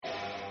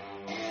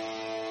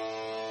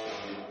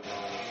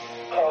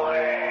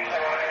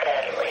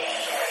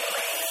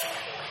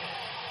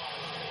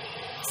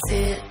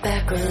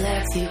back,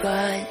 relax, you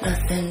got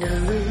nothing to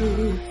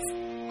lose.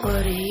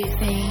 What do you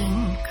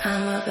think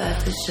I'm about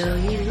to show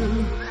you?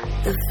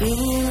 The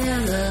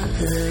female of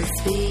the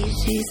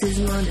species is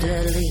more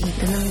deadly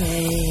than the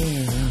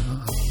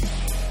male.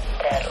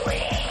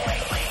 Deadly.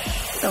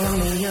 Show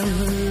me a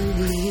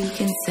movie, you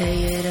can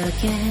say it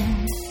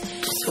again.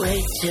 Just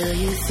wait till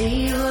you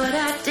see what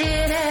I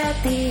did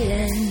at the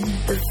end.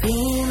 The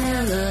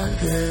female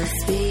of the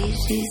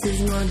species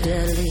is more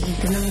deadly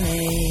than the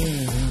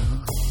male.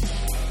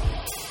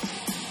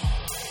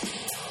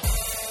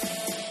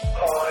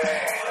 More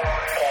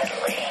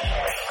deadly.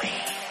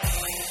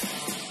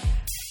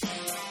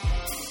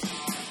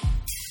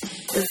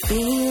 The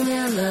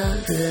female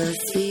of the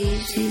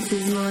species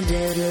is more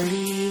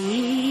deadly.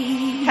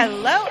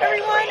 Hello,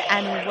 everyone,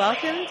 and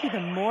welcome to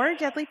the More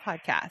Deadly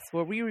podcast,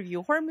 where we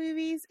review horror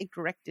movies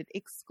directed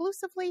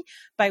exclusively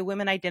by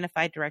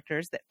women-identified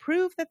directors that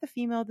prove that the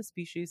female of the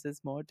species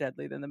is more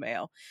deadly than the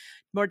male.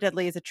 More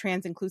Deadly is a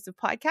trans-inclusive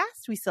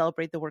podcast. We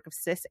celebrate the work of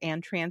cis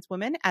and trans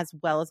women, as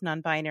well as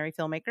non-binary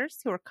filmmakers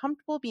who are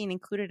comfortable being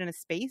included in a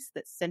space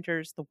that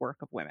centers the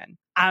work of women.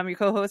 I'm your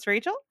co-host,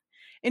 Rachel,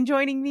 and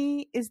joining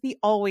me is the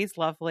always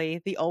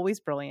lovely, the always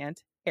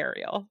brilliant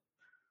Ariel.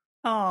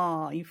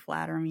 Oh, you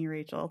flatter me,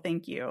 Rachel.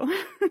 Thank you.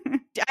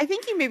 I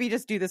think you maybe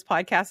just do this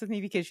podcast with me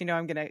because you know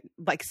I'm gonna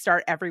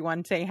start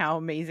everyone saying how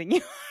amazing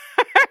you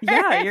are.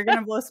 Yeah, you're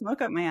gonna blow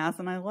smoke up my ass,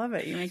 and I love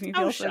it. You make me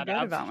feel so good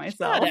about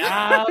myself.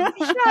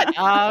 Shut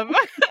up.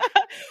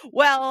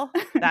 Well,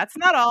 that's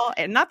not all,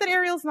 and not that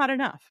Ariel's not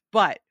enough,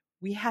 but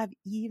we have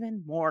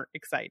even more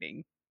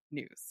exciting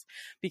news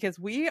because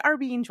we are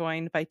being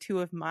joined by two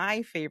of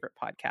my favorite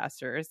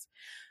podcasters.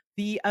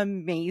 The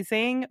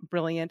amazing,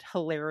 brilliant,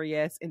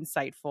 hilarious,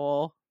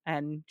 insightful,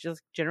 and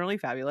just generally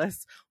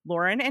fabulous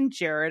Lauren and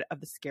Jared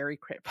of the Scary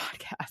Crit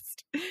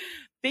podcast.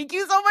 Thank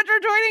you so much for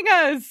joining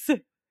us.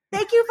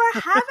 Thank you for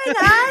having us.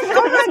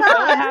 Oh my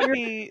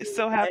God.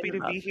 So happy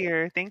to be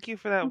here. Thank you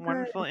for that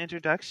wonderful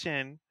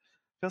introduction.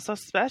 Feel so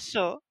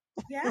special.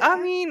 Yeah. I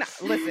mean,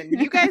 listen,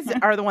 you guys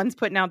are the ones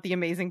putting out the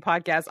amazing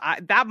podcast.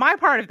 My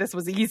part of this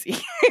was easy.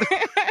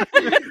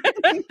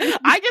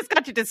 I just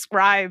got to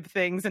describe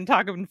things and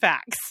talk in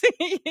facts.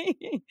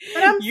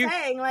 But I'm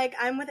saying, like,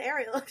 I'm with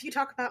Ariel. If you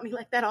talk about me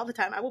like that all the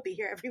time, I will be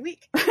here every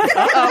week.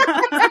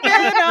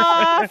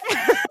 Enough.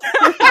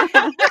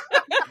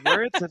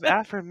 Words of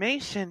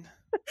affirmation.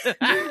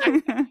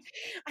 I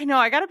know,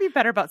 I gotta be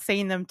better about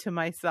saying them to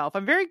myself.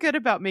 I'm very good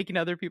about making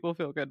other people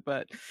feel good,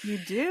 but You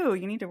do.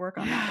 You need to work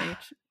on that,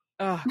 Rach.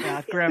 oh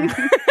god, grim.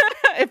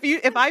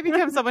 If I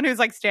become someone who's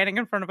like standing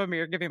in front of a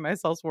mirror giving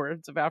myself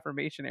words of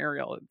affirmation,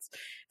 Ariel, it's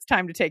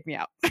time to take me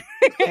out.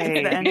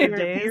 Hey, The end of you're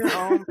days. your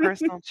own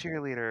personal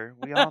cheerleader.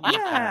 We all need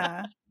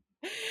that.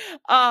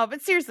 Yeah.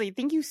 But seriously,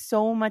 thank you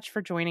so much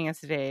for joining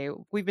us today.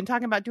 We've been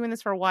talking about doing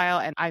this for a while,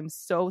 and I'm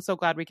so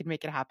glad we could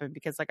make it happen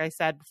because, like I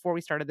said before we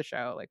started the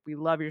show, like we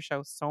love your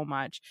show so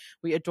much.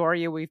 We adore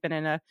you. We've been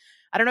in I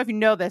don't know if you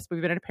know this, but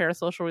we've been in a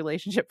parasocial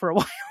relationship for a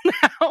while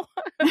now.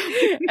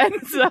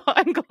 And so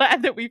I'm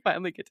glad that we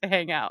finally get to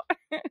hang out.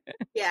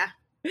 Yeah,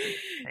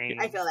 Hey.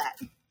 I feel that.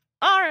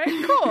 All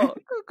right,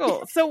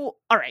 cool. So,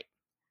 all right.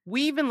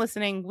 We've been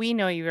listening. We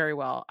know you very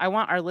well. I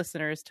want our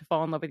listeners to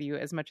fall in love with you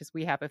as much as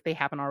we have if they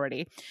haven't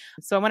already.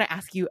 So I want to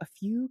ask you a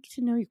few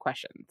get-to-know you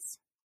questions.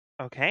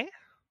 Okay.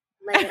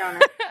 Lay it on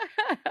us.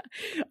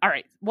 All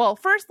right. Well,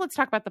 first, let's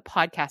talk about the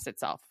podcast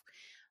itself.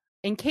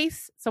 In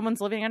case someone's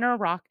living under a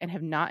rock and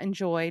have not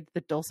enjoyed the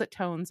dulcet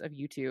tones of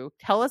you two,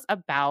 tell us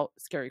about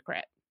Scary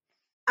Crit.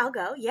 I'll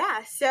go.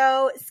 Yeah.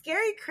 So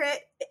Scary Crit,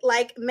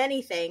 like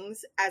many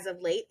things as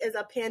of late, is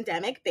a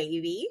pandemic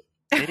baby.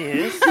 It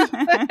is.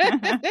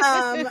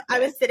 I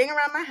was sitting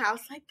around my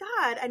house like,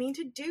 God, I need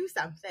to do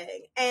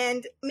something.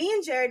 And me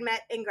and Jared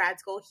met in grad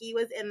school. He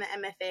was in the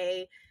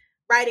MFA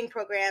writing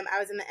program. I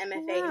was in the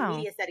MFA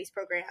media studies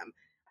program.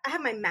 I have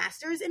my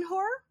master's in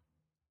horror.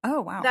 Oh,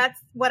 wow. That's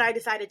what I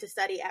decided to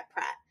study at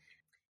Pratt.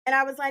 And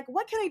I was like,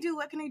 what can I do?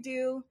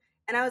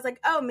 And I was like,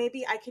 oh,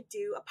 maybe I could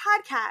do a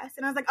podcast.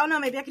 And I was like, oh no,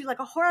 maybe I could do like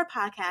a horror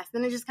podcast.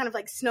 And then it just kind of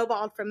like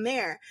snowballed from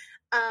there.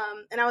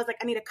 And I was like,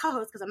 I need a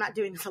co-host because I'm not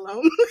doing this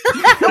alone.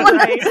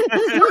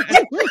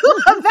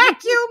 A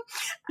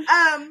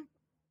vacuum.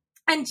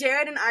 And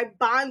Jared and I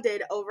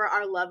bonded over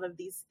our love of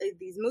these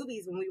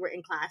movies when we were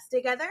in class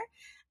together.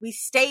 We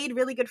stayed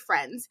really good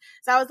friends.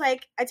 So I was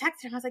like, I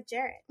texted him. I was like,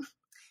 Jared,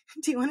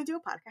 do you want to do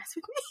a podcast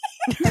with me?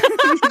 And he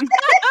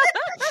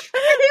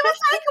was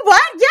like,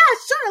 what? Yeah,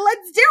 sure.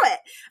 Let's do it.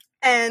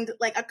 And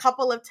like a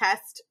couple of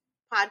test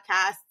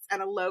podcasts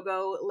and a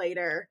logo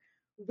later,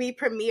 we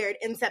premiered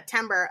in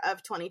September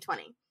of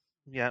 2020.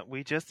 Yeah,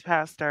 we just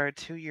passed our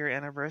 2-year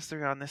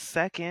anniversary on the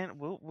 2nd.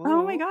 Woo, woo.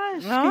 Oh my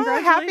gosh. Oh,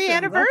 happy Congratulations.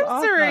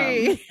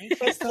 anniversary.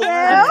 Thank you so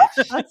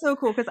much. That's so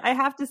cool because I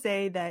have to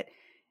say that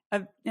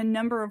a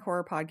number of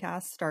horror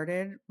podcasts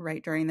started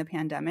right during the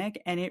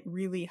pandemic, and it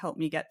really helped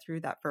me get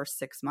through that first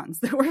 6 months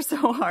that were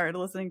so hard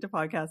listening to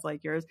podcasts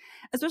like yours,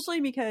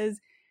 especially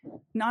because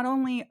not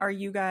only are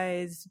you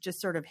guys just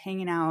sort of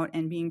hanging out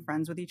and being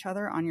friends with each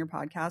other on your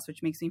podcast,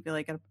 which makes me feel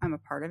like I'm a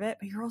part of it,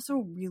 but you're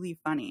also really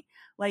funny.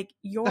 Like,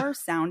 your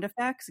sound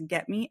effects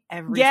get me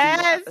every single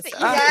episode.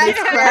 Yes, They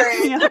crack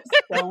me up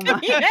so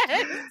much.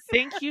 Yes.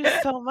 Thank you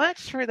so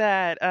much for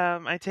that.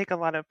 I take a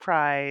lot of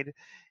pride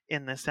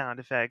in the sound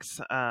effects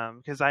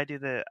because I do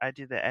the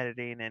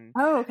editing, and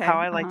Oh, okay. how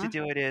I like to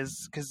do it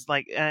is because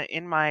like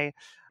in my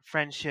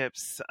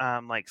friendships,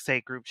 like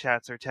say group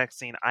chats or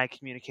texting, I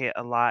communicate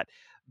a lot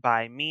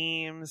by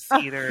memes,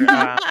 either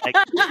like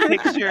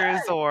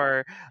pictures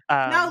or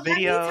No, videos. let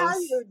me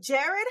tell you,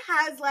 Jared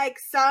has like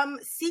some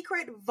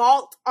secret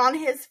vault on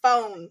his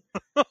phone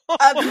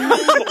of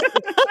memes.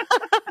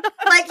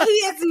 Like, he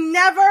is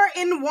never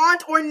in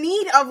want or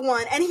need of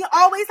one, and he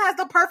always has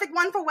the perfect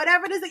one for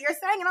whatever it is that you're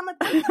saying. And I'm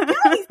like, where do you get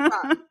these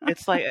from?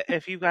 It's like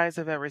if you guys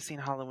have ever seen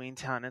Halloween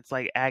Town, it's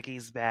like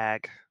Aggie's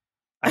bag.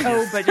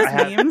 But just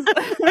memes.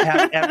 I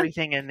have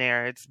everything in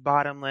there. It's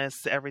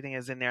bottomless. Everything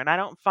is in there, and I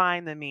don't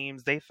find the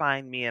memes; they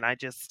find me, and I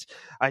just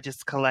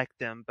collect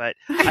them. But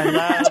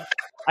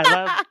I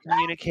love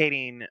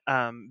communicating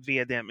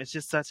via them. It's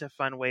just such a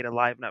fun way to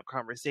liven up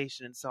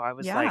conversation. And so I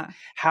was like,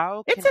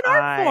 how can it's an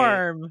art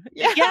form.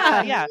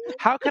 Yeah.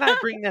 How can I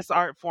bring this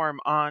art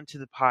form onto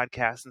the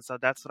podcast? And so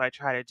that's what I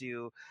try to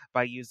do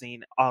by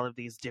using all of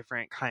these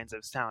different kinds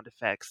of sound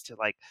effects to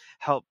like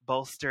help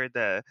bolster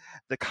the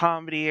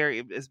comedy,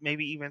 or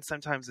maybe even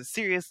sometimes the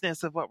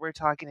seriousness of what we're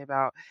talking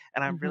about.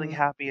 And I'm really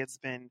happy it's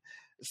been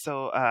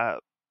so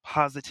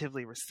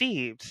positively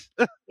received.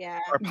 Yeah.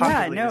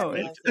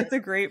 It's a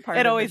great part.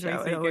 It of always the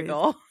show. makes me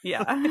giggle.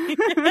 Yeah.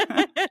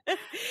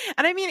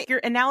 And I mean,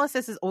 your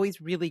analysis is always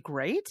really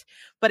great,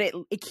 but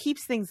it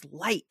keeps things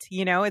light,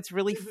 you know? It's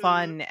really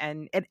fun,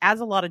 and it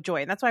adds a lot of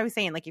joy. And that's why I was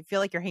saying, like, you feel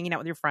like you're hanging out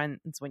with your friends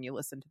when you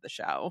listen to the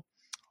show.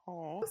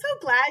 Aww. I'm so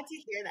glad to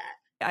hear that.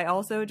 I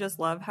also just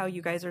love how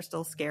you guys are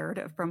still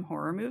scared from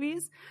horror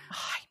movies. Oh,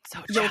 I'm so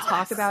You'll jealous.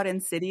 talk about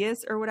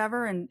Insidious or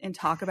whatever and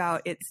talk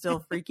about it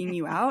still freaking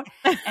you out.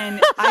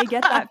 And I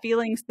get that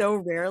feeling so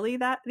rarely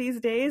these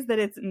days that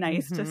it's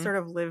nice to sort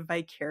of live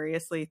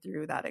vicariously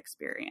through that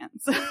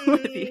experience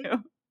with you.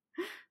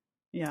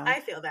 Yeah.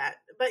 I feel that.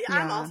 But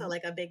I'm also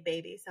like a big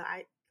baby, so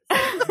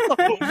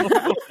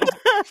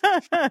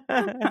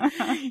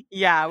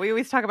Yeah, we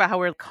always talk about how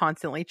we're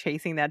constantly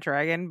chasing that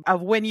dragon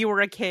of when you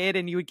were a kid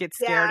and you would get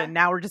scared, and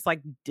now we're just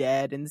like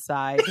dead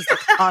inside. Just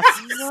like us.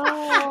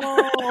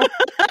 No.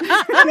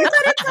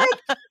 It's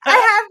like, I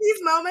have these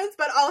moments,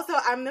 but also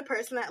I'm the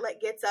person that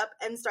like gets up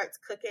and starts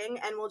cooking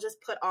and will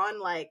just put on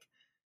like,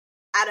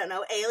 I don't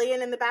know,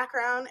 Alien in the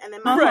background, and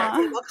then my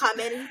friend will come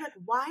in and he's like,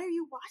 why are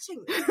you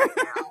watching this right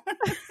now?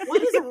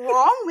 What is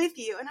wrong with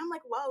you? And I'm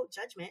like, whoa,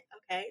 judgment,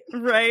 okay.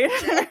 Right.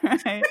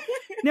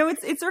 No,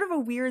 it's sort of a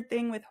weird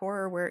thing with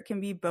horror where it can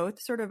be both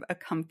sort of a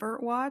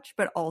comfort watch,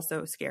 but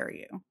also scare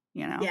you,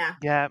 you know? Yeah.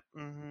 Yeah.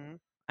 Mm-hmm.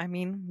 I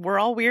mean, we're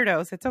all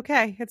weirdos. It's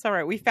okay. It's all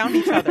right. We found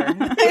each other.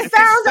 We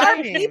found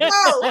our people.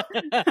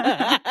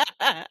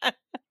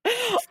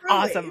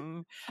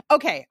 Awesome.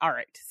 Okay. All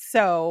right.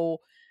 So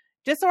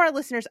just so our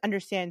listeners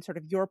understand sort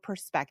of your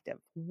perspective,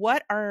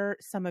 what are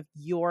some of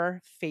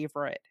your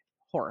favorite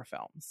horror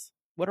films?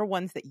 What are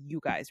ones that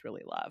you guys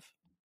really love?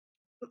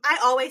 I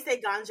always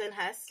say Ganja and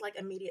Hess, like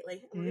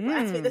immediately when people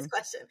ask me this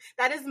question.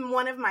 That is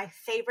one of my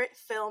favorite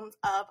films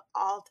of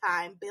all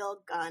time.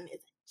 Bill Gunn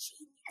is a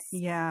genius.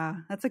 Yeah,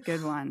 that's a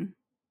good one.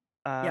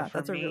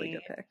 That's a really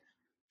good pick.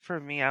 For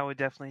me, I would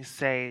definitely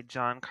say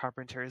John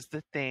Carpenter's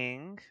The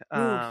Thing.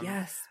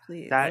 Yes,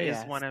 please. That is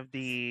one of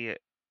the...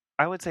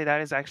 I would say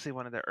that is actually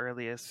one of the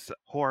earliest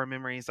horror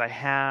memories I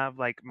have.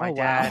 Like my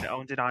dad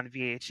owned it on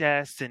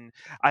VHS, and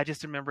I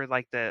just remember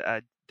like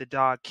the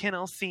dog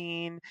kennel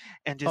scene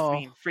and just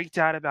being freaked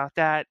out about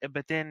that.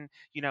 But then,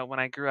 you know, when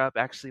I grew up,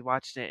 actually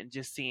watched it and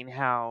just seeing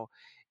how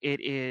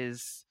it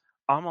is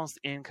almost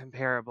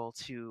incomparable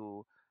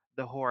to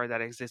the horror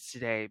that exists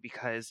today,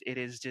 because it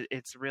is just,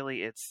 it's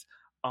really its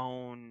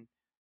own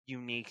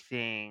unique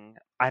thing.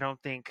 I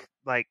don't think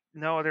like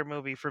no other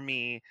movie for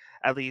me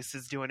at least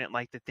is doing it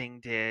like The Thing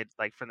did,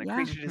 like from the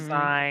creature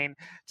design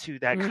to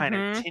that kind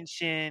of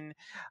tension,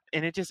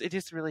 and it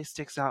just really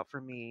sticks out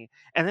for me.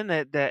 And then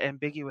the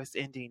ambiguous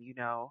ending, you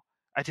know,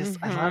 I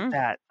love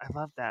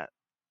that.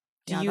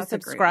 Do you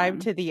subscribe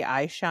to the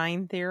eye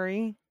shine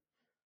theory?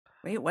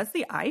 Wait, what's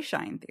the eye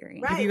shine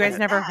theory? Right, have you guys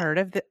never heard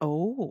of the?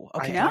 Oh,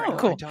 okay, all right,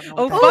 cool.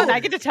 Fun! I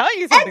get to tell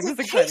you something.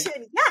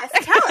 Education, yes,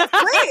 tell us,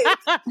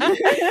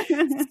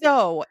 please.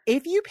 So,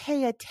 if you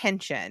pay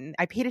attention,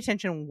 I paid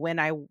attention when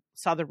I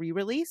saw the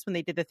re-release when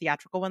they did the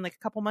theatrical one like a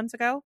couple months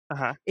ago.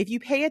 If you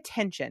pay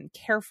attention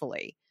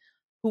carefully,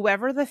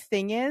 whoever the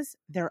thing is,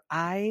 their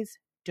eyes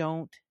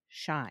don't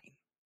shine.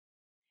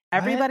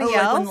 Everybody else,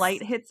 like when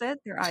light hits it,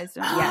 their eyes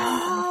don't.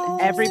 Yes.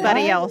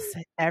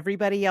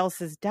 Everybody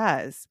else's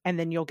does, and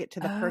then you'll get to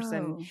the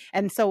person.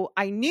 And so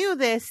I knew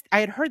this.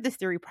 I had heard this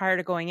theory prior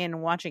to going in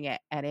and watching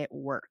it, and it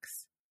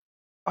works.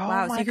 Oh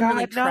Wow, so my you can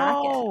really God, track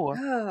it. no.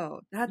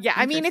 Oh, that's Yeah,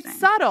 I mean, it's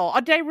interesting. subtle.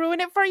 Did I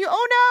ruin it for you?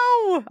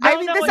 Oh no! I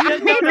mean,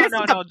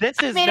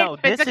 No.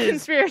 It's a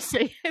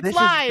conspiracy. It's This is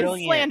lies,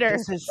 brilliant. slander.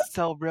 This is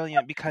so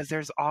brilliant because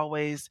there's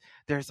always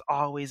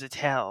a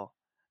tell.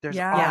 There's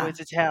Yeah. always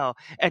a tell,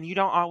 and you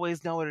don't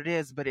always know what it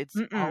is, but it's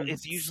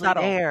usually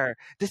Subtle. there.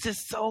 This is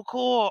so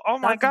cool. Oh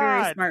my That's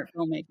very God. smart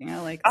filmmaking.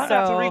 I like I'm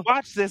that. about to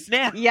rewatch this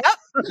now. Yep,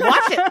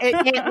 watch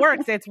it. It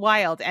works. It's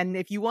wild. And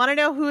if you want to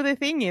know who the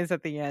thing is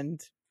at the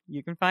end,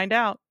 you can find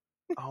out.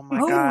 Oh my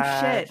Oh, God.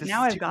 shit. This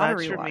Now is I've too gotta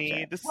much for rewatch me.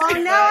 it. This is Well,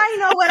 too now much. I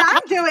know what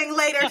I'm doing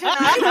later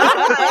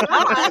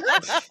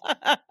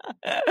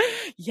tonight.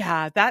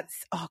 Yeah,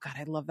 that's oh God,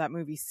 I love that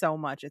movie so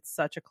much. It's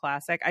such a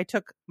classic. I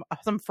took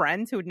some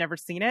friends who had never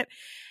seen it,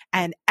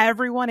 and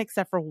everyone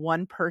except for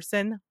one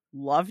person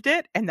loved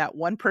it, and that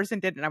one person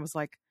didn't. And I was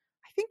like,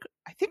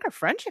 I think our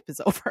friendship is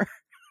over.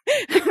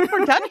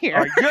 We're done here.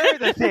 Oh, you're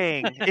the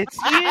thing. It's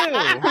you.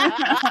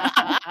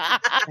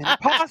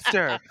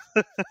 Imposter.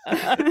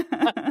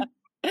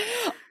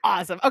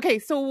 Awesome. Okay,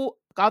 so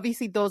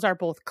obviously those are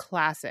both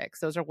classics.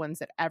 Those are ones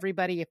that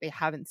everybody, if they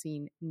haven't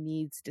seen,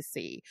 needs to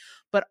see.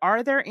 But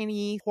are there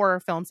any horror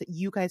films that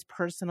you guys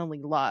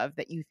personally love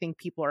that you think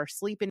people are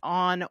sleeping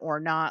on or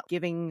not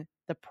giving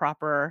the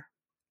proper,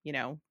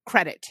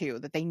 credit to,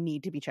 that they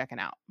need to be checking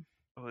out?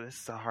 Oh,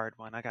 this is a hard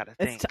one. I gotta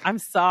think. I'm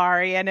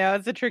sorry. I know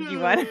it's a tricky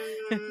one.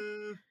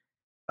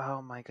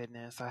 Oh my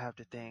goodness. I have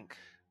to think.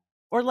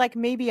 Or like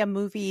maybe a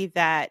movie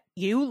that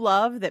you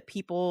love that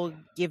people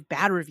give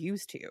bad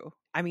reviews to.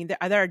 I mean, there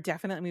are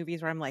definitely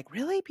movies where I'm like,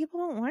 really? People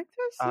don't like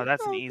this? Oh,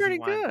 that's an easy pretty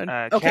one. good.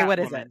 Okay, what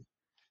is it? With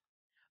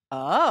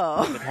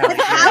Oh. Halle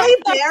Halle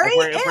Berry.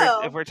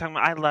 Berry? If we're talking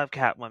about, I love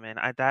Catwoman.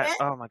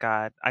 Oh my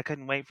God, I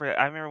couldn't wait for it.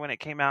 I remember when it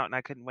came out, and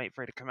I couldn't wait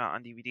for it to come out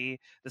on DVD.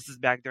 This is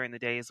back during the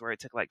days where it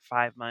took like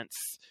 5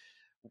 months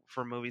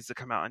for movies to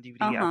come out on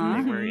DVD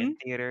after they were in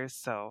theaters.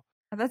 So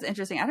That's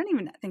interesting. I don't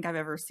even think I've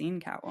ever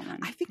seen Catwoman.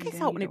 I think I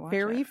saw it when it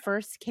very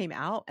first came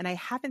out, and I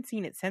haven't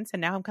seen it since.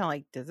 And now I'm kind of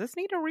like, does this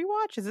need a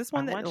rewatch? Is this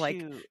one that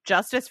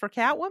justice for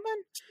Catwoman?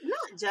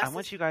 Not justice. I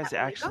want you guys to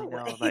actually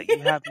know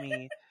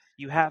that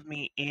you have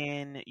me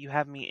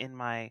in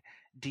my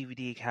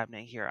DVD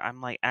cabinet here. I'm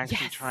like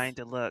actually trying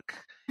to look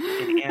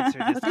and answer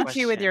this Look question. at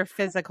you with your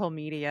physical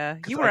media.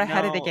 You were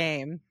ahead of the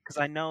game. Because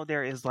I know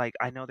there's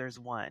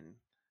one.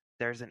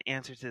 There's an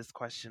answer to this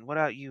question. What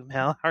about you,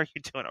 Mel? How are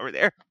you doing over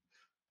there?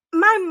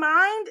 My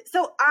mind.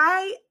 So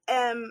I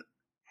am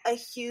a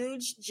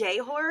huge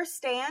J-horror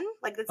stan.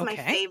 Like that's my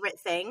favorite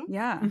thing.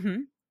 Yeah.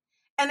 Mm-hmm.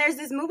 And there's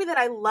this movie that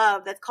I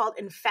love that's called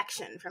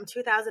Infection from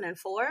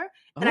 2004.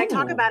 And I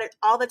talk about it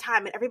all the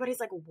time. And everybody's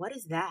like, what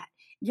is that?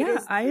 Yeah,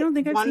 I don't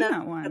think I've seen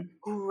that one. The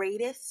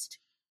greatest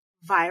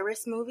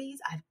virus movies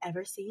I've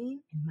ever seen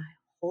in my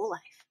whole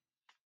life.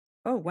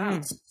 Oh, wow.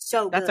 It's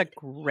so good. That's a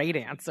great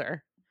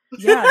answer.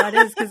 Yeah, that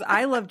is, because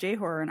I love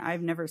J-horror and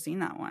I've never seen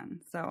that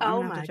one. So I'm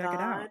going to have to check it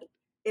out.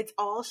 It's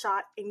all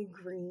shot in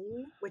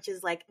green, which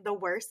is like the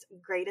worst,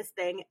 greatest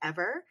thing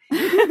ever.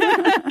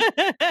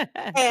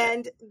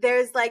 And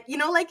there's like,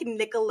 like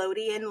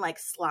Nickelodeon, like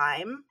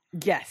slime.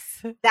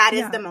 Yes. That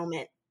is the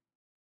moment.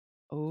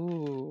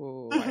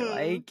 Oh,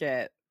 I like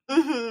it.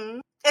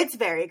 Mm-hmm. It's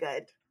very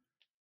good.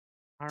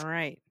 All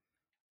right.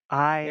 Oh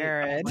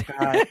my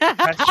God,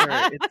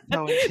 pressure. It's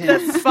so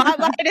intense. The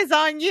spotlight is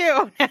on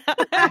you.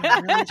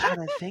 I'm really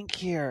trying to think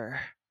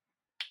here.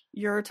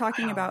 You're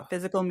talking about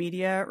physical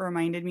media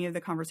reminded me of the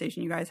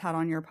conversation you guys had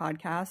on your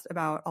podcast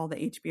about all the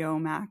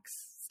HBO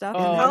Max stuff.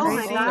 Oh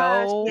my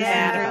gosh. So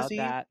mad about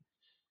that.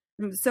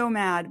 I'm so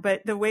mad,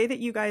 but the way that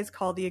you guys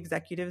call the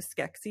executives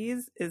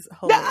Skeksis is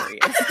hilarious.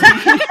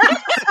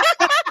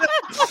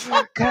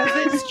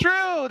 Because it's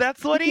true.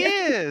 That's what he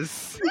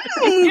is.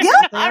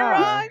 Yep. Not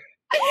wrong.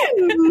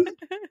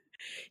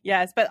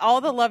 Yes, but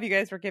all the love you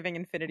guys were giving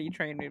Infinity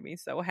Train made me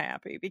so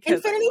happy because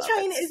Infinity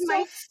Train is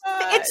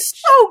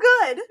it's so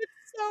good.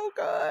 It's so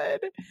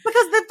good.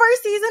 Because the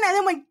first season, and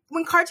then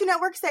when Cartoon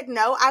Network said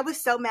no, I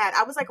was so mad.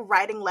 I was like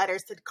writing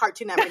letters to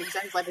Cartoon Network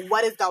executives like,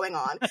 what is going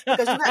on?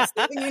 Because you have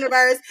Steven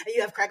Universe and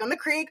you have Craig on the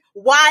Creek.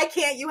 Why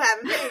can't you have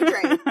Infinity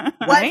Train?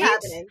 What's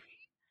happening?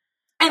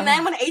 And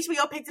then when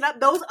HBO picked it up,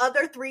 those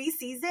other 3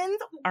 seasons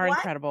are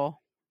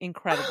incredible.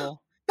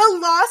 Incredible.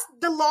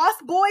 The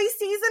Lost Boys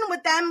season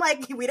with them,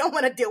 like, we don't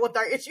want to deal with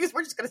our issues.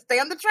 We're just going to stay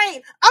on the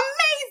train.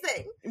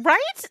 Amazing.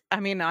 Right? I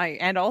mean,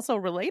 and also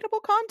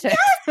relatable content.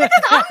 Yes, because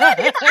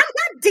I'm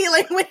not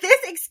dealing with this.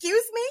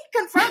 Excuse me?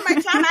 Confirm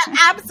my trauma?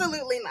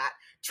 Absolutely not.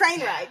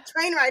 Train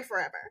ride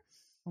forever.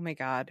 Oh my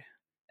God.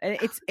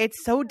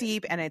 It's so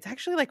deep, and it's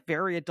actually like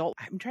very adult.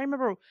 I'm trying to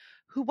remember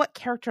what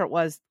character it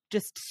was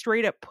just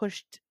straight up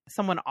pushed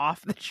someone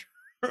off the train.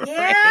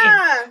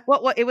 Yeah.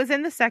 What it was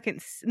in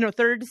the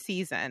third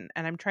season,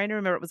 and I'm trying to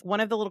remember. It was one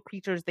of the little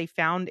creatures they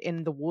found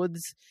in the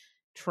woods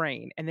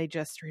train, and they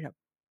just straight up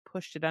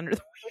pushed it under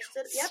the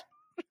wheels. Yep.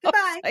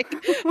 Goodbye. Like,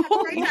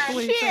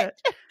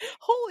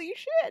 holy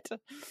shit.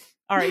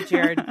 All right,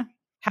 Jared,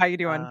 how you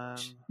doing?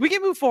 We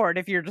can move forward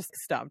if you're just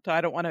stumped. I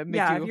don't want to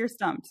make you. If you're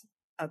stumped,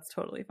 that's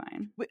totally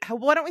fine.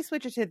 Why don't we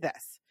switch it to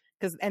this?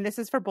 and this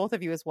is for both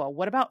of you as well.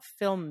 What about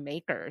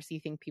filmmakers you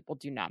think people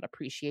do not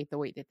appreciate the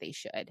way that they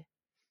should?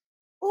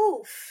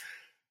 Oof.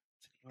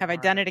 Have I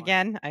done it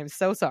again? I'm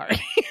so sorry.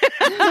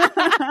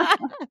 I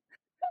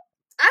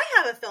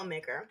have a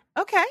filmmaker.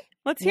 Okay,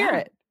 let's hear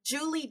it.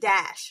 Julie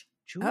Dash.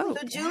 Julie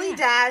Julie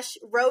Dash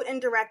wrote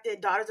and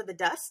directed Daughters of the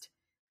Dust.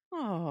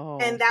 Oh.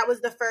 And that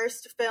was the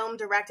first film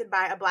directed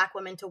by a Black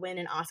woman to win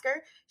an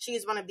Oscar. She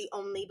is one of the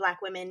only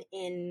Black women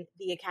in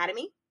the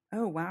Academy.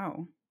 Oh,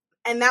 wow.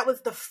 And that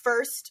was the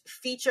first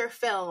feature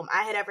film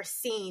I had ever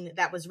seen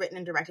that was written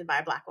and directed by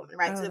a Black woman,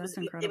 right? Oh, so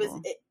it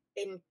was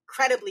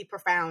incredibly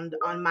profound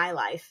on my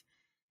life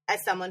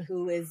as someone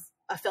who is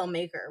a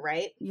filmmaker,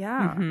 right?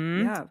 Yeah.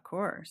 Mm-hmm. Yeah, of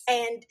course.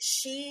 And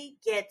she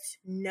gets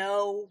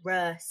no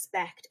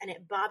respect, and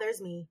it bothers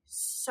me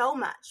so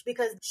much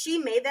because she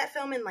made that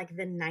film in like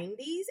the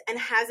 90s and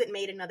hasn't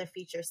made another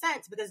feature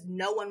since because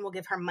no one will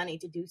give her money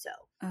to do so.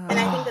 And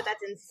I think that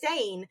that's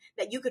insane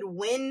that you could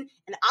win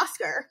an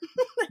Oscar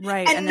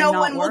right, and no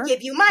one will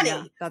give you money.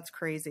 Yeah, that's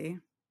crazy.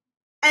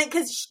 And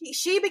because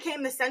she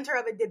became the center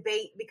of a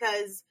debate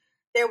because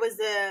there was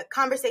a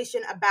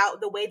conversation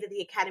about the way that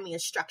the Academy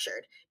is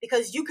structured,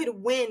 because you could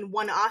win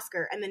one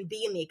Oscar and then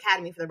be in the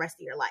Academy for the rest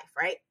of your life,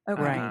 right?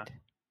 Okay. Right.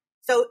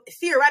 So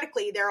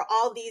theoretically, there are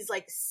all these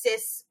like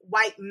cis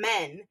white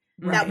men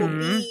that will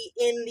be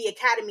in the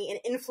Academy and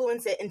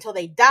influence it until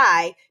they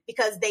die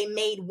because they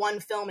made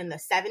one film in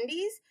the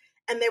 70s.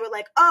 And they were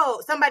like,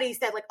 oh, somebody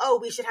said like, oh,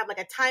 we should have like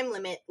a time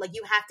limit. Like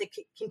you have to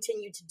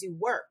continue to do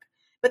work.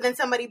 But then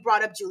somebody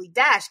brought up Julie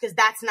Dash because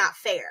that's not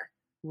fair.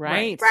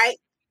 Right. Right.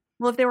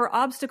 Well, if there were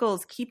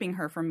obstacles keeping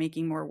her from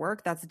making more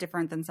work, that's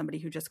different than somebody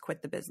who just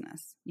quit the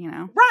business, you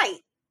know? Right.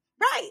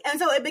 And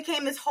so it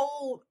became this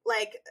whole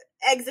like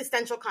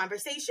existential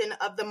conversation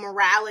of the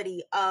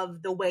morality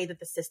of the way that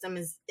the system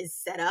is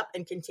set up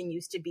and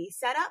continues to be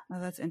set up. Oh,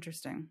 that's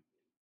interesting.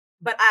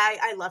 But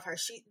I love her.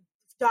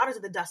 Daughters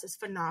of the Dust is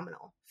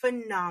phenomenal.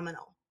 Okay.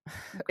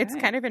 It's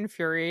kind of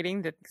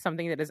infuriating that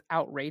something that is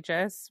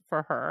outrageous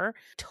for her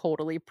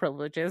totally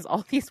privileges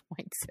all these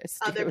white cis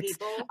Other dudes.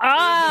 people. Oh,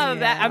 Yeah.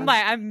 that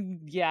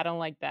I don't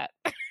like that.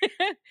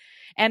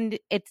 And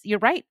you're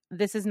right.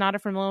 This is not a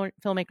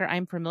filmmaker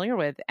I'm familiar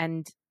with,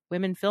 and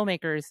women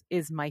filmmakers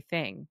is my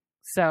thing.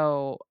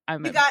 So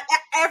You got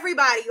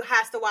everybody who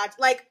has to watch.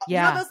 Like, you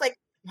Yeah. know those like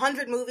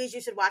 100 movies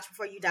you should watch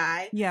before you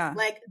die? Yeah.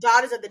 Like,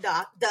 Daughters of the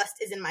Dust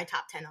is in my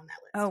top 10 on that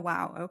list. Oh,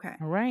 wow. Okay.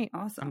 All right.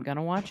 Awesome. I'm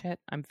gonna watch it.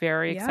 I'm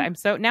very Yeah.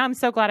 excited. I'm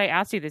so glad I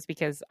asked you this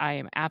because I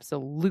am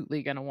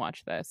absolutely gonna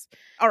watch this.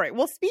 All right.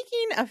 Well,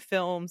 speaking of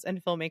films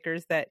and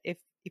filmmakers that if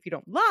you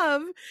don't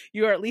love,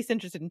 you are at least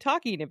interested in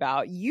talking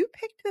about, you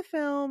picked the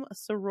film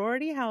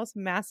Sorority House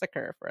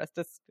Massacre for us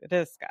to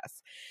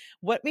discuss.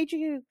 What made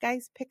you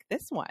guys pick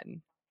this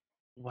one?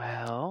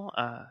 Well,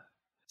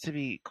 to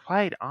be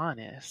quite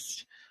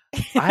honest,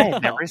 I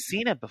had never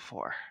seen it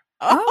before.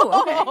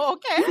 Oh,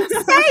 okay.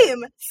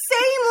 Same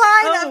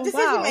line of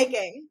decision wow.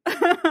 making.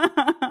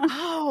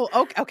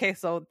 Oh, okay.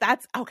 So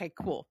that's okay.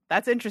 Cool.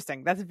 That's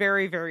interesting. That's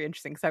very, very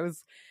interesting.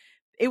 Because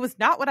it was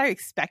not what I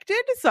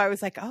expected. So I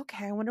was like,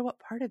 okay, I wonder what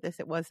part of this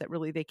it was that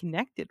really they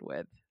connected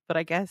with. But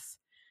I guess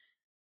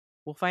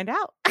we'll find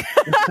out.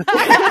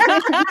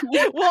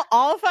 We'll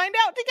all find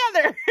out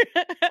together.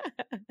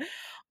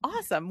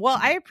 Awesome. Well,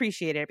 I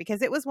appreciate it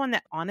because it was one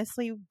that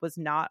honestly was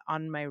not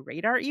on my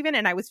radar even.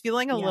 And I was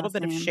feeling a little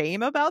bit of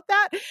shame about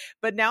that.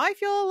 But now I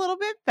feel a little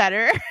bit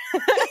better.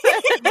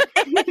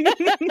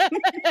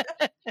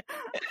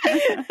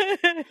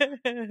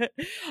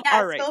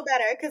 All right. Still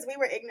better because we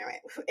were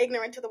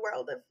ignorant to the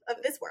world of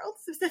this world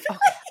specifically.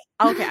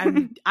 Okay,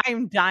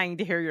 I'm dying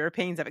to hear your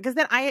opinions of it because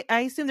then I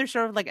assume there's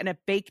sort of like a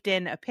baked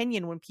in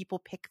opinion when people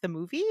pick the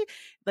movie.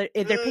 They're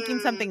picking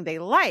something they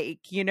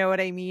like, you know what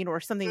I mean,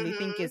 or something they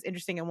think is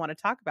interesting and want to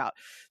talk about.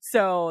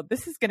 So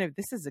this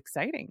is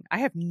exciting. I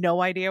have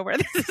no idea where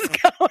this is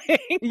going.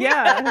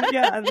 Yeah,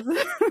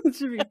 it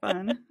should be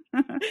fun.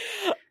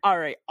 All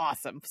right,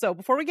 awesome. So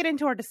before we get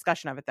into our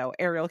discussion of it, though,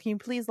 Ariel, can you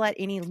please let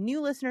any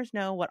new listeners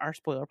know what our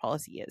spoiler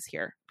policy is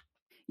here?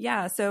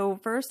 Yeah, so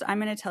first I'm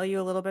going to tell you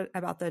a little bit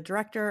about the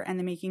director and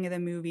the making of the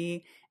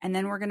movie, and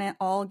then we're going to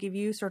all give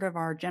you sort of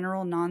our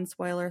general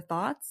non-spoiler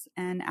thoughts.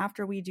 And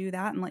after we do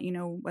that and let you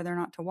know whether or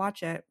not to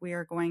watch it, we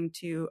are going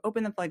to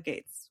open the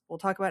floodgates. We'll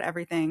talk about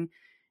everything,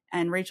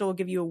 and Rachel will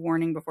give you a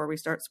warning before we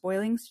start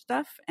spoiling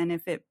stuff. And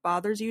if it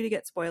bothers you to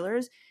get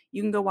spoilers,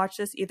 you can go watch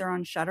this either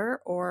on Shudder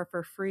or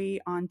for free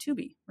on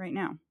Tubi right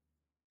now.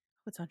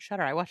 It's on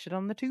Shudder. I watched it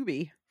on the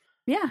Tubi.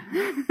 Yeah.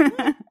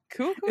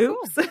 Cool.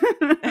 Oops.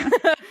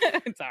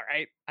 It's all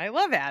right. I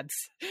love ads.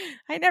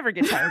 I never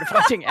get tired of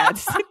watching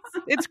ads.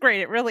 It's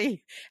great. It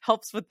really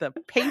helps with the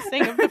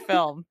pacing of the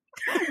film.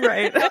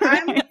 Right.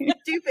 I'm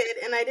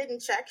stupid and I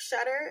didn't check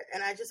Shudder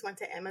and I just went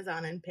to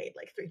Amazon and paid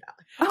like $3.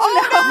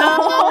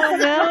 Oh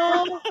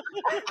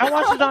no. I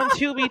watched it on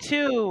Tubi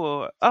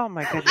too. Oh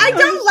my goodness. I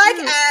don't like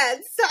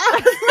ads, so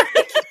I was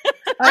like,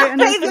 I'll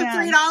pay the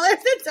 $3.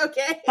 It's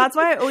okay. That's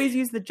why I always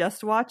use the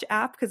Just Watch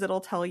app, because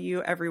it'll tell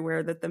you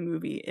everywhere that the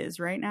movie is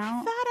right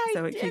now.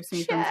 So it keeps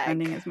me from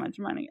spending as much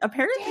money.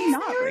 Apparently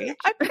not, right?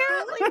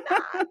 Apparently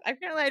not.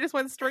 Apparently I just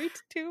went straight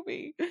to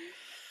Tubi.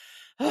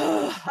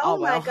 Oh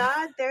my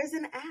God, there's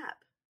an app.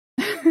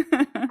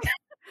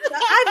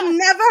 I've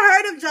never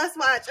heard of Just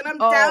Watch, and I'm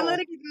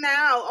downloading it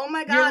now. Oh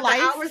my God, the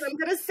hours I'm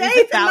going to save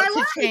in my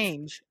life.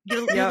 Change.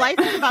 Your life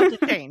is about to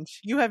change.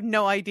 You have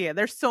no idea.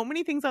 There's so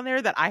many things on there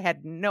that I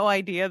had no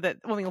idea that,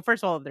 well,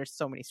 first of all, there's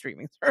so many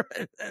streaming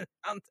services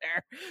out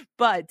there,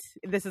 but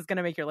this is going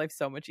to make your life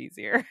so much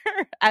easier.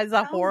 As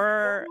a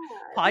horror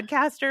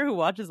podcaster who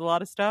watches a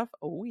lot of stuff,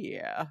 oh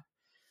yeah.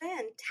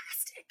 Fantastic.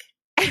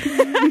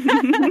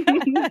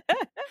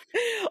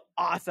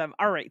 Awesome.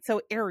 All right.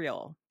 So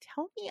Ariel,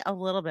 tell me a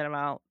little bit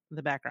about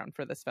the background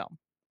for this film.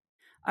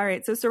 All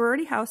right. So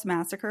Sorority House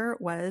Massacre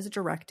was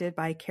directed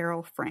by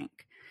Carol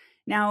Frank.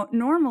 Now,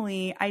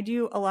 normally I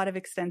do a lot of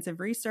extensive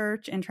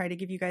research and try to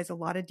give you guys a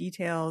lot of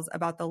details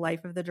about the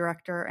life of the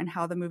director and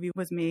how the movie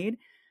was made.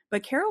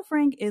 But Carol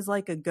Frank is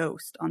like a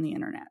ghost on the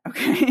internet,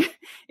 okay?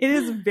 It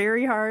is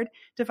very hard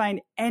to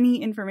find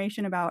any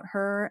information about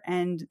her,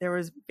 and there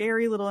was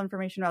very little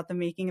information about the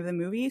making of the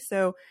movie.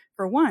 So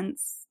for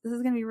once, this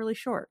is going to be really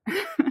short.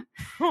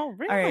 Oh,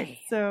 really? All right.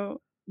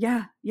 So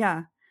yeah.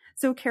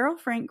 So Carol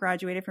Frank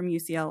graduated from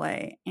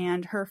UCLA,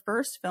 and her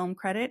first film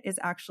credit is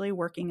actually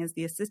working as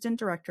the assistant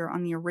director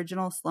on the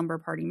original Slumber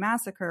Party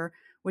Massacre,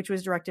 which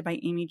was directed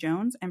by Amy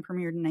Jones and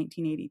premiered in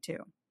 1982.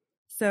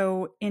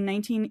 So in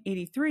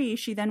 1983,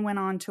 she then went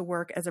on to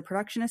work as a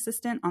production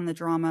assistant on the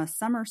drama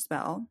Summer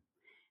Spell.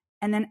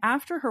 And then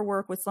after her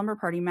work with Slumber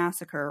Party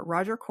Massacre,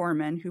 Roger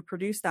Corman, who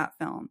produced that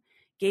film,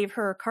 gave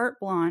her carte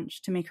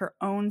blanche to make her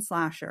own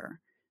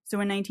slasher. So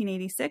in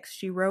 1986,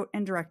 she wrote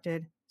and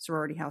directed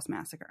Sorority House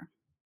Massacre.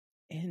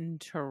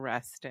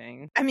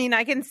 Interesting. I mean,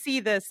 I can see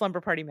the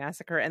Slumber Party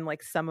Massacre and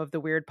like some of the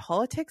weird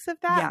politics of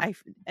that. Yeah.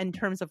 In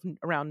terms of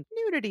around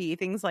nudity,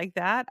 things like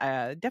that,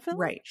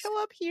 definitely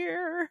show up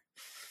here.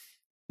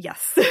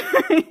 Yes.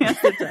 Yes,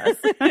 it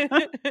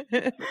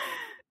does.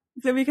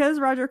 So because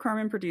Roger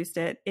Corman produced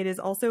it, it is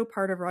also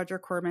part of Roger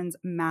Corman's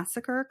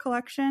Massacre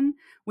collection,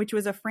 which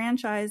was a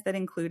franchise that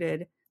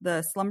included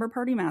the Slumber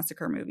Party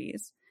Massacre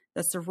movies,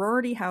 the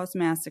Sorority House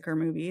Massacre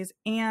movies,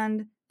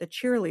 and the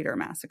Cheerleader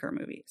Massacre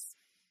movies.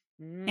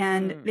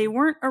 And they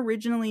weren't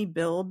originally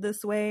billed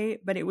this way,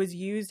 but it was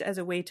used as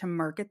a way to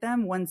market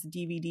them once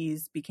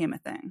DVDs became a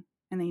thing,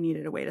 and they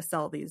needed a way to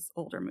sell these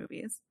older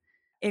movies.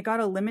 It got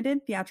a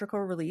limited theatrical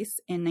release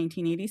in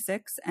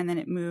 1986, and then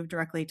it moved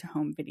directly to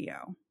home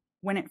video.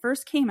 When it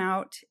first came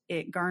out,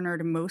 it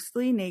garnered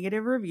mostly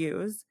negative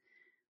reviews,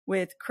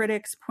 with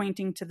critics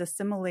pointing to the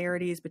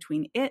similarities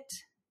between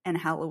it and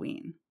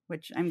Halloween,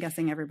 which I'm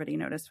guessing everybody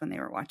noticed when they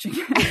were watching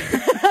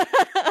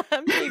it.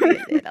 Maybe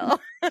a little.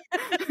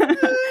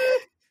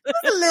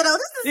 Just a little.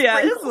 Just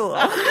a little.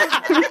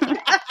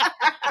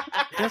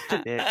 Just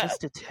a bit,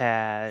 just a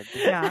tad.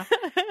 Yeah.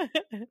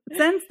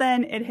 Since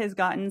then, it has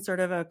gotten sort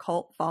of a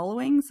cult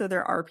following. So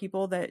there are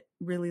people that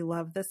really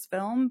love this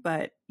film,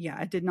 but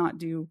yeah, it did not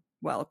do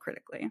well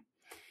critically.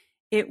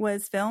 It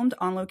was filmed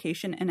on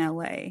location in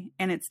LA,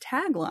 and its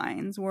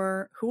taglines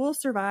were "Who will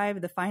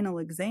survive the final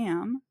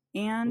exam?"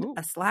 and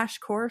 "A slash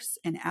course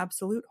in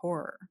absolute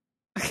horror."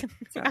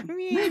 So. I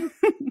mean,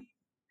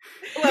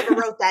 whoever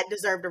wrote that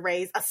deserved a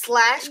raise. A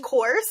slash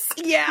course?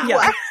 Yeah.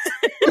 What?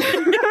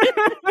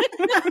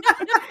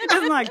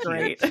 Isn't that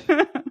great?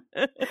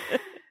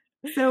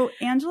 So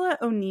Angela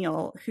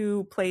O'Neill,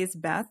 who plays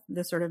Beth,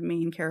 the sort of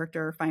main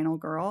character, final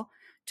girl,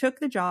 took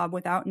the job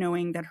without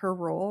knowing that her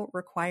role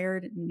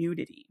required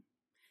nudity.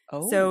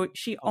 Oh. So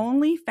she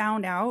only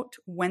found out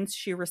once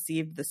she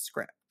received the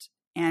script.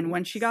 And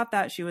when she got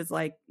that, she was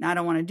like, I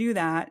don't want to do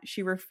that.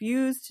 She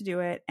refused to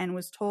do it and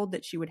was told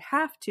that she would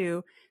have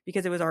to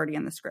because it was already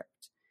in the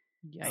script.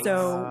 Yikes.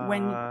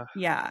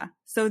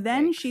 So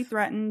then she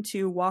threatened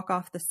to walk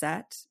off the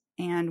set.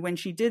 And when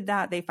she did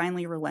that, they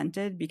finally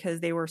relented because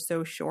they were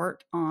so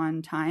short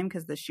on time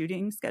because the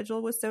shooting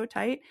schedule was so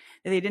tight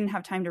that they didn't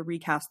have time to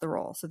recast the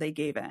role. So they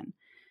gave in.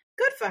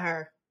 Good for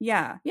her.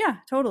 Yeah,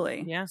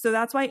 totally. Yeah. So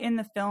that's why in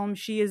the film,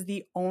 she is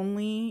the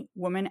only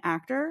woman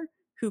actor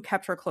who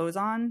kept her clothes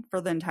on for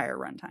the entire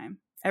runtime.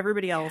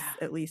 Everybody else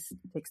at least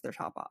takes their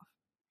top off.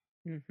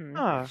 Mm-hmm.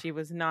 Huh. She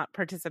was not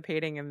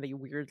participating in the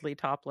weirdly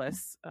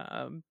topless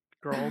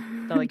girl,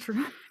 the, like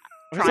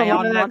try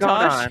on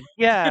montage.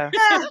 Yeah.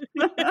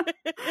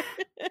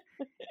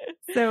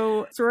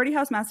 So Sorority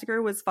House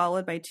Massacre was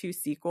followed by 2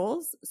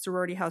 sequels,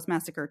 Sorority House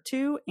Massacre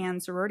 2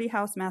 and Sorority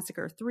House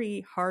Massacre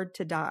 3, Hard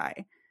to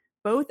Die,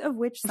 both of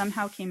which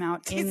somehow came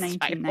out in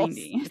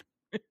 1990.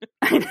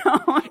 I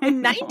know.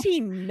 In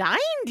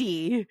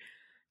 1990?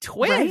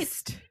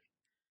 Twist.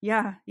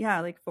 Right?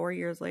 Yeah, like 4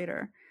 years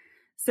later.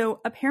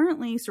 So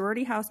apparently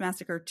Sorority House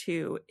Massacre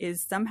 2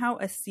 is somehow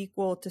a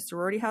sequel to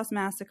Sorority House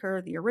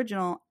Massacre, the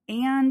original,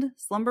 and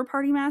Slumber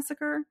Party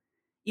Massacre,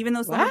 even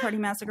though Slumber Party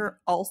Massacre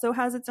also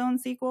has its own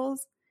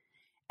sequels.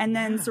 And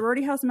then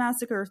Sorority House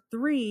Massacre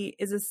 3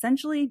 is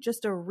essentially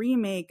just a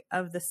remake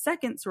of the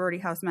second Sorority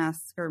House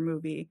Massacre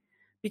movie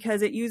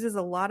because it uses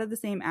a lot of the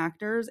same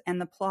actors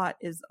and the plot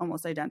is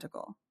almost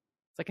identical.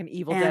 It's like an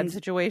Evil Dead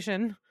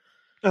situation.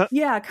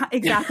 Yeah,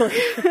 exactly.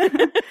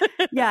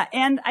 Yeah,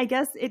 and I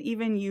guess it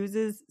even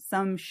uses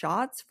some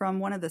shots from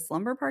one of the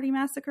Slumber Party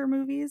Massacre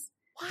movies.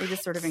 What? They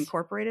just sort of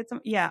incorporated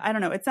some. Yeah, I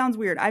don't know. It sounds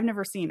weird. I've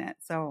never seen it,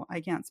 so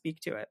I can't speak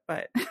to it.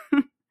 But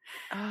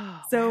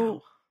wow.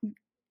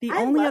 The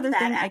only other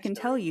thing I can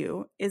tell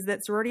you is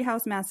that Sorority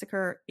House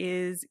Massacre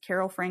is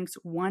Carol Frank's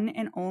one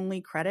and only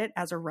credit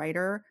as a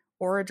writer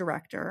or a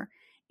director,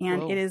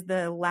 and it is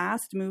the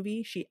last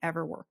movie she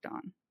ever worked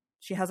on.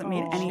 She hasn't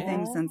made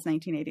anything since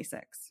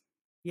 1986.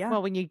 Yeah.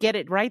 Well, when you get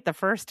it right the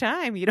first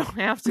time, you don't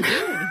have to do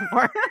it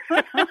anymore.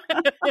 Can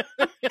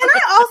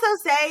I also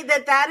say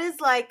that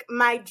is like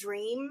my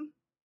dream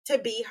to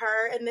be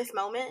her in this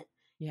moment?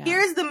 Yeah.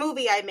 Here's the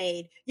movie I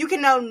made. You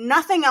can know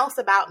nothing else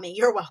about me.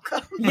 You're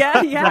welcome.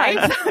 Yeah,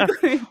 right?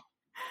 Exactly.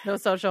 No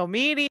social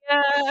media.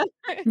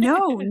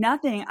 No,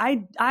 nothing.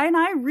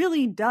 I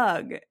really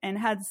dug and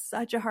had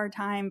such a hard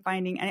time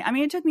finding any. I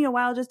mean, it took me a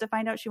while just to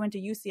find out she went to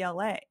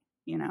UCLA,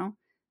 you know?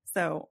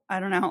 So I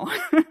don't know.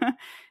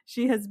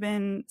 She has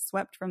been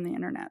swept from the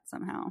internet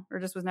somehow, or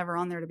just was never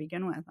on there to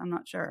begin with. I'm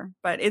not sure.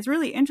 But it's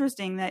really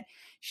interesting that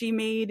she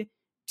made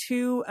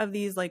 2 of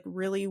these like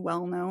really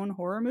well-known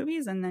horror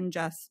movies and then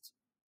just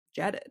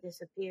jetted.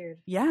 Disappeared.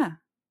 Yeah.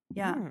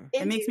 Yeah.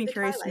 It makes me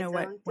curious to know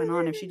what went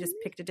on, if she just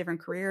picked a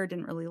different career,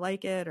 didn't really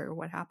like it, or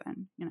what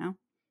happened, you know?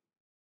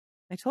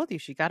 I told you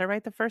she got it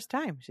right the first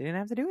time. She didn't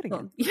have to do it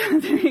again. Well, yeah,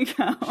 there you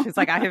go. She's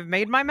like, I have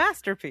made my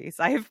masterpiece.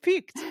 I have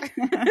peaked.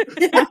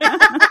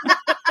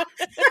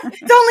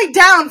 It's only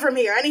down from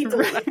here. I need to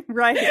leave.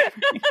 Right.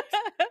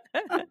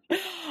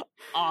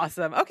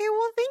 Awesome. Okay,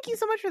 well, thank you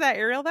so much for that,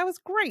 Ariel. That was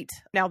great.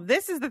 Now,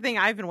 this is the thing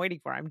I've been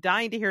waiting for. I'm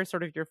dying to hear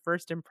sort of your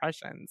first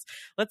impressions.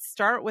 Let's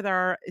start with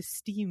our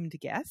esteemed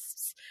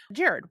guests.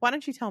 Jared, why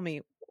don't you tell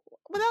me,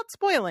 without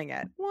spoiling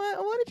it,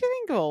 what did you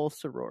think of old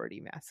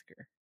Sorority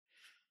Massacre?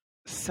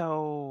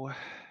 So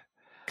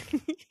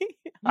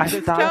I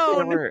thought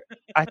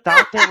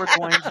there were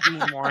going to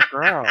be more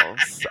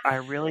girls. I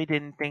really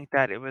didn't think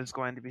that it was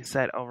going to be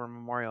set over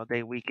Memorial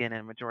Day weekend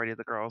and majority of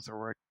the girls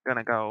were going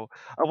to go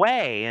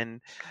away.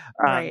 And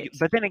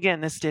but then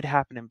again, this did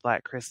happen in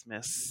Black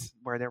Christmas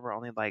where there were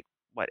only like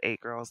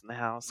 8 girls in the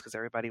house because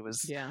everybody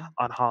was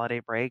on holiday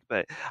break.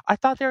 But I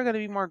thought there were going to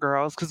be more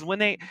girls because when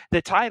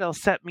the title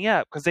set me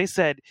up because they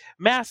said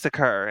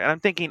Massacre and I'm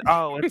thinking,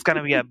 oh, it's going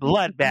to be a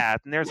bloodbath,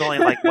 and there's only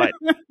like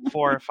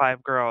 4 or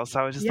 5 girls.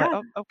 So I was just like,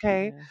 oh,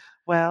 okay,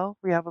 well,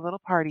 we have a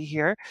little party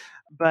here.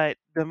 But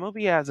the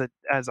movie as a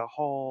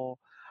whole,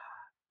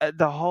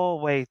 the whole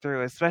way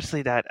through,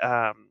 especially that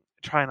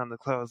trying on the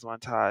clothes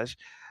montage,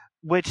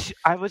 which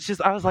I was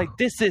like,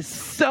 this is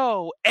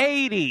so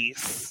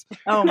 80s.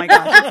 Oh my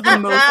gosh, it's the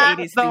most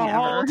 80s the thing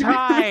whole ever.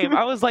 time.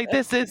 I was like,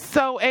 this is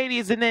so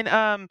 80s. And then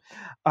I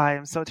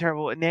am so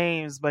terrible with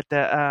names, but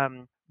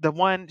the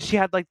one, she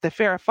had like the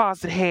Farrah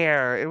Fawcett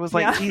hair. It was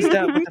like teased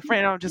up with the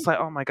friend. I was just like,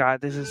 oh my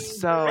God, this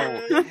is so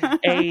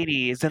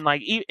 80s. And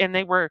like, and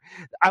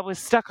I was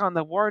stuck on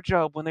the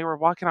wardrobe when they were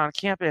walking on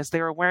campus.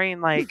 They were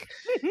wearing like,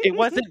 it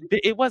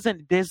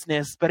wasn't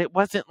business, but it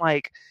wasn't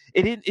like,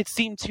 it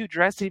seemed too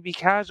dressy to be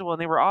casual,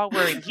 and they were all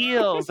wearing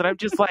heels. And I'm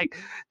just like,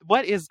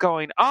 what is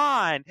going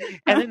on?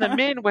 And then the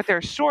men with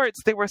their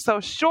shorts, they were so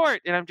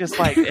short. And I'm just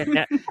like,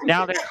 and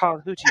now they're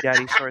called Hoochie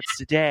Daddy shorts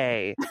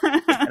today.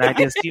 And I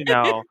just,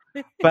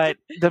 but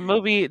the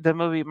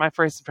movie, my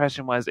first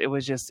impression was it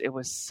was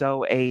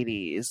so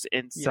 80s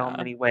in so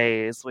many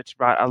ways, which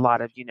brought a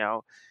lot of,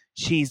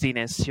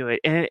 cheesiness to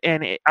it.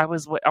 And I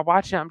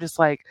watching it, I'm just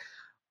like,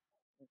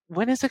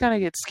 when is it going to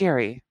get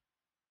scary?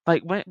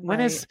 Like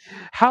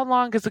how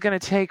long is it going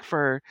to take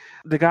for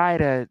the guy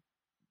to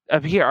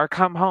appear or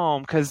come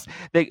home? Because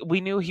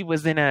we knew he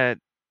was in a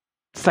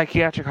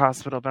psychiatric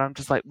hospital, but I'm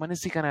just like, when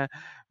is he going to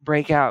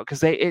break out? Because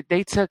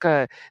they took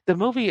the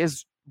movie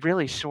is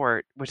really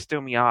short, which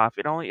threw me off.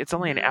 It's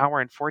only an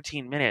hour and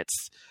 14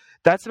 minutes.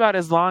 That's about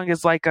as long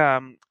as like a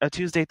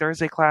Tuesday,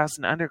 Thursday class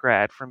in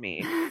undergrad for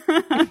me.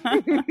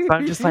 So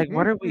I'm just like,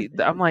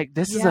 I'm like,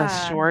 this is a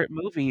short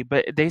movie,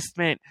 but they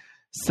spent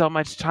so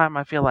much time,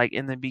 I feel like,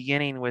 in the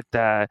beginning with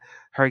her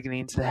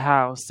getting to the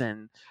house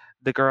and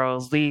the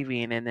girls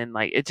leaving, and then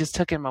like it just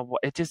took him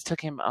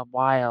a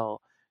while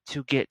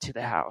to get to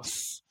the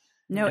house.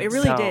 No, it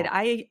really did.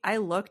 I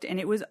looked, and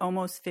it was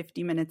almost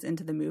 50 minutes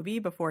into the movie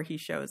before he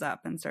shows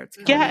up and starts.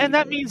 Yeah, and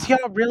that means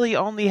y'all really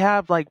only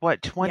have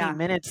 20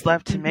 minutes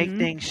left to make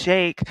things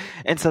shake,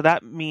 and so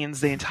that means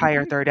the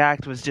entire third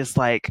act was just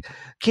like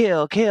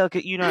kill.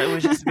 It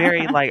was just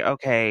very like,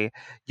 okay,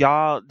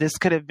 y'all, this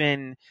could have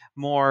been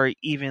more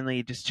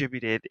evenly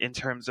distributed in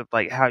terms of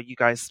like how you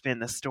guys spin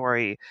the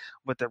story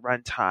with the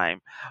runtime.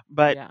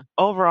 But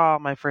overall,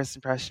 my first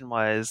impression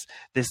was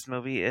this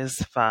movie is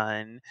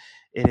fun.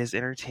 It is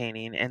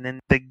entertaining. And then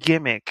the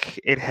gimmick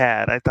it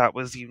had, I thought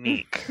was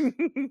unique.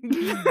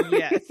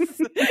 Yes.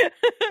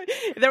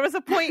 There was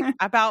a point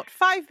about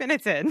 5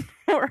 minutes in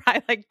where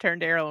I like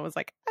turned to Errol and was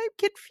like, I'm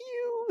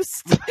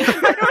confused.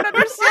 I don't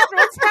understand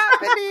what's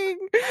happening.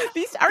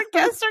 Our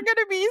guests are going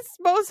to be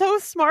so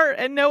smart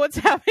and know what's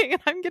happening,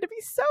 and I'm going to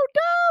be so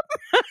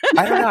dumb.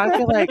 I don't know.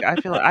 I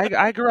feel like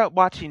I grew up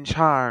watching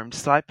Charmed,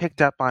 so I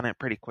picked up on it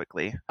pretty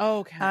quickly.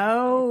 Okay.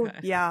 Oh, okay.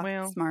 yeah.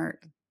 Well, smart.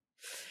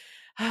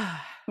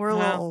 We're a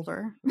little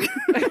older.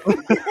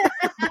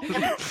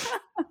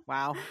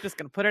 Wow. Just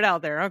going to put it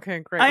out there. Okay,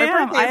 great. I My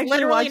am. birthday I is actually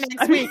literally watched-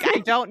 next week. I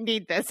don't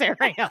need this,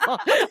 Ariel.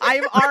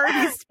 I'm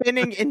already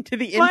spinning into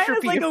the Mine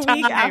entropy is like of a time.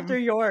 week after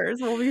yours.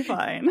 We'll be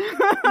fine.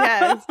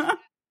 Yes. All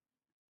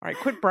right,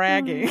 quit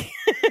bragging.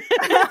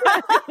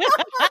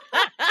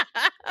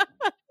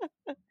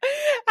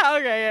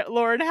 Okay,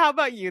 Lauren, how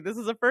about you? This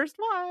is a first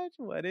watch.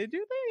 What did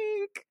you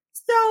think?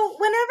 So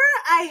whenever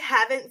I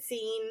haven't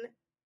seen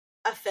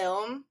a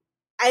film,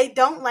 I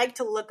don't like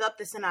to look up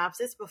the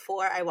synopsis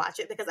before I watch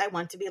it because I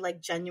want to be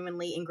like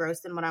genuinely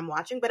engrossed in what I'm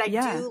watching. But I do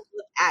look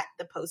at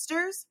the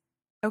posters.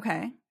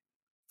 Okay.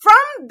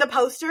 From the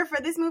poster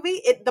for this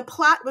movie, the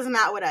plot was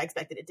not what I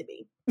expected it to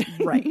be.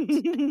 Right.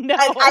 No.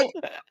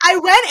 I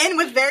went in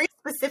with very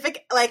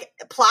specific like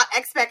plot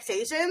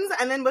expectations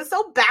and then was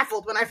so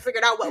baffled when I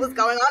figured out what was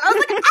going on. I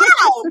was like,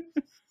 oh,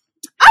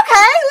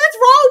 okay, let's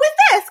roll with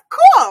this.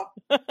 Cool.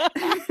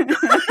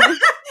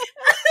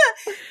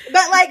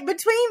 But like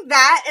between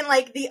that and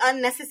like the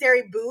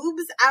unnecessary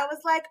boobs, I was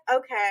like,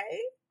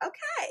 okay.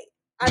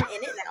 I'm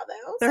in it now,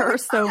 though. There are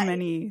so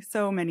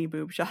many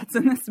boob shots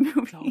in this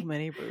movie. So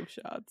many boob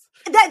shots.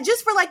 That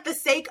just for like the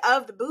sake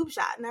of the boob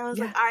shot, and I was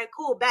like, all right,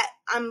 cool, bet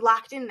I'm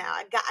locked in now.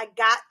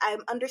 I'm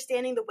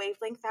understanding the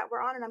wavelength that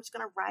we're on, and I'm just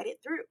gonna ride it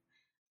through.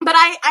 But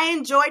I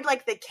enjoyed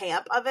like the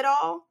camp of it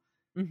all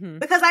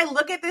because I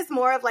look at this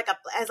more of like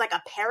as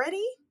a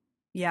parody.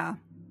 Yeah.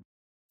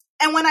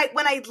 And when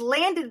I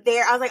landed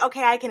there, I was like,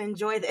 okay, I can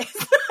enjoy this.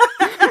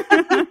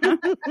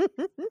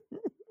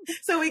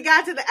 So we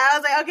got to I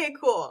was like, okay,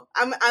 cool.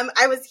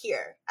 I was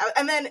here.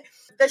 And then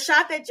the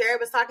shot that Jared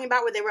was talking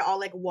about where they were all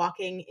like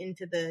walking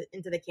into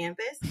the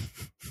campus,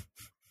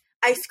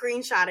 I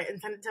screenshot it and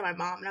sent it to my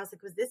mom. And I was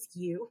like, was this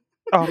you?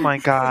 Oh my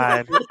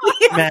God.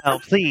 Mel,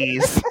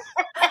 please.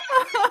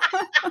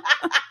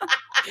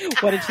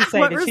 What did she say?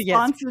 What Did she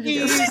response get did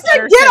you She get?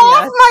 said, get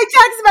off my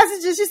text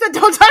messages. She said,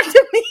 don't talk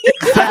to me.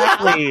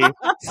 Exactly.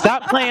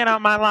 Stop playing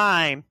on my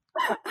line.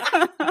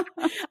 I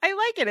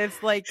like it.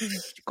 It's like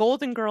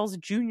Golden Girls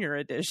Junior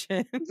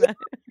edition.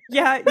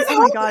 Yeah. Oh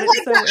my God. Like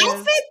It so the is.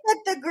 outfit that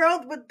the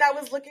girl that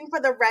was looking for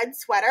the red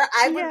sweater,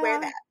 I would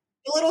wear that.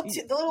 The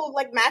little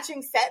like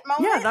matching set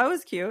moment. Yeah, that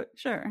was cute.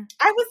 Sure.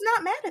 I was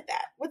not mad at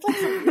that. With like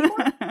some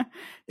uniform.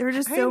 There were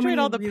just I so enjoyed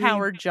many all the really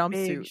powered big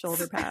jumpsuits.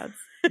 shoulder pads.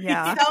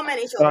 Yeah. So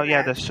many shoulder Oh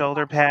yeah, pads. the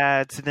shoulder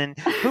pads. And then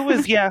who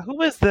was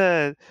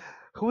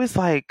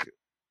like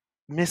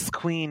Miss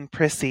Queen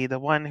Prissy, the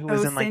one who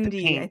was in like Cindy,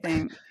 the pink. I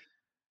think.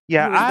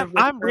 Yeah, Who was the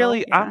rich girl,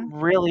 yeah. I'm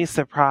really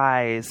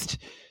surprised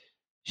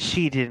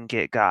she didn't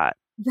get got.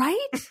 Right?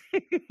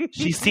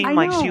 She seemed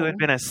like she would have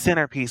been a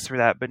centerpiece for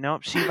that, but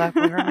nope, she left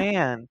with her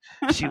man.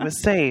 She was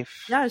safe.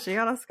 Yeah, she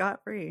got off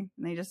scot-free.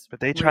 And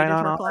They tried raided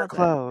on her all her closet.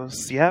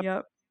 clothes. Yep.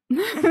 Yep.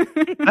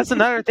 That's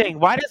another thing.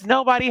 Why does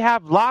nobody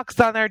have locks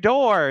on their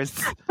doors?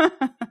 Because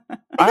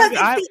it's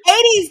the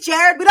 80s,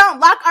 Jared. We don't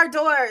lock our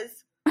doors.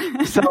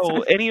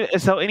 So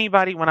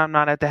anybody when I'm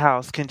not at the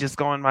house can just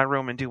go in my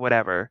room and do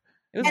whatever.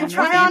 And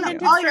try on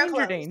all your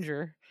clothes.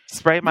 Danger.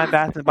 Spray my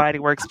Bath and Body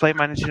Works, play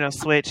my Nintendo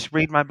Switch,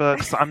 read my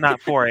books. I'm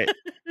not for it.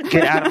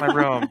 Get out of my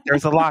room.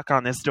 There's a lock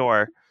on this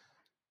door.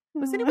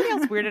 Was anybody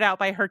else weirded out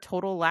by her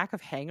total lack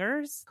of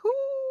hangers? Who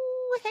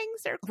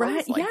hangs their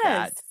clothes like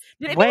that?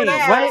 Did Wait, anyone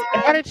else-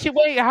 How did she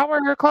wait? How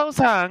were her clothes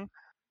hung?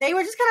 They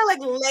were just kind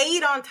of like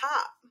laid on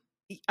top.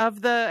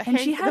 Of the And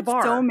she the had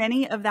bar. so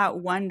many of that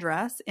one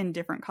dress in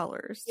different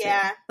colors. Too.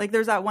 Yeah. Like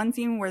there's that one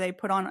scene where they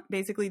put on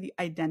basically the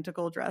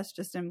identical dress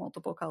just in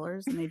multiple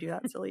colors and they do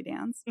that silly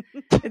dance.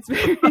 It's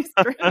very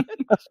strange.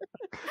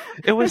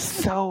 It was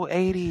so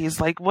 80s.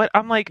 Like what?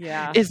 I'm like,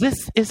 Yeah. is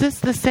this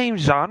the same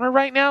genre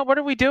right now? What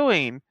are we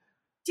doing?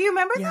 Do you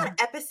remember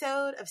that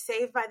episode of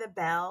Saved by the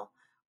Bell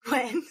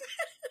when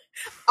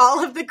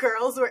all of the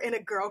girls were in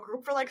a girl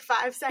group for like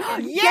 5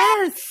 seconds?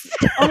 Yes.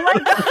 Oh my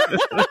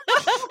God.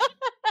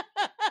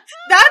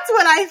 That's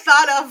what I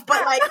thought of,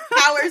 but like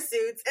power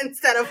suits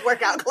instead of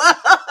workout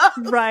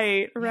clothes.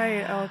 Right.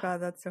 Oh God,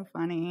 that's so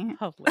funny.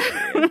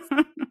 Hilarious.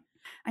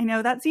 I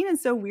know that scene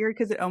is so weird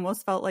because it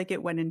almost felt like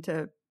it went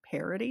into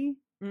parody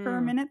for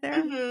a minute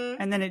there,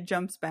 and then it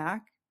jumps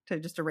back to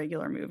just a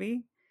regular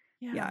movie.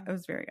 Yeah, it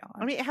was very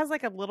odd. I mean, it has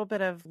like a little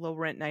bit of Low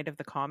Rent Night of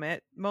the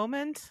Comet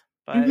moment,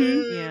 but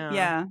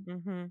yeah.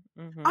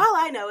 All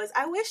I know is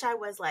I wish I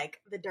was like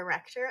the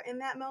director in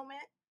that moment.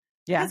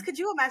 Yeah. Because could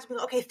you imagine,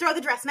 okay, throw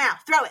the dress now,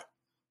 throw it.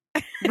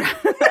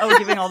 Oh,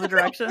 giving all the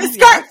directions.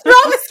 Skirt, throw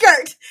the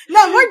skirt.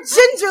 No, more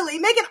gingerly.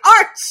 Make an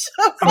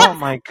arch. Oh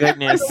my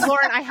goodness.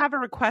 Lauren, I have a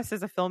request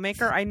as a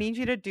filmmaker. I need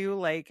you to do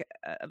like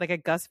a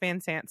Gus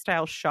Van Sant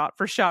style shot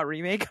for shot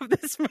remake of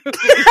this movie.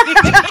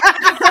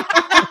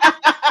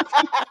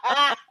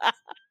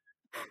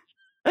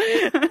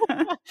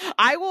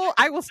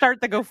 I will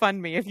start the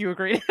GoFundMe if you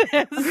agree to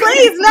this.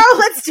 Please, no,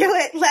 let's do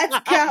it. Let's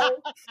go.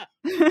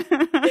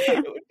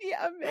 It would be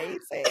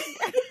amazing.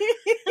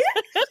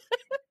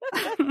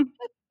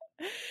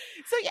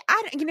 So yeah,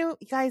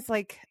 guys,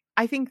 like,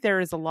 I think there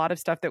is a lot of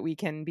stuff that we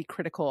can be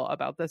critical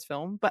about this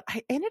film, but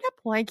I ended up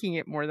liking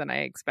it more than I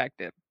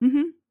expected.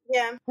 Mm-hmm.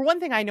 Yeah. For one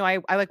thing, I know I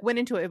like went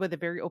into it with a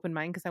very open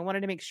mind because I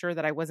wanted to make sure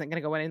that I wasn't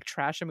going to go in and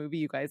trash a movie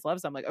you guys love.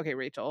 So I'm like, okay,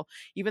 Rachel,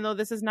 even though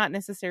this is not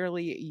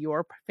necessarily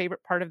your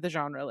favorite part of the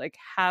genre, like,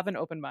 have an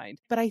open mind.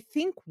 But I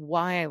think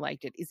why I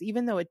liked it is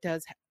even though it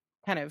does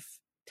kind of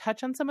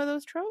touch on some of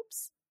those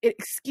tropes, it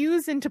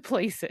skews into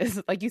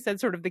places, like you said,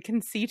 sort of the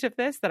conceit of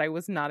this that I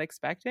was not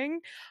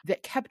expecting,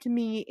 that kept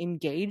me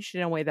engaged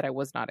in a way that I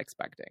was not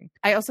expecting.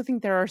 I also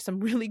think there are some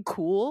really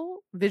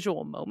cool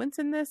visual moments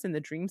in this, in the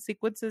dream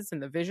sequences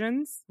and the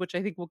visions, which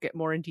I think we'll get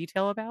more in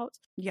detail about.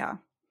 Yeah.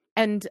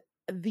 And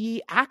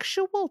the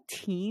actual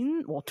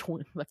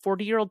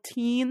 40-year-old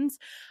teens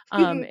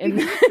in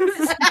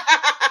this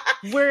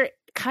we're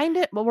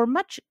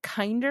much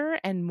kinder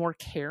and more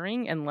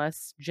caring and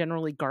less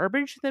generally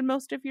garbage than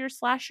most of your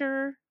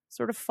slasher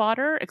sort of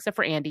fodder, except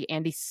for Andy.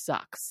 Andy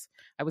sucks.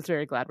 I was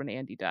very glad when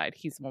Andy died.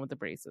 He's the one with the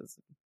braces.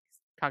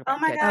 Talk about oh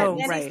my god,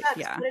 Andy right, sucks.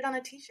 yeah. Put it on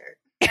a t-shirt.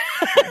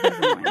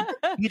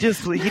 He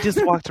just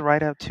walked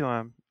right up to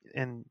him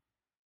and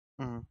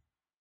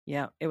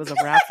yeah, it was a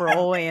wrap for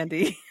old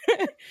Andy.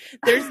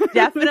 There's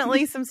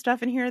definitely some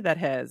stuff in here that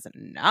has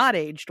not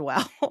aged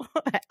well. Oh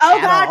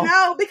god, all.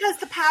 no, because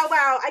the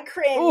powwow, I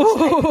cringe.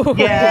 Ooh.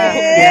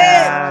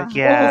 yeah. Ooh.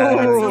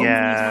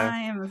 Yeah.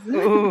 I was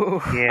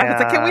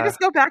like, can we just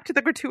go back to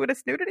the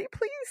gratuitous nudity,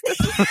 please?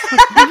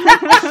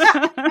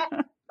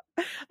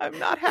 I'm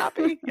not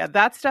happy. Yeah,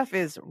 that stuff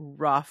is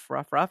rough.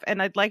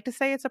 And I'd like to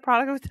say it's a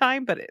product of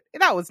time, but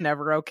that was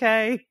never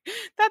okay.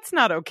 That's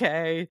not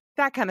okay.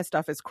 That kind of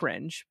stuff is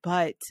cringe.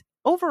 But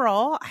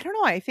overall, I don't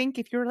know. I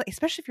think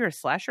especially if you're a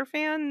slasher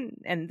fan,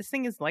 and this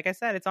thing is, like I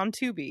said, it's on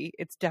Tubi,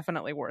 it's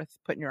definitely worth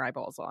putting your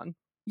eyeballs on.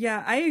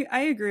 Yeah,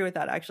 I agree with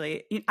that,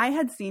 actually. I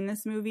had seen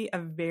this movie a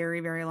very,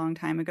 very long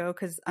time ago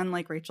because,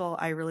 unlike Rachel,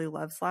 I really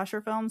love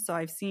slasher films, so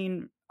I've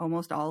seen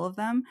almost all of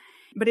them.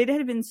 But it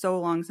had been so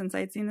long since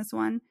I'd seen this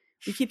one.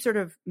 We keep sort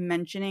of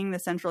mentioning the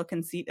central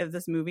conceit of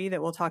this movie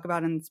that we'll talk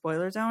about in the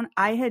spoiler zone.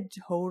 I had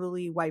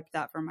totally wiped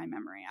that from my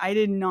memory. I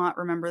did not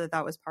remember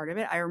that was part of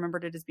it. I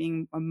remembered it as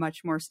being a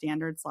much more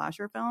standard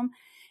slasher film.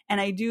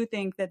 And I do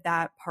think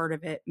that part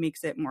of it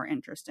makes it more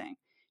interesting.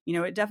 You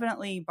know, it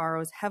definitely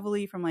borrows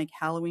heavily from like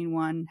Halloween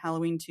 1,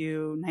 Halloween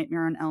 2,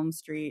 Nightmare on Elm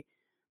Street.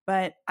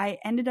 But I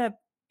ended up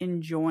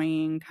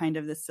enjoying kind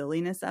of the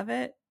silliness of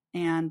it.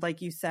 And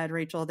like you said,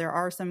 Rachel, there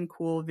are some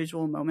cool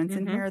visual moments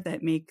in here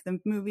that make the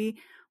movie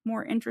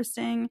more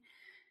interesting.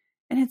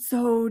 And it's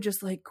so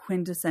just like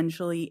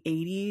quintessentially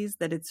 80s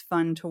that it's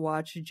fun to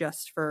watch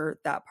just for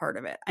that part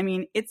of it. I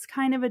mean, it's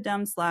kind of a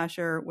dumb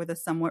slasher with a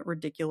somewhat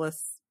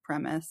ridiculous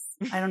premise.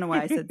 I don't know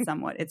why I said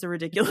somewhat. It's a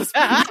ridiculous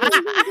premise.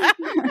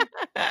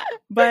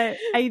 But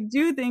I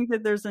do think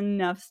that there's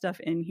enough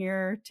stuff in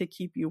here to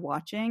keep you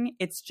watching.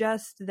 It's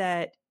just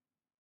that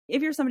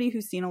if you're somebody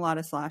who's seen a lot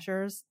of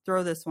slashers,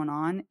 throw this one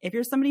on. If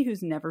you're somebody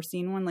who's never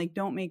seen one, like,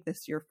 don't make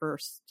this your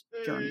first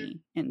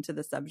journey into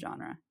the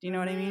subgenre. Do you know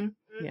what I mean?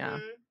 Yeah.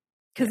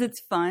 Because it's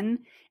fun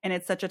and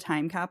it's such a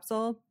time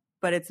capsule,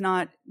 but it's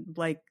not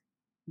like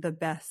the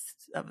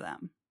best of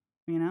them,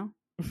 you know?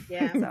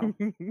 Yeah. So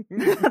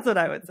that's what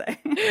I would say.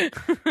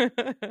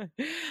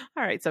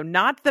 All right. So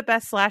not the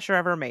best slasher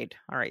ever made.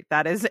 All right.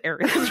 That is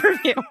Ariel's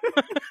review.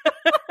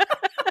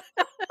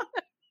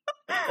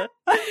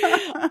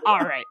 All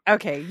right.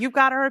 Okay. You've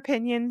got our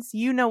opinions.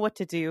 You know what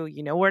to do.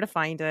 You know where to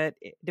find it.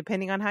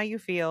 Depending on how you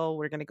feel,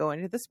 we're going to go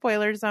into the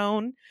spoiler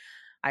zone.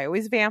 I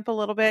always vamp a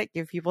little bit,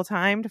 give people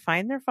time to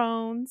find their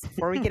phones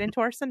before we get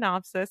into our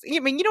synopsis. I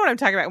mean, you know what I'm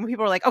talking about when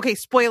people are like, okay,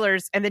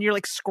 spoilers. And then you're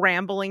like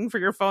scrambling for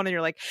your phone and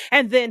you're like,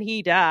 and then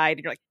he died.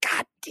 And you're like,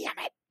 God damn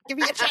it. Give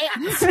me a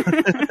chance.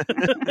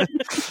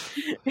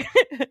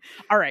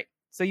 All right.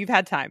 So you've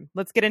had time.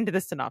 Let's get into the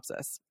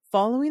synopsis.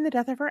 Following the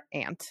death of her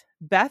aunt,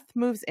 Beth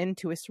moves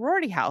into a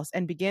sorority house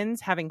and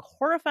begins having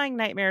horrifying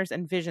nightmares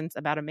and visions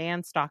about a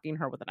man stalking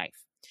her with a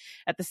knife.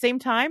 At the same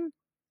time,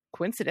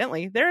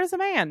 coincidentally, there is a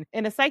man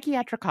in a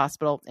psychiatric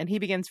hospital, and he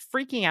begins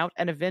freaking out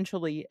and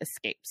eventually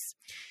escapes.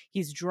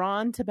 He's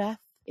drawn to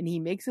Beth, and he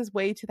makes his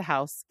way to the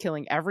house,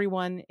 killing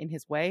everyone in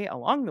his way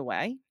along the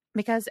way.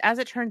 Because as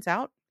it turns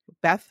out,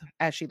 Beth,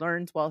 as she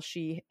learns while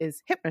she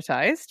is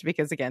hypnotized,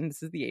 because again,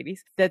 this is the 80s,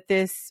 that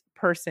this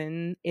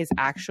person is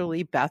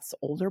actually Beth's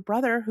older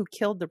brother who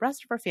killed the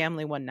rest of her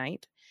family one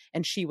night,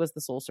 and she was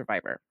the sole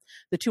survivor.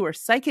 The two are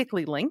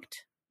psychically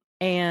linked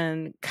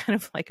and kind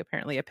of like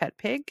apparently a pet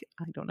pig.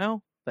 I don't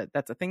know. but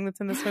that's a thing that's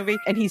in this movie.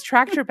 And he's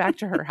tracked her back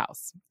to her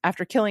house.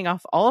 After killing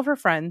off all of her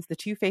friends, the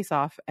two face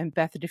off and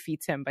Beth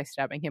defeats him by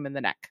stabbing him in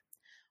the neck,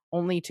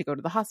 only to go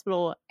to the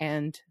hospital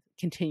and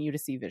continue to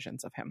see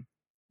visions of him.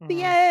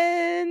 The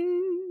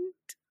end.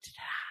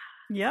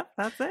 Yep,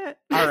 that's it.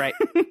 All right.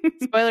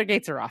 Spoiler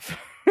gates are off.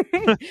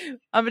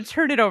 I'm going to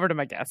turn it over to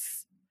my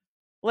guests.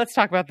 Let's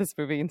talk about this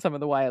movie and some of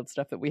the wild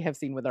stuff that we have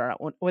seen with our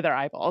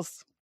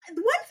eyeballs. One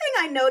thing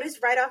I noticed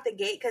right off the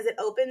gate, because it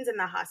opens in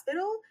the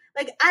hospital,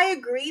 like, I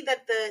agree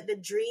that the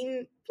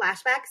dream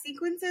flashback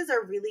sequences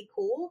are really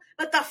cool,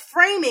 but the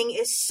framing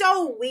is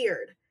so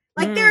weird.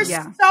 Like, there's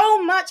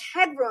so much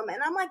headroom,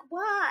 and I'm like,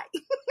 why?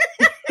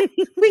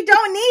 We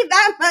don't need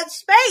that much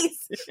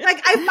space. Like,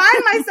 I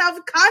find myself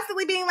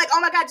constantly being like,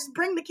 oh my God, just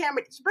bring the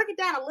camera, just bring it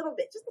down a little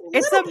bit. Just a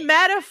little bit.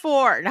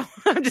 Metaphor. No,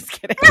 I'm just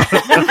kidding.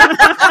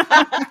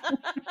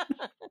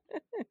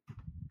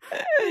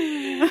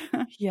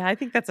 Yeah, I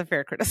think that's a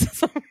fair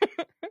criticism.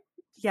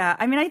 Yeah,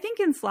 I mean, I think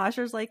in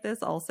slashers like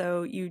this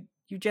also, you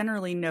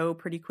generally know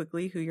pretty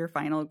quickly who your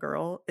final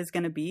girl is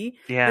going to be.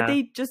 Yeah. But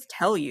they just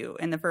tell you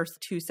in the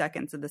first 2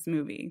 seconds of this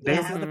movie.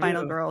 This is the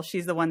final girl.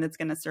 She's the one that's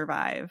going to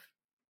survive.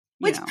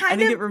 I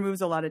think it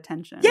removes a lot. Of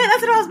tension. Yeah,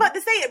 that's what I was about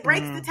to say. It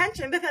breaks the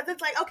tension because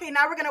it's like, okay,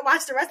 now we're going to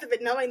watch the rest of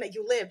it knowing that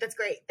you lived. That's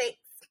great. Thanks.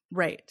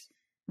 Right.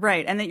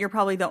 And that you're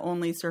probably the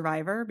only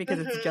survivor because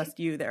it's just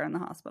you there in the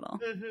hospital.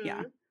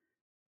 Yeah.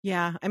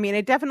 Yeah, I mean,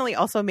 it definitely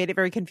also made it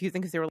very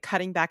confusing because they were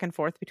cutting back and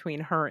forth between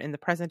her in the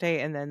present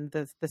day and then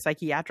the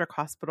psychiatric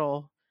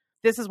hospital.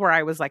 This is where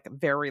I was like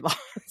very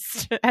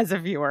lost as a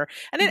viewer,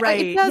 and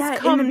it does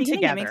come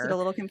together. It makes it a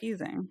little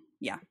confusing.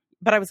 Yeah,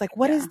 but I was like,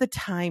 what is the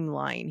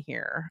timeline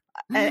here?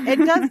 And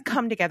it does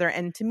come together,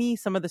 and to me,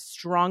 some of the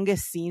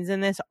strongest scenes in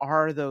this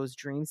are those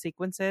dream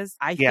sequences.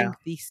 I think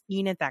the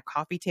scene at that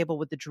coffee table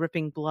with the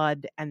dripping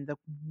blood and the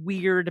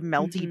weird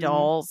melty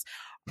dolls.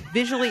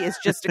 Visually is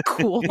just a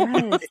cool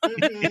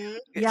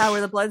yeah, where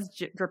the blood's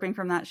dripping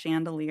from that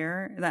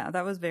chandelier.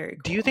 That was very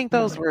cool. Do you think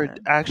those were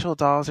actual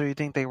dolls, or you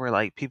think they were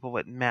like people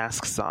with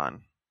masks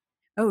on?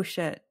 Oh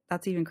shit,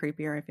 that's even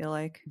creepier. I feel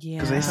like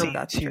because they seem true.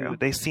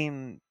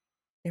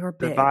 They were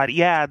big.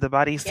 The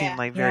body seemed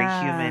like very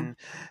human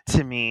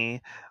to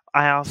me.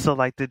 I also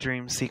like the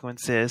dream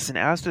sequences, and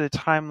as to the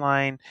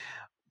timeline,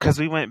 because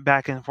we went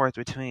back and forth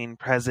between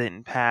present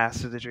and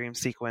past with the dream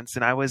sequence,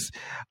 and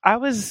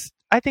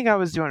I think I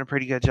was doing a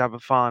pretty good job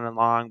of following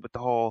along with the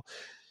whole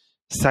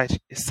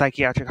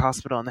psychiatric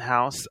hospital in the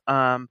house.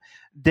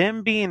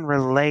 Them being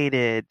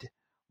related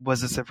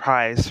was a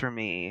surprise for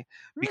me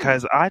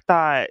because I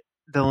thought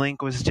the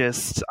link was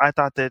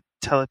the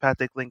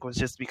telepathic link was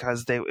just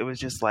because it was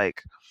just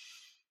like,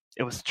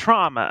 it was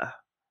trauma.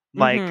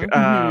 Like,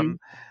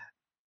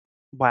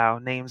 wow,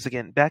 names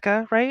again.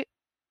 Becca, right?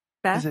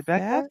 Beth? Is it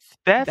Becca?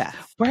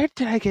 Beth? Where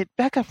did I get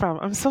Becca from?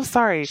 I'm so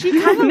sorry. She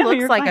kind of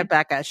looks like a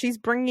Becca. She's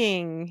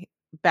bringing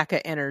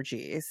Becca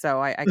energy,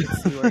 so I can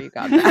see where you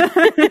got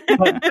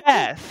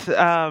that.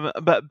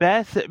 But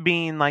Beth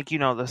being like,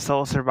 the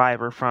sole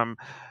survivor from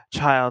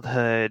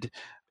childhood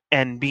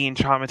and being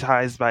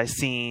traumatized by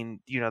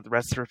seeing, the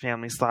rest of her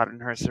family slaughtered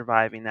and her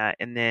surviving that,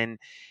 and then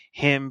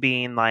him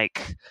being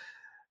like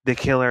the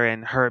killer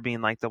and her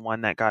being like the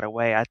one that got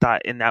away. I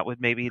thought, and that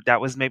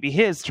was maybe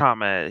his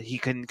trauma. He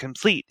couldn't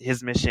complete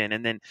his mission,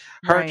 and then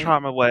her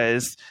trauma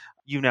was,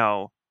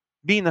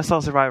 being the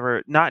sole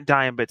survivor, not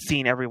dying, but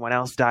seeing everyone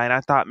else die. And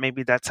I thought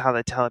maybe that's how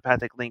the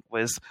telepathic link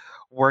was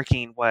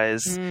working,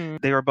 was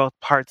they were both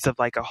parts of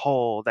like a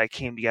whole that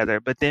came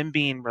together. But then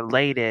being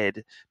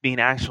related,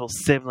 being actual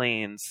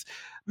siblings,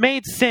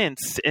 made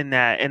sense in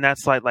that. And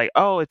that's like,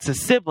 oh, it's a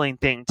sibling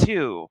thing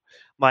too.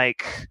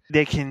 Like,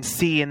 they can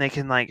see and they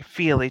can like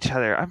feel each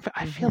other.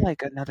 I feel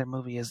like another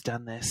movie has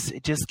done this.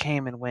 It just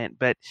came and went.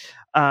 But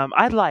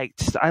I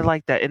liked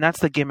that. And that's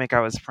the gimmick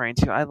I was referring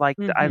to. I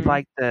liked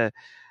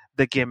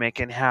the gimmick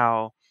and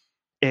how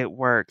it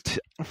worked.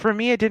 For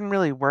me, it didn't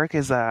really work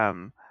as a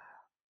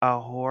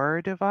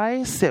horror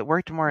device. It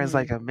worked more as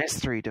like a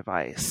mystery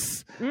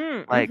device.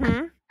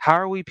 How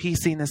are we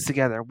piecing this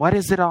together? What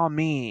does it all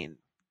mean?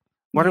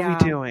 What are we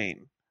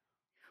doing?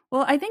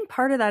 Well, I think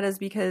part of that is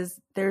because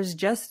there's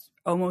just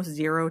almost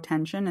zero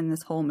tension in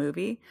this whole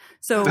movie.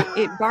 So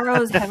it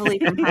borrows heavily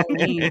from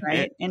Halloween,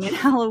 right? And in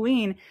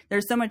Halloween,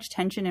 there's so much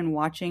tension in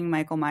watching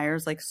Michael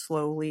Myers like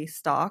slowly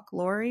stalk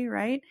Laurie,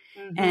 right?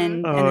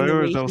 And it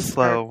was so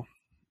slow.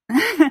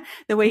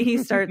 The way he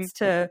starts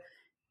to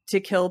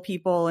kill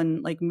people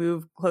and like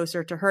move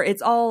closer to her,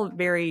 it's all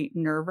very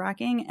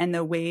nerve-wracking. And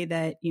the way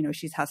that,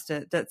 she has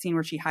to, that scene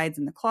where she hides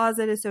in the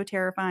closet is so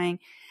terrifying.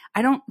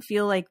 I don't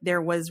feel like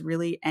there was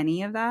really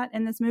any of that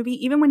in this movie.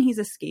 Even when he's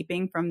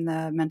escaping from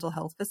the mental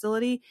health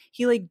facility,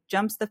 he like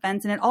jumps the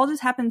fence and it all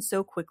just happens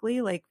so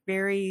quickly, like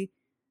very,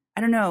 I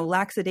don't know,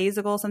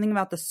 lackadaisical. Something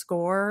about the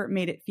score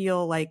made it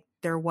feel like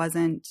there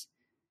wasn't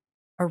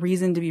a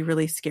reason to be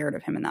really scared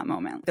of him in that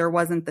moment. There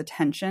wasn't the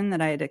tension that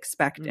I'd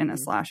expect in a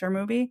slasher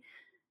movie.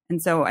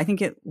 And so I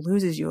think it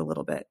loses you a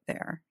little bit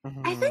there.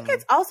 I think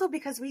it's also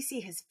because we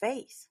see his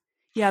face.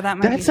 Yeah, that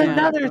might That's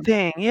another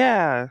thing.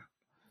 Yeah.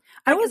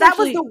 That was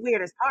the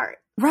weirdest part.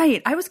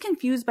 Right. I was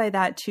confused by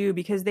that too,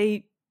 because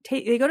they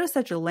go to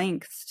such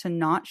lengths to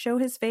not show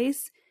his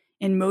face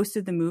in most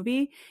of the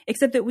movie,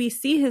 except that we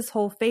see his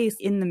whole face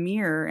in the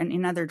mirror and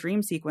in other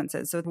dream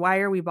sequences. So why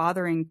are we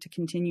bothering to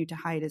continue to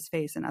hide his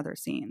face in other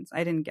scenes?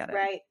 I didn't get it.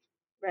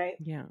 Right.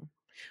 Yeah.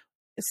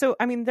 So,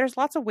 I mean, there's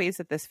lots of ways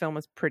that this film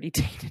is pretty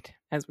dated,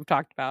 as we've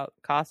talked about,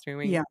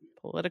 costuming,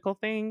 political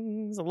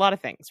things, a lot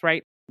of things,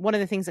 right? One of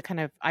the things that kind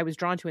of I was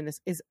drawn to in this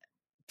is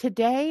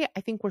today,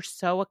 I think we're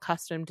so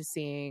accustomed to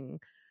seeing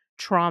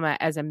trauma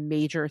as a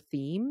major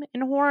theme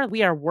in horror.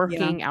 We are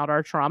working out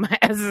our trauma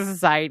as a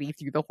society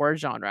through the horror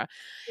genre.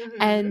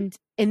 And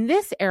in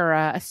this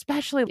era,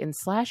 especially in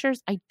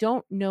slashers, I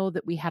don't know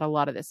that we had a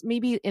lot of this.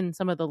 Maybe in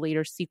some of the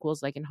later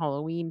sequels, like in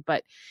Halloween,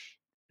 but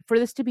for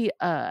this to be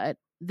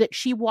that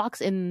she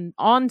walks in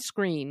on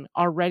screen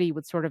already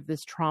with sort of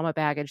this trauma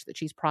baggage that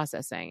she's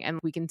processing. And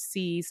we can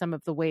see some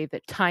of the way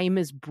that time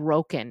is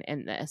broken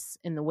in this,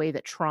 in the way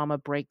that trauma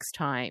breaks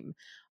time,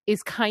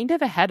 is kind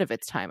of ahead of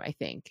its time, I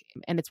think.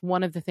 And it's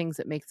one of the things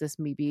that makes this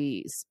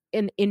movie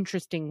an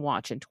interesting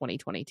watch in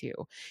 2022,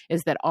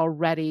 is that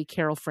already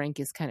Carol Frank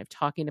is kind of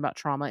talking about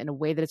trauma in a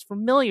way that is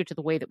familiar to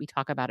the way that we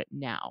talk about it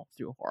now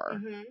through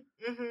horror.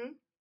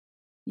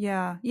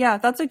 Yeah,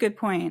 that's a good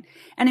point.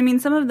 And I mean,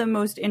 some of the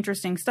most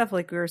interesting stuff,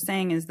 like we were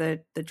saying, is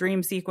the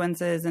dream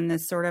sequences and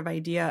this sort of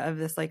idea of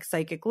this like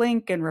psychic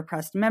link and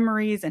repressed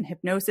memories and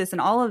hypnosis,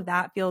 and all of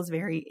that feels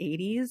very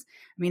 80s.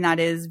 I mean, that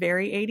is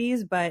very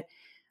 80s, but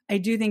I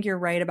do think you're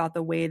right about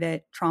the way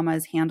that trauma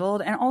is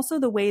handled, and also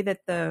the way that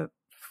the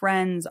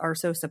friends are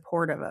so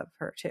supportive of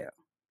her too.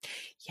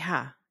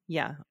 Yeah.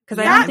 Because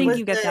I don't think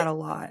you get that a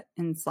lot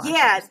in slashers.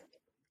 Yeah.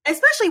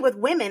 Especially with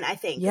women, I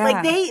think. Yeah.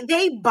 Like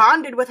they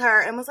bonded with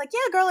her and was like, yeah,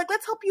 girl, like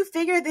let's help you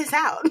figure this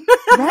out.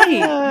 Right.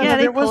 Yeah,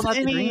 they there pulled wasn't out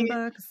the dream any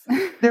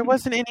books. there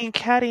wasn't any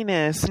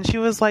cattiness, and she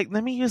was like,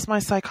 let me use my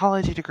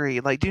psychology degree.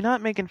 Like, do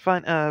not making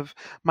fun of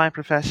my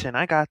profession.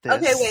 I got this.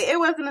 Okay, wait, it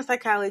wasn't a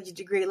psychology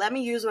degree. Let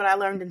me use what I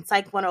learned in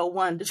Psych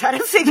 101 to try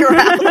to figure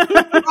out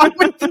what's wrong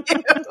with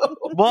you.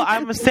 Well,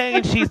 I'm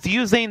saying she's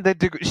using the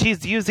degree.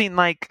 She's using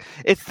like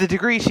it's the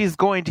degree she's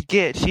going to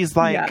get. She's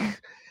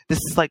like, this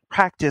is like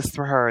practice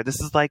for her.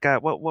 This is like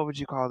what would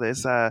you call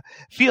this?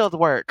 Field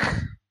work.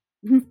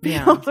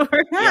 Field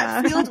work.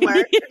 Yeah, field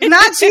work.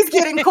 Not she's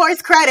getting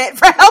course credit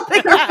for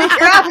helping her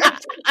figure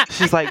out.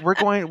 She's like,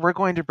 we're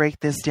going to break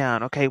this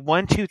down. Okay,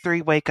 1, 2,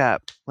 3, wake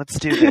up. Let's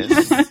do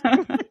this.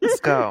 Let's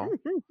go.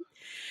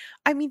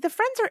 I mean, the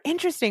friends are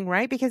interesting,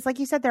 right? Because like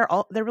you said,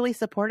 they're really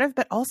supportive,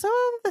 but also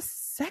the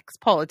sex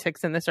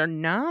politics in this are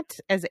not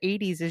as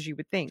 80s as you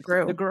would think.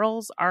 True. The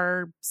girls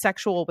are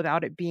sexual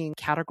without it being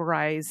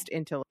categorized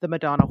into the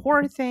Madonna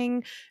whore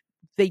thing.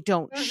 They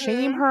don't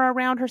shame her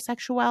around her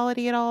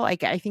sexuality at all. I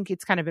think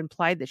it's kind of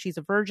implied that she's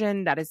a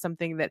virgin. That is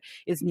something that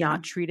is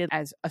not treated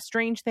as a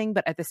strange thing,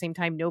 but at the same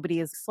time, nobody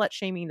is slut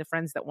shaming the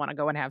friends that want to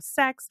go and have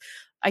sex.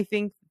 I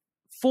think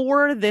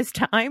for this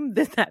time,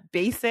 that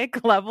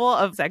basic level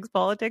of sex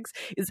politics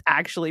is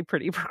actually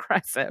pretty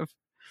progressive.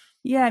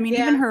 Yeah, I mean,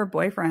 even her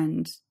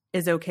boyfriend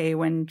is okay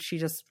when she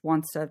just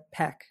wants to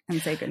peck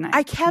and say goodnight.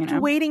 I kept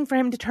waiting for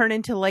him to turn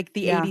into like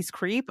the 80s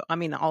creep. I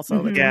mean,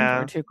 also the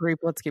turn into creep,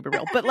 let's keep it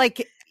real. But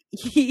like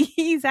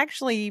he's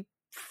actually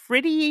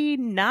pretty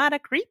not a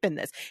creep in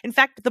this. In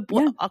fact,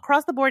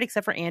 across the board,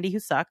 except for Andy, who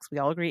sucks. We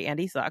all agree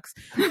Andy sucks.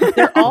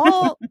 They're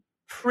all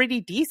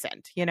pretty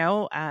decent, you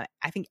know. I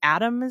think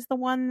Adam is the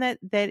one that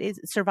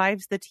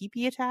survives the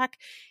teepee attack.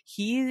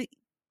 He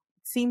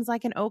seems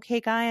like an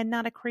okay guy and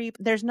not a creep.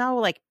 There's no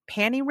like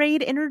panty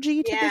raid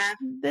energy to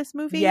this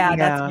movie. Yeah,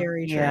 that's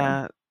very true.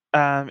 Yeah.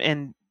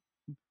 And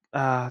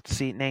let's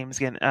see names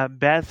again.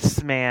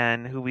 Beth's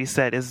man, who we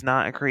said is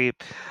not a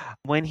creep,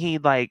 when he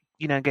like,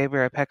 you know, gave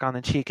her a peck on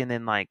the cheek and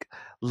then like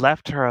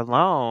left her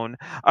alone,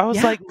 I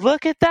was like,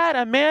 look at that,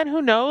 a man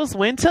who knows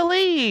when to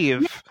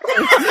leave.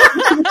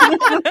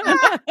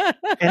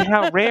 And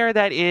how rare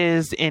that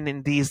is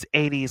in these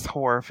 80s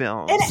horror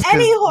films. In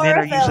any horror men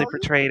are film. usually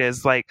portrayed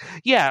as like,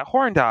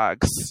 horn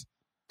dogs.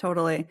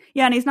 Totally.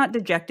 Yeah, and he's not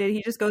dejected.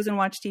 He just goes and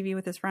watches TV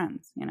with his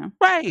friends, you know?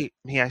 Right.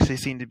 He actually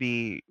seemed to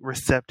be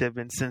receptive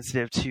and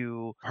sensitive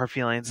to her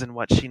feelings and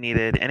what she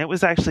needed. And it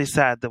was actually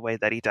sad the way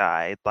that he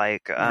died.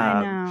 Like,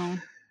 I know.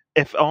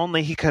 If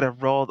only he could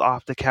have rolled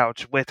off the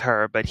couch with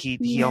her, but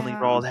he only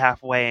rolled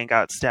halfway and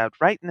got stabbed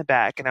right in the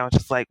back. And I was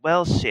just like,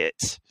 well,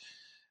 shit.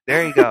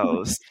 There he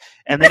goes.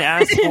 And then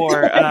as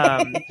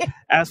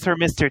for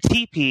Mr.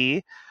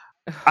 TP,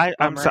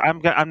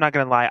 I'm not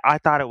gonna lie. I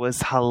thought it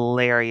was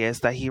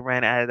hilarious that he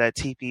ran out of that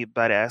teepee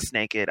butt ass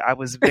naked. I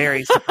was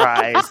very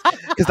surprised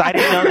because I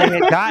didn't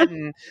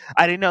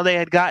know they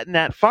had gotten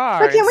that far.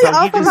 But can we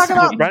also talk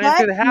about running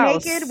through the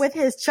house naked with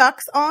his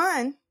chucks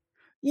on?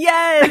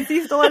 Yes,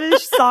 he still had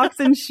his socks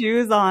and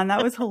shoes on.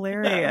 That was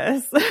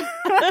hilarious.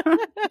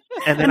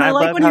 And then I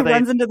like when he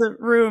runs into the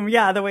room.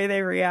 Yeah, the way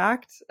they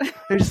react.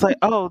 They're just like,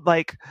 oh,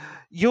 like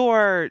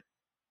you're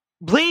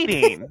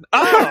bleeding.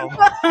 Oh,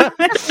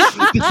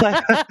 just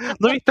like,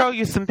 let me throw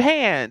you some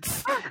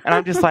pants. And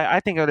I'm just like, I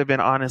think it would have been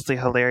honestly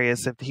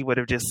hilarious if he would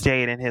have just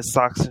stayed in his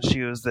socks and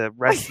shoes the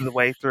rest of the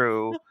way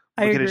through.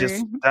 We could have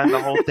just done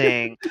the whole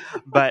thing.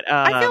 But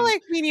I feel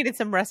like we needed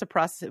some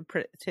reciprocity,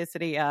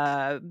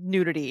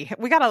 nudity.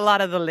 We got a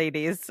lot of the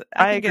ladies.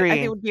 I agree. I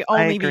think it would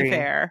only be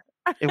fair.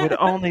 It would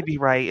only be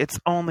right. It's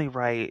only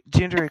right.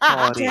 Gender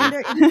equality.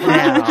 Gender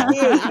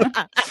equality.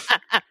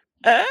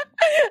 But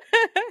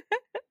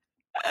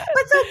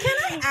so can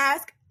I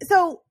ask,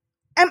 so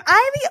am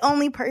I the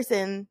only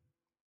person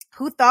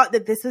who thought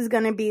that this was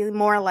going to be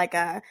more like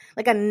a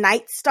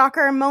Night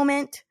Stalker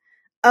moment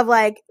of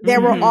like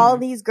there were all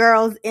these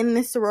girls in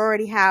the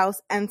sorority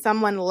house and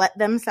someone let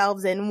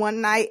themselves in one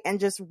night and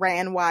just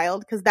ran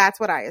wild? Because that's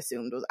what I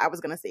assumed I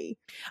was going to see.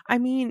 I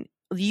mean,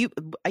 you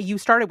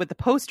started with the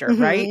poster,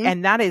 right?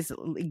 And that is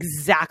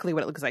exactly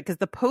what it looks like, because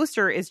the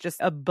poster is just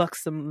a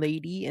buxom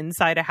lady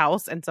inside a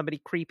house and somebody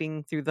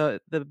creeping through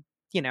the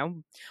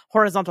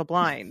horizontal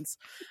blinds.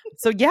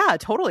 So yeah,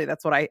 totally.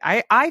 That's what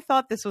I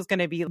thought this was going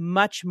to be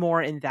much more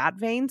in that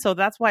vein. So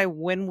that's why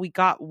when we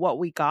got what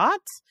we got,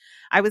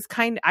 I was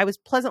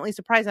pleasantly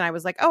surprised, and I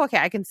was like, oh, okay,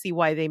 I can see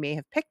why they may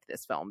have picked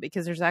this film,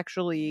 because there's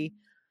actually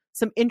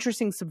some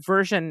interesting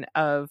subversion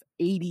of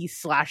 80s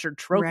slasher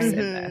tropes in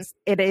this.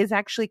 It is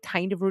actually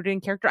kind of rooted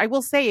in character. I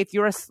will say, if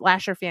you're a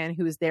slasher fan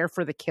who is there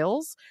for the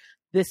kills,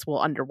 this will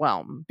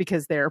underwhelm,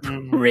 because they're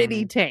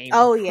pretty tame.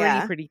 Oh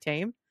yeah. Pretty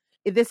tame.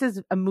 This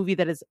is a movie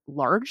that is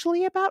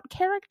largely about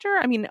character.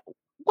 I mean,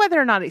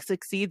 whether or not it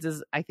succeeds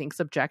is, I think,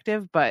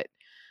 subjective, but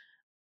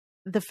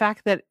the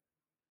fact that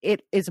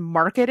it is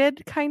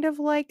marketed kind of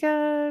like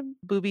a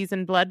boobies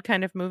and blood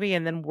kind of movie,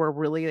 and then we're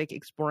really like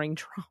exploring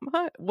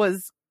trauma,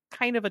 was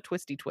kind of a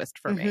twisty twist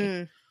for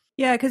me.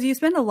 Yeah, because you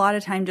spend a lot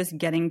of time just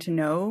getting to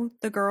know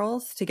the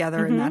girls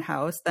together in that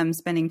house, them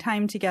spending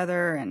time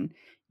together and,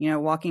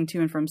 walking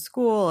to and from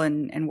school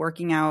and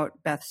working out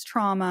Beth's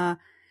trauma.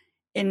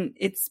 And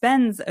it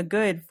spends a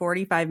good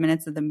 45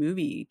 minutes of the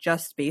movie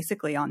just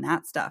basically on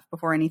that stuff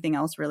before anything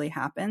else really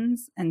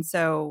happens. And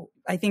so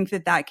I think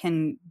that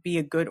can be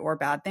a good or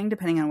bad thing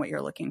depending on what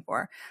you're looking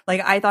for.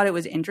 Like, I thought it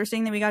was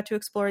interesting that we got to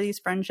explore these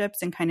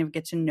friendships and kind of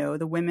get to know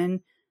the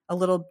women a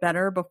little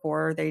better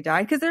before they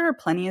died. Because there are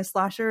plenty of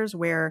slashers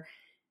where,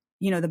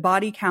 the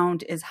body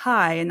count is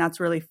high and that's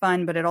really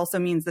fun, but it also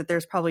means that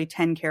there's probably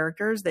 10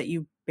 characters that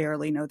you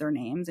barely know their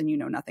names and you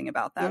know nothing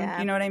about them. Yeah.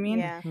 You know what I mean?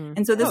 Yeah.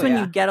 And so this one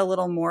you get a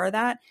little more of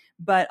that,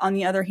 but on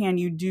the other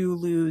hand, you do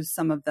lose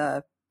some of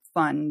the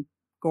fun,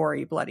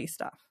 gory, bloody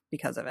stuff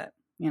because of it.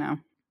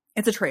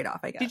 It's a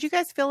trade-off, I guess. Did you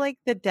guys feel like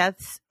the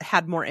deaths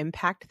had more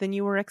impact than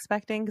you were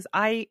expecting? Because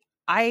I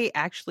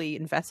actually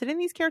invested in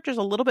these characters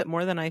a little bit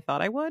more than I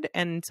thought I would.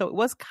 And so it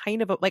was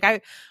kind of I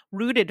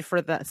rooted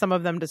for some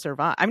of them to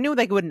survive. I knew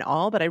they wouldn't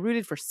all, but I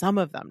rooted for some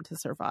of them to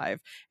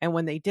survive. And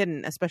when they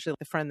didn't, especially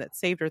the friend that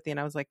saved her at the end,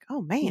 I was like,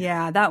 oh man.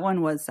 Yeah, that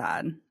one was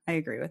sad. I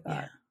agree with that.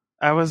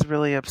 Yeah. I was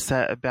really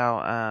upset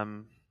about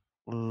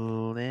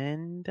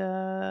Linda.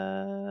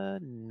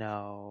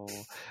 No.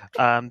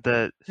 I'm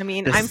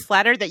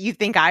flattered that you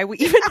think I would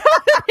even know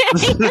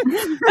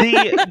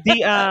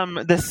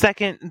the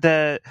second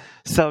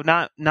so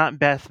not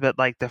Beth, but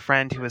like the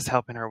friend who was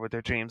helping her with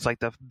her dreams, like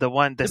the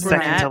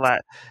second to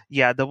last.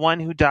 Yeah, the one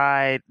who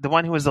died, the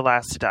one who was the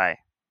last to die.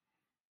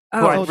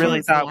 Who I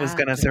really thought was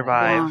going to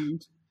survive.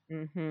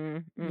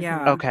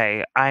 Yeah.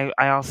 Okay. I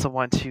also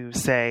want to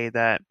say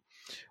that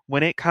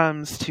when it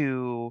comes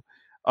to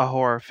a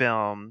horror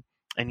film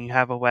and you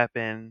have a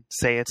weapon,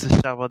 say it's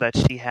a shovel that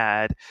she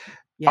had,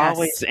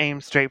 always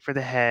aim straight for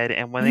the head,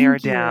 and when they are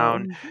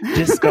down,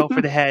 just go for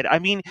the head. I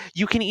mean,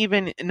 you can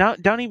even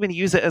don't even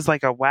use it as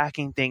like a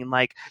whacking thing,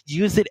 like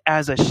use it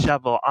as a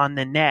shovel on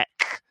the neck.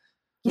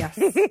 Yes.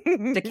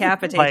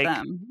 Decapitate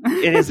them.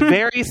 It is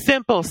very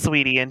simple,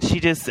 sweetie. And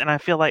I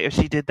feel like if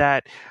she did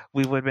that,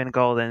 we would have been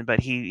golden.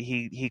 But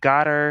he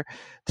got her,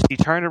 she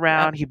turned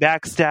around, he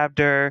backstabbed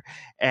her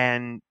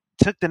and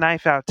took the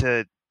knife out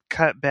to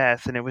cut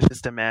Beth, and it was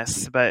just a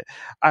mess. But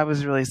I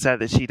was really sad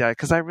that she died,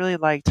 because I really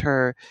liked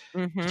her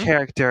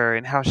character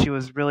and how she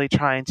was really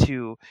trying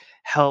to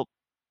help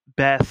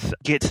Beth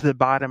get to the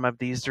bottom of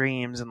these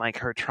dreams and like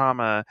her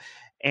trauma.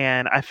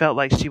 And I felt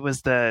like she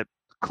was the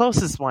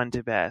closest one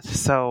to Beth.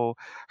 So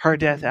her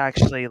death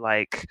actually,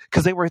 like,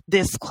 because they were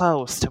this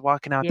close to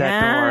walking out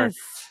that door.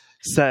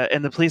 So,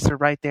 and the police were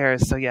right there.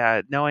 So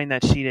yeah, knowing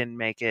that she didn't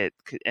make it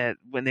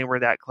when they were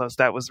that close,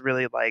 that was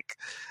really like,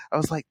 I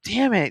was like,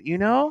 damn it,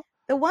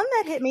 The one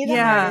that hit me the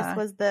hardest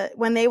was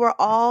when they were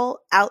all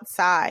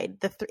outside.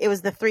 It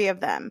was the three of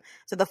them.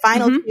 So the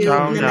final two,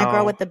 and then that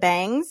girl with the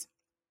bangs.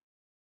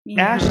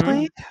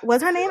 Ashley?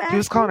 Was her name Ashley? He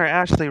was calling her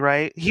Ashley,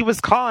 right? He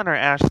was calling her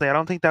Ashley. I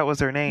don't think that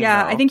was her name.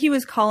 Yeah, though. I think he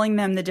was calling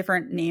them the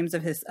different names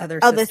of his other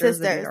sisters. Oh, the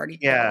sisters.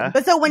 Yeah.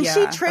 But so when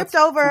she tripped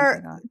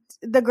over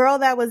the girl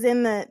that was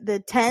in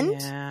the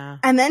tent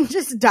and then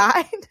just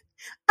died,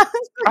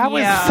 I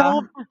was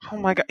so, oh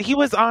my God. He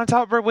was on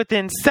top of her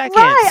within seconds.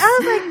 Right. I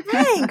was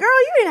like, dang, girl,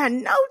 you didn't have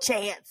no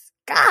chance.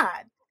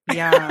 God.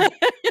 Yeah.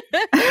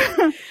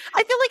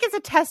 I feel like it's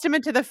a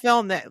testament to the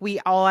film that we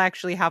all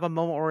actually have a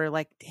moment where we're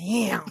like,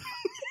 damn.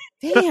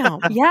 Yeah.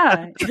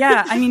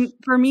 I mean,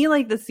 for me,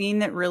 like the scene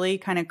that really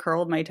kind of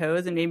curled my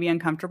toes and made me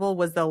uncomfortable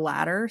was the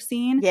ladder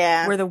scene.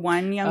 Yeah. Where the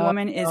one young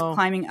woman is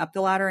climbing up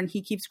the ladder and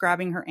he keeps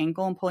grabbing her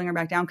ankle and pulling her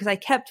back down. Because I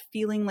kept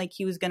feeling like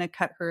he was going to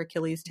cut her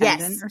Achilles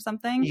tendon or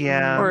something.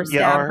 Yeah. Or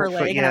stab her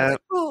foot, leg. And I was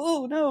like,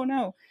 oh,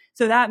 no.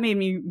 So that made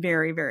me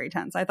very, very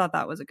tense. I thought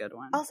that was a good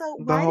one. Also,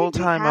 the whole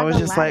time I was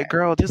just like,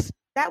 girl, just...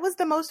 That was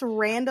the most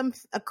random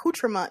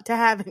accoutrement to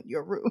have in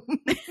your room.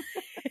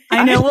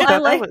 I know. Well, I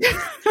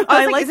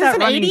like is this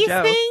an 80s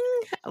joke. thing?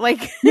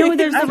 Like, no,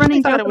 there's the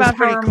running joke about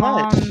pretty her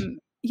clutch. mom.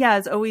 Yeah,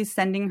 is always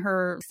sending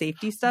her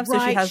safety stuff. So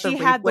she has the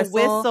rape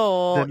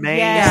whistle. The mace.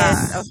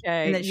 Yes. Yeah.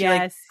 Okay. And that she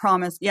like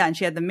promised. Yeah, and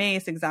she had the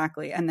mace,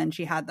 exactly. And then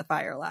she had the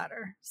fire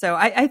ladder. So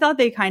I thought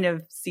they kind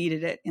of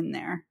seeded it in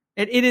there.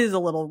 It is a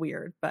little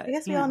weird, but I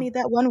guess we all need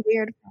that one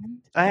weird friend.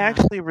 I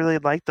actually really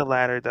like the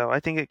ladder, though.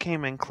 I think it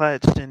came in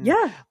clutch, and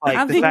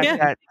like the fact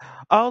that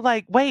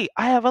like, wait,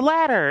 I have a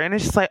ladder, and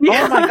it's just like,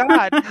 oh my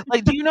god,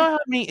 like, do you know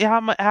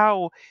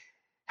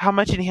how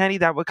much in handy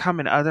that would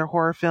come in other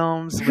horror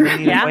films when they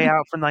need a way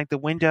out from like the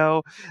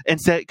window,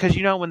 instead, because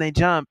when they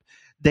jump,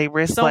 they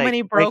risk so like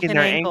many breaking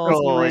their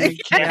ankle and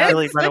can't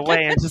really run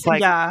away, and just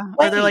like,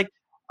 or they're like,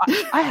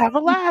 I have a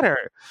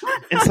ladder.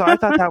 And so I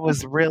thought that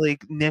was really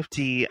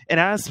nifty. And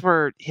as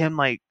for him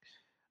like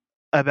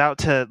about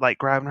to like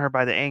grabbing her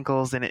by the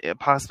ankles and it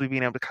possibly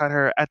being able to cut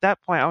her, at that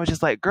point I was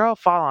just like, girl,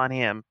 fall on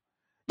him.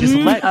 Just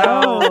let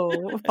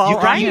go. Fall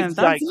on him.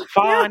 Like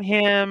fall on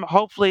him.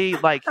 Hopefully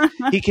like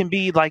he can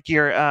be like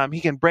your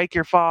he can break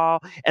your fall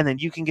and then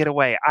you can get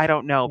away. I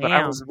don't know, but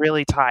I was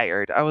really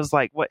tired. I was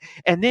like, what?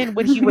 And then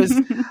when he was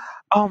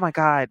oh my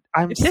god,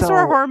 if this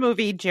were a horror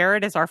movie,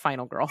 Jared is our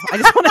final girl. I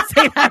just want to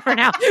say that for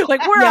now.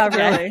 Like we're all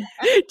really.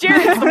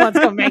 Jared is the one's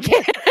gonna make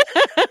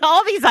it.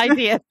 All these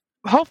ideas.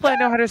 Hopefully I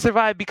know how to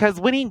survive, because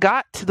when he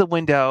got to the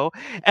window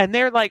and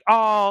they're like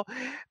all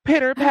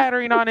pitter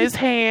pattering on his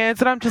hands,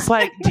 and I'm just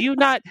like, do you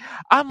not?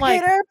 I'm like,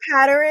 pitter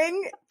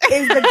pattering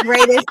is the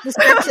greatest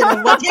description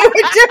of what they were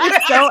doing.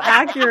 So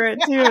accurate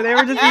too. They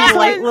were just these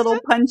light little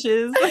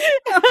punches.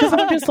 Because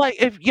I'm just like,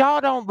 if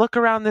y'all don't look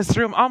around this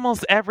room,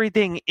 almost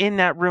everything in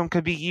that room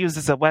could be used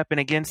as a weapon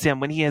against him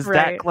when he is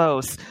that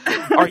close.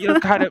 Or you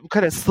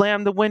could have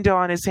slammed the window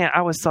on his hand.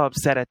 I was so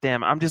upset at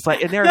them. I'm just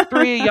like, and there are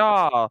 3 of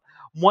y'all.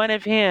 One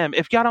of him.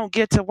 If y'all don't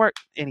get to work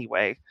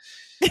anyway,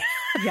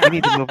 we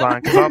need to move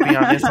on, because I'll be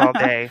on this all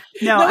day.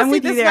 No, I'm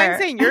with you there. I'm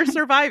saying you're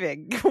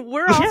surviving.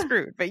 We're all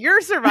screwed, but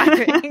you're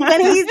surviving.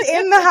 When he's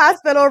in the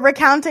hospital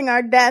recounting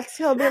our deaths,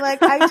 he'll be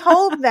like, I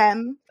told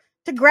them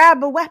to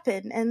grab a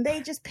weapon and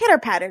they just pitter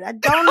pattered. I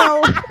don't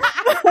know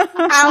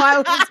how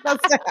I was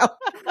supposed to help.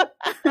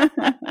 Pitter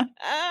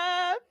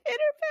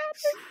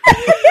patter.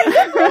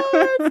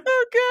 Oh, it's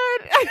so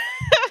good.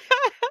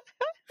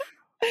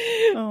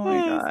 Oh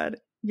my god.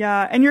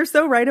 Yeah, and you're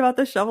so right about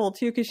the shovel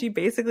too, because she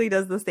basically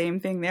does the same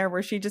thing there,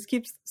 where she just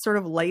keeps sort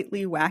of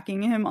lightly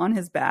whacking him on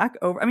his back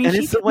over. I mean, and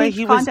she it's the way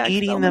he was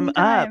eating them up.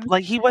 Times.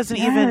 Like he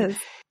wasn't even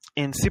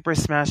in Super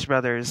Smash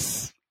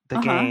Brothers, the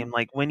game.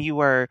 Like when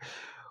you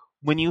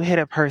hit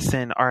a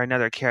person or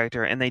another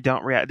character and they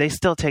don't react, they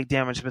still take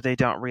damage, but they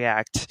don't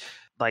react.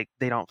 Like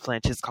they don't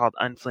flinch. It's called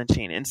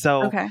unflinching. And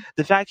so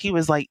the fact he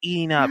was like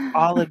eating up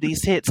all of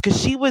these hits,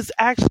 because she was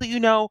actually,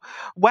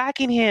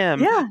 whacking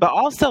him, but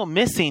also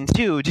missing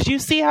too. Did you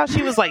see how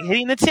she was like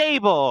hitting the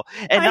table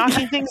and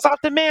knocking things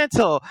off the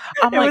mantle?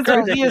 I'm like,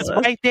 girl, he is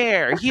right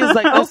there. He is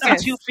like less than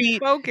 2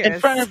 feet in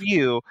front of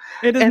you.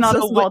 It is not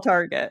a small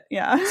target.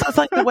 Yeah. So it's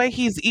like the way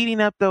he's eating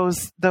up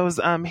those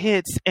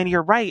hits. And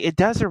you're right. It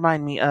does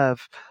remind me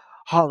of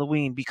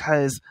Halloween,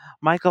 because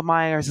Michael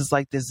Myers is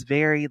like this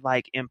very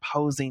like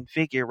imposing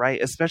figure, right?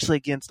 Especially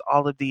against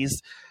all of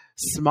these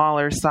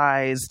smaller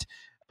sized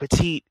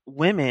petite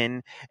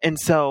women. And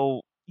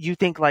so you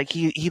think like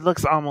he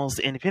looks almost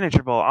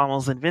impenetrable,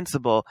 almost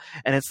invincible.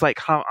 And it's like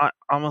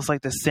almost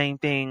like the same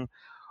thing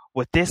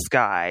with this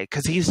guy,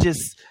 because he's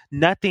just,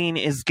 nothing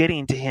is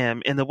getting to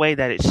him in the way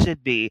that it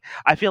should be.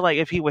 I feel like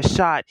if he was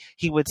shot,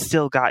 he would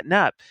still gotten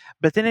up.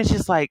 But then it's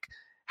just like,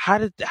 how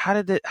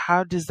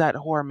does that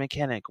horror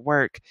mechanic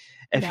work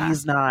if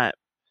he's not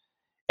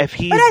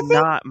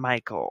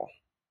Michael?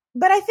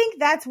 But I think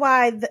that's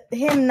why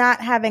him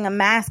not having a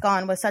mask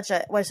on was such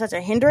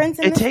a hindrance.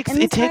 It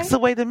takes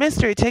away the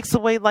mystery. It takes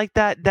away like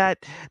that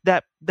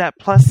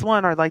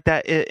 +1 or like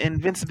that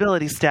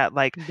invincibility stat.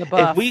 Like the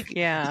buff.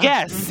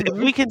 If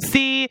we can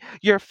see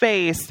your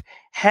face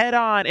head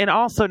on, and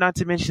also not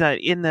to mention that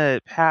in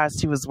the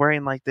past he was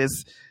wearing like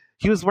this.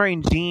 He was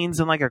wearing jeans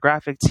and like a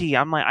graphic tee.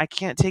 I'm like, I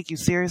can't take you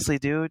seriously,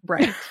 dude.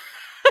 Right.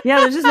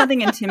 Yeah, there's just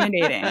nothing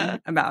intimidating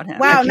about him.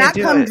 Wow, not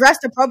come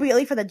dressed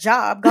appropriately for the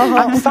job. Go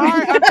home. I'm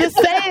sorry. I'm just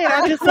saying.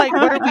 I'm just like,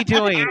 what are we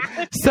doing?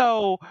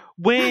 So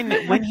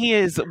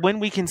when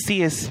we can see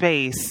his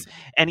face,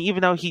 and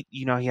even though he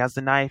has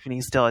the knife and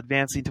he's still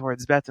advancing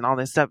towards Beth and all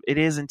this stuff, it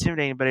is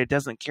intimidating, but it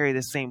doesn't carry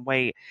the same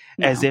weight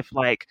as if,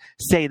 like,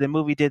 say the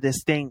movie did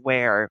this thing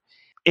where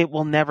it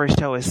will never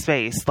show his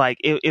face. Like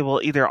it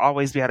will either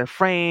always be out of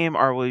frame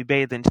or will be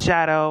bathed in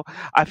shadow.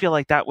 I feel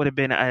like that would have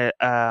been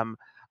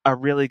a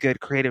really good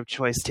creative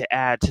choice to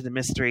add to the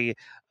mystery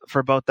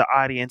for both the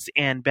audience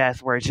and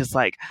Beth, where it's just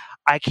like,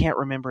 I can't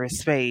remember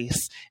his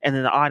face, and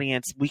then the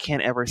audience, we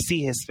can't ever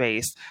see his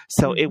face.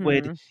 So it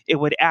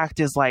would act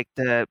as like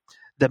the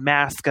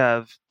mask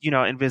of,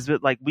 invisible,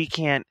 like we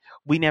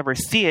never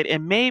see it.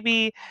 And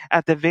maybe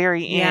at the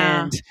very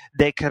end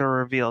they could have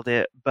revealed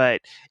it, but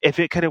if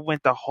it could have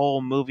went the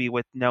whole movie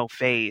with no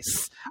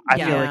face, I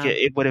feel like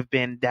it would have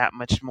been that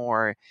much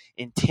more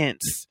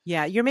intense.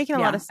 Yeah, you're making a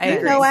lot of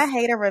sense. I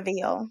hate a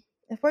reveal.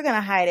 If we're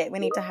gonna hide it, we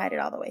need to hide it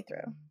all the way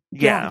through.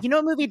 Yeah. You know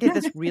what movie did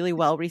this really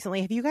well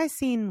recently? Have you guys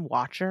seen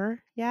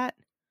Watcher yet?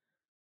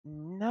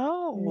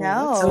 No.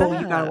 Oh,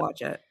 you gotta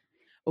watch it.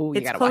 Oh,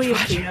 it's Chloe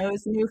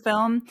Aquino's new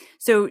film.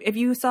 So if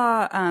you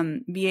saw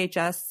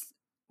VHS,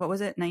 what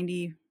was it,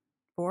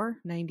 94?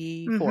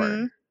 94.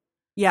 Mm-hmm.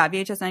 Yeah,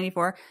 VHS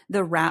 94.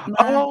 The Ratma.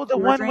 Oh, the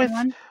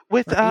one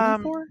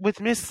with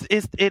Miss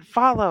It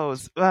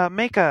Follows,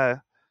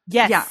 Mecca.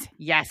 Yes.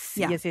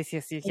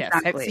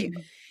 Exactly.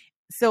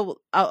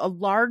 So a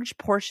large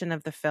portion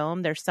of the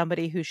film, there's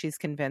somebody who she's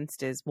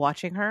convinced is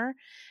watching her,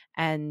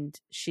 and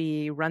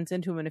she runs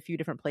into him in a few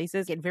different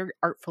places. It very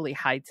artfully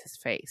hides his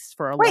face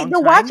for a long time. Wait,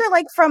 the Watcher,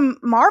 like from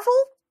Marvel?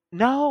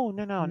 No.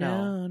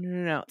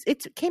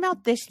 It came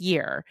out this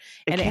year,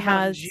 and it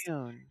has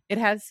June. It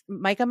has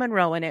Micah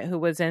Monroe in it, who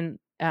was in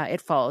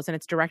It Follows, and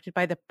it's directed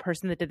by the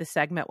person that did the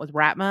segment with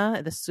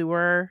Ratma, the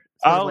sewer.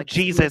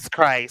 Jesus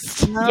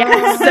Christ!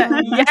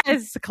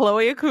 Yes,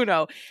 Chloe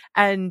Aquino,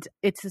 and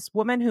it's this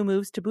woman who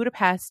moves to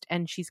Budapest,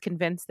 and she's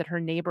convinced that her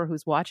neighbor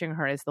who's watching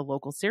her is the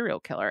local serial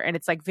killer, and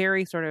it's like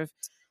very sort of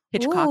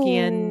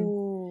Hitchcockian.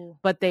 Ooh.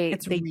 But they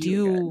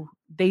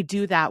really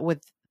do that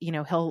with,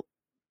 he'll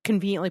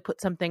conveniently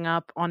put something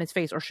up on his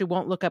face, or she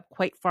won't look up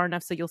quite far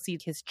enough so you'll see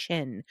his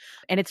chin,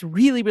 and it's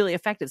really, really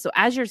effective. So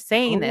as you're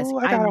saying this,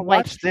 I gotta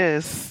watch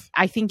this.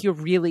 I think you're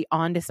really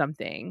onto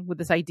something with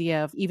this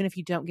idea of, even if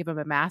you don't give him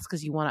a mask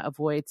because you want to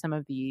avoid some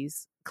of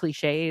these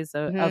cliches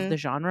of the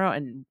genre,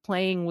 and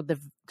playing with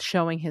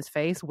showing his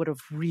face would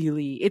have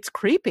really, it's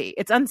creepy,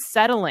 it's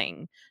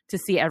unsettling to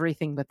see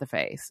everything but the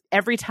face.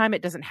 Every time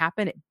it doesn't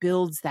happen, it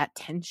builds that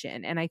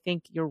tension, and I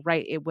think you're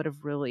right, it would have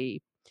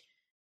really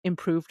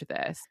improved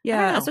this.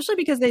 Yeah, especially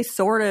because they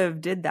sort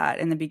of did that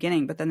in the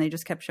beginning, but then they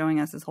just kept showing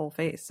us his whole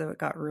face, so it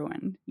got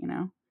ruined,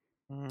 Yeah,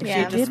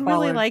 I did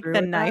really like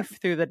the knife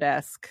through the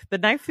desk. The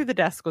knife through the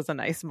desk was a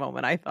nice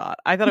moment, I thought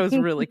it was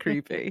really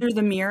creepy. Through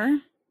the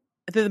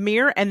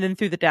mirror, and then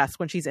through the desk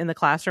when she's in the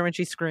classroom and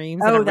she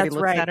screams and everybody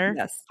looks at her.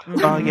 Yes.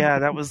 Oh yeah,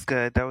 that was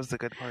good. That was the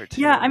good part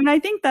too. Yeah, I mean, I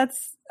think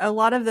that's a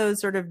lot of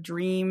those sort of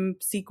dream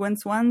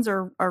sequence ones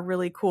are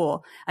really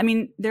cool. I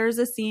mean, there's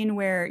a scene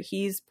where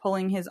he's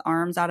pulling his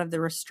arms out of the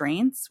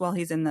restraints while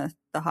he's in the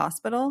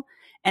hospital,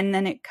 and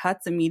then it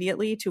cuts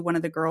immediately to one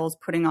of the girls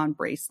putting on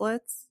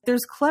bracelets.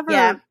 There's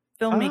clever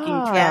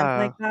filmmaking tricks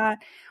like that.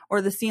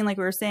 Or the scene, like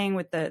we were saying,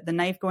 with the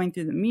knife going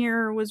through the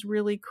mirror was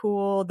really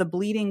cool. The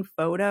bleeding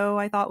photo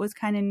I thought was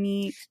kind of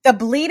neat. The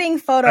bleeding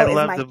photo is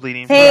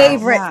my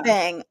favorite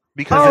thing.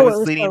 Because it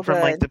was bleeding from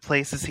like the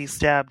places he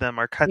stabbed them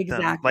or cut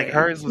them. Like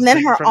hers was, and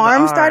then her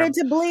arm arm started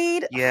to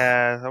bleed.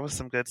 Yeah, that was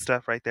some good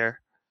stuff right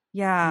there.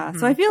 Yeah.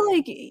 So I feel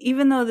like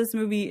even though this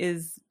movie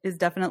is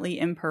definitely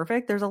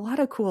imperfect, there's a lot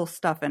of cool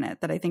stuff in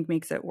it that I think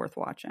makes it worth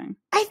watching.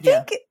 I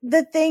think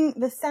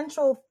the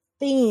central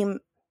theme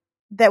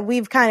that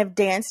we've kind of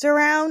danced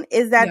around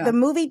is that the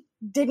movie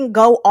didn't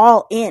go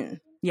all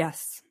in.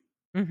 Yes.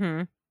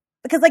 Mm-hmm.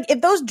 Because like if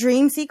those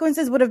dream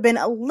sequences would have been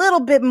a little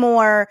bit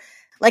more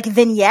like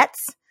vignettes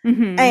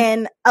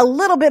and a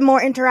little bit more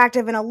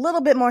interactive and a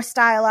little bit more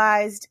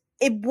stylized,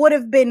 it would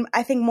have been,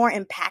 I think, more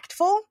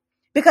impactful,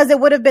 because it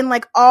would have been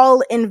like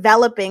all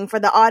enveloping for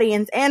the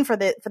audience and for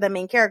the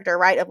main character,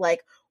 right? Of like,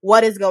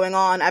 what is going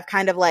on? I've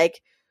kind of like,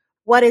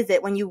 what is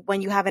it when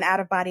you have an out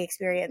of body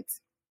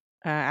experience?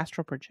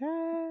 Astral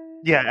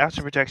projection. Yeah,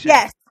 astral projection.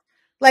 Yes.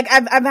 Like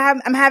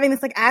I'm having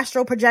this like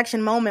astral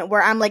projection moment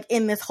where I'm like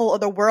in this whole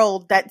other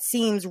world that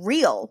seems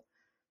real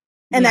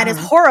and that is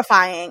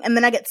horrifying. And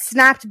then I get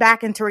snapped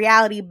back into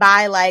reality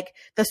by like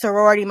the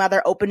sorority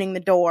mother opening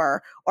the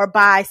door or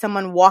by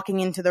someone walking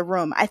into the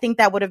room. I think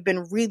that would have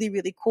been really,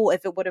 really cool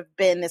if it would have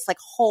been this like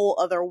whole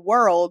other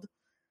world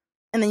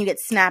and then you get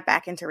snapped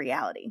back into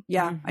reality.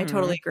 Yeah, I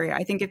totally agree.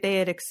 I think if they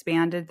had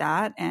expanded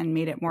that and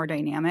made it more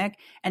dynamic,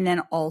 and then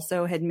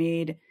also had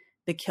made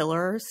the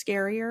killer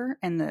scarier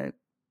and the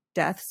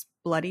deaths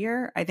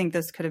bloodier, I think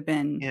this could have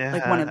been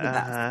like one of the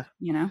best,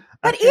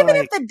 But even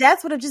if the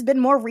deaths would have just been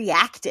more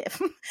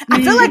reactive,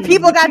 I feel like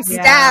people got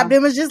stabbed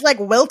and was just like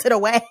wilted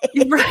away.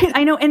 Right,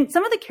 I know. And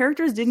some of the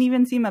characters didn't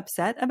even seem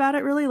upset about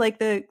it, really. Like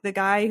the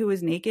guy who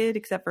was naked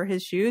except for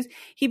his shoes,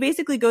 he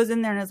basically goes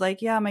in there and is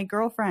like, yeah, my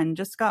girlfriend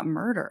just got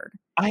murdered.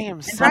 I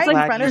am so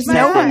glad you said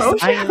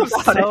this. I am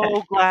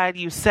so glad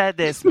you said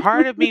this.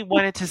 Part of me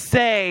wanted to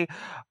say,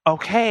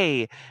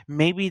 okay,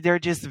 maybe they're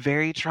just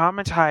very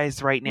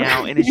traumatized right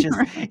now, and it's just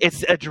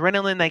it's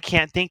adrenaline. They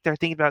can't think. They're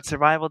thinking about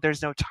survival.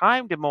 There's no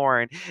time to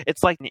mourn.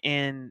 It's like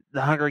in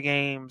the Hunger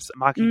Games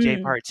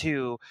Mockingjay Part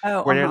 2,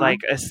 where they're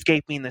like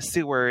escaping the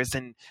sewers,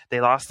 and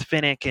they lost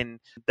Finnick, and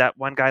that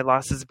one guy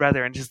lost his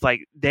brother, and just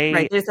like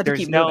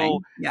there's no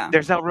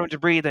room to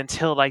breathe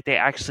until like they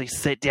actually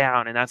sit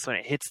down, and that's when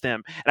it hits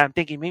them. And I'm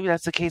thinking maybe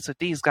that's the case with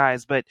these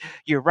guys, but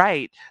you're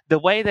right. The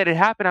way that it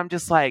happened, I'm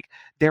just like,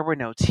 there were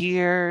no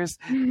tears.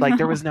 Like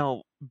there was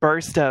no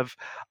burst of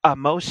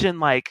emotion.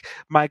 Like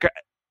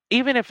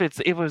even if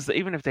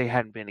they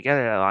hadn't been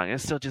together that long,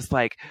 it's still just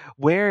like,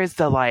 where is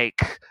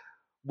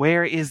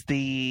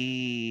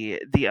the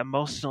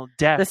emotional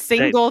depth? The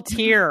single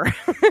tear.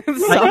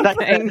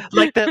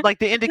 like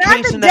the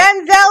indication not the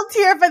Denzel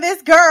tear for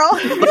this girl.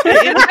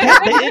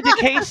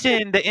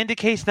 the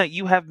indication that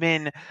you have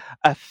been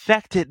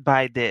affected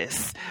by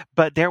this,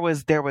 but there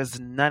was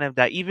none of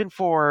that. Even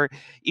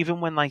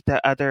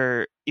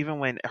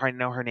when I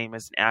know her name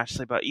isn't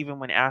Ashley, but even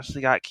when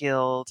Ashley got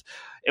killed,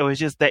 it was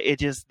just that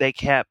they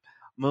kept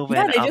moving.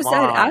 Yeah, they just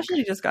along. said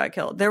Ashley just got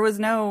killed. There was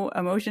no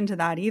emotion to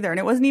that either. And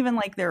it wasn't even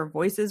like their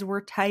voices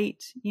were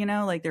tight,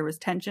 like there was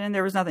tension.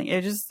 There was nothing. It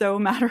was just so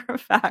matter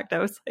of fact. I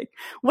was like,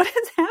 what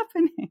is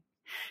happening?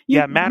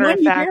 Matter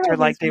of fact, or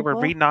like they were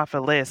reading off a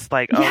list,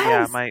 like, oh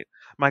yeah,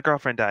 my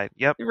girlfriend died.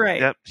 Yep.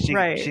 Right. Yep.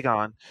 She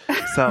gone.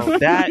 So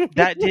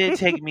that did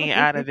take me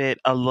out of it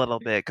a little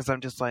bit, because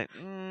I'm just like,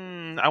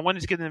 I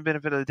wanted to give them the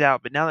benefit of the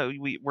doubt, but now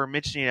that we're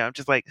mentioning it, I'm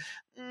just like,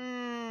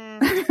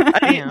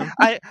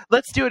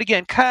 let's do it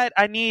again. Cut.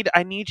 I need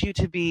you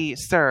to be,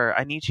 sir.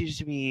 I need you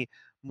to be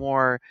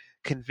more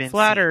convincing.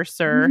 Flatter,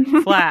 sir.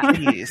 Flat.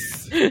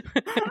 Please.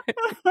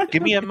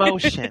 Give me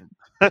emotion.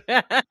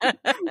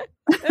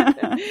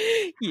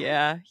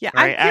 Yeah.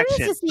 Right, I'm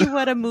curious to see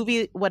what a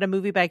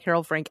movie by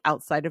Carol Frank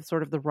outside of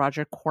sort of the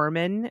Roger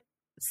Corman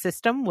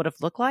system would have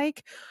looked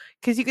like,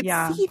 because you could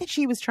see that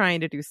she was trying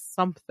to do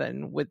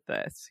something with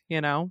this,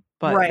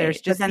 but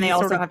there's just, but then they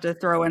also have to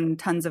throw in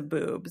tons of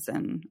boobs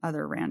and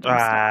other random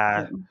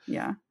stuff.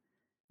 Yeah.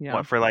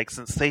 What, for like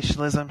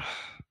sensationalism?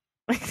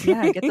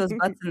 Yeah, get those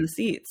butts in the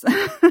seats. But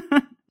you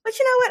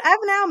know what? I've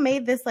now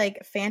made this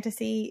like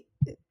fantasy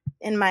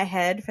in my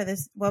head for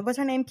this. What was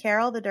her name?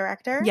 Carol, the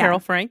director? Carol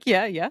Frank.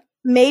 Yeah.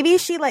 Maybe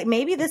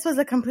maybe this was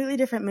a completely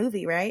different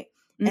movie, right?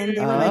 And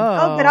they were like,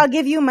 oh, but I'll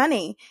give you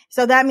money.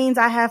 So that means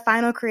I have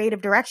final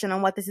creative direction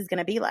on what this is going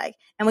to be like.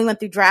 And we went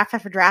through draft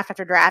after draft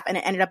after draft, and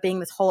it ended up being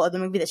this whole other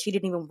movie that she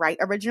didn't even write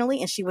originally,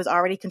 and she was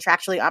already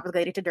contractually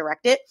obligated to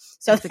direct it.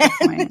 So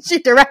then she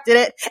directed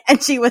it,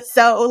 and she was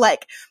so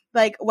like,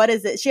 what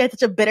is it? She had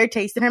such a bitter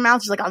taste in her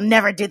mouth. She's like, I'll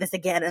never do this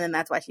again. And then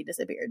that's why she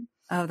disappeared.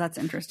 Oh, that's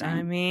interesting.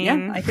 I mean,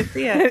 yeah, I could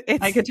see it.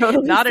 I could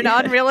totally not an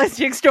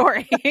unrealistic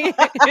story. No.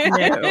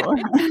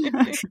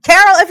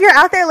 Carol, if you're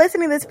out there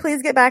listening to this,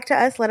 please get back to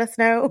us. Let us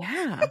know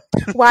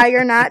why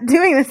you're not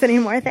doing this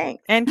anymore.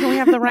 Thanks. And can we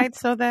have the rights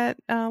so that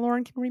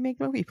Lauren can remake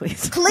the movie,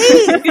 please?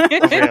 Please.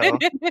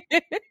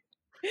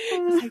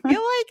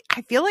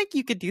 I feel like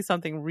you could do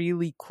something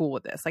really cool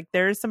with this. Like,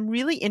 there's some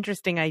really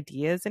interesting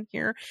ideas in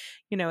here.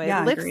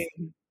 It lifts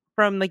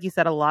from, like you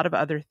said, a lot of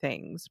other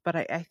things, but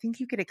I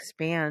think you could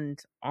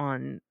expand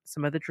on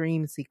some of the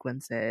dream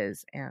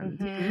sequences and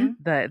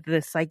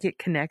the psychic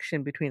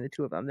connection between the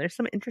two of them. There's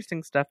some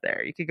interesting stuff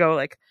there. You could go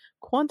like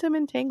quantum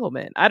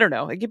entanglement. I don't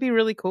know. It could be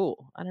really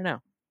cool. I don't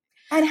know.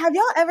 And have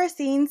y'all ever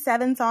seen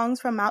 7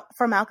 Songs from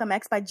Malcolm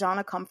X by John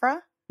Akomfra?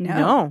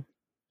 No.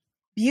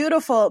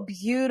 Beautiful,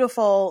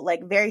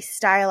 like very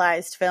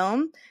stylized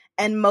film.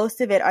 And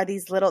most of it are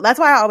these little, that's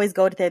why I always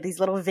go to these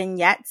little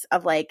vignettes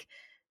of like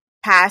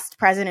past,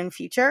 present, and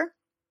future.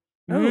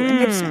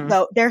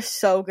 They're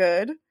so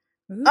good.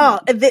 Ooh. Oh,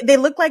 they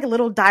look like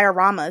little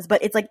dioramas,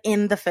 but it's like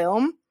in the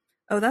film.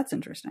 Oh, that's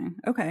interesting.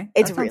 Okay.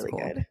 It's really cool.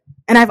 Good.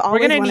 And we're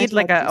going to need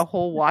like a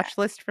whole watch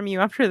list from you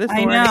after this,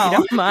 Lauren, if you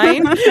don't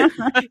mind.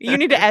 You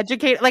need to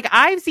educate. Like,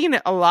 I've seen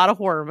a lot of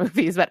horror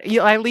movies, but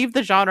I leave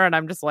the genre and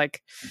I'm just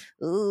like,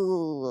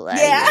 ooh,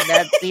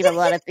 I've seen a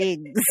lot of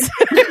things.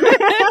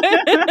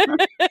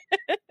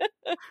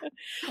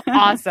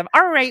 Awesome.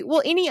 All right.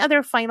 Well, any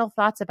other final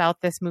thoughts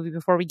about this movie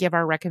before we give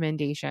our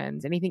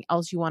recommendations? Anything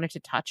else you wanted to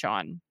touch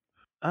on?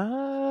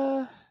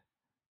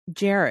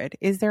 Jared,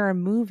 is there a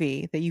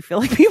movie that you feel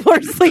like people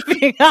are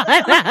sleeping on?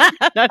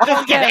 No,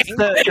 just kidding.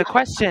 The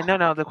question.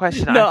 No, the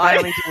question. No,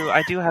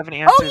 I do have an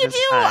answer. Oh, you this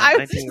do? time. I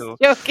was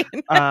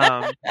joking.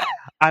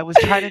 I was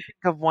trying to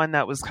think of one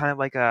that was kind of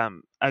like a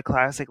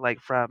classic, like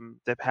from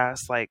the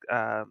past, like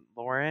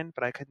Lauren,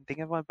 but I couldn't think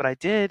of one. But I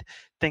did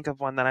think of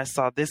one that I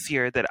saw this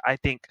year that I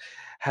think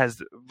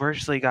has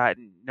virtually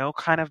gotten no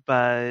kind of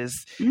buzz.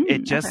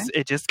 It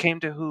just came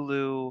to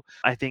Hulu,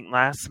 I think,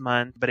 last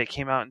month, but it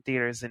came out in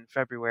theaters in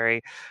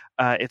February.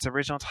 Its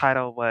original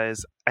title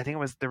was,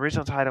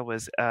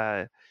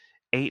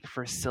 Eight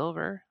for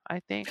Silver,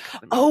 I think.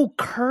 Oh,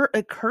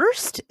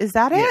 Cursed? Is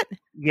that it?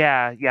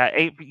 Yeah.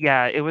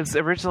 It was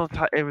originally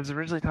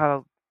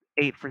titled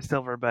Eight for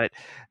Silver, but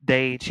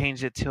they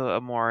changed it to a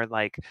more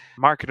like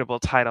marketable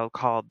title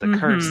called The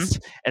Cursed,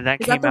 and that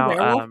came out.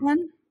 Werewolf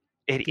one?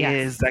 It Yes.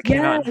 is. That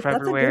came out in Yes, that's a good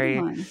February.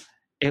 one.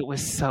 It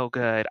was so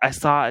good. I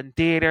saw it in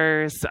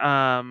theaters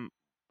around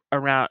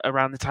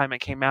the time it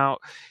came out.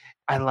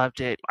 I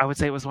loved it. I would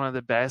say it was one of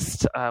the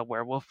best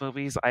werewolf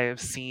movies I have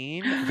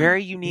seen.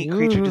 Very unique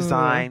creature Ooh.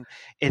 design.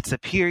 It's a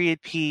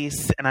period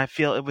piece, and I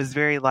feel it was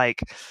very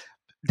like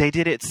they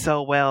did it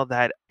so well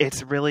that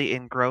it's really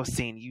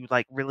engrossing. You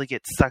like really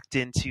get sucked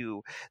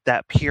into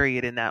that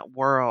period in that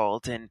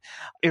world, and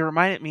it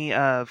reminded me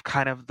of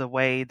kind of the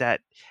way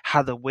that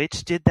how The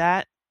Witch did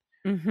that,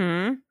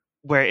 Mm-hmm.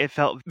 where it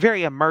felt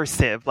very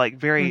immersive, like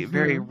very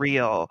very Mhm.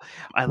 real.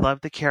 I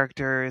love the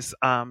characters.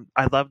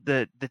 I love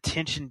the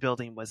tension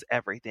building was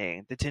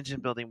everything. The tension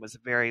building was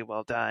very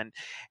well done,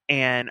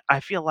 and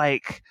I feel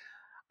like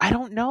I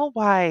don't know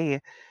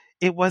why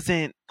it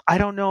wasn't. I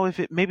don't know if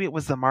maybe it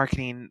was the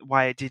marketing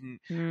why it didn't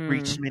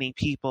reach many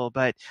people,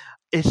 but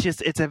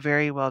it's a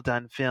very well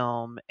done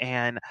film,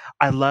 and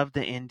I love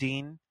the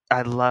ending.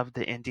 I love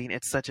the ending.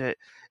 It's such a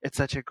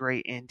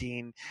great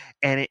ending,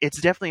 and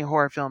it's definitely a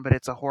horror film, but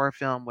it's a horror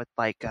film with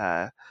like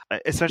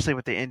especially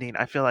with the ending.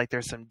 I feel like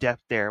there's some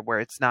depth there where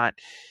it's not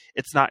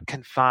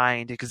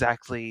confined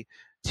exactly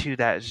to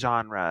that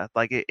genre.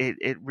 Like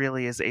it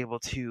really is able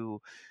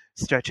to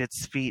stretch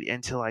its feet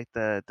into like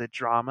the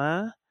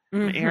drama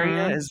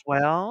area Mhm. as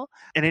well,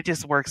 and it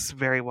just works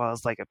very well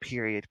as like a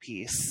period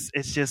piece.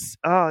 It's just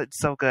it's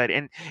so good,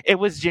 and it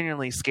was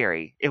genuinely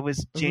scary. It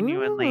was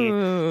genuinely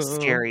Ooh.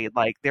 scary.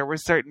 Like there were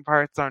certain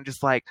parts I'm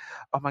just like,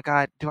 oh my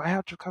god, do I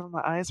have to cover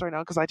my eyes right now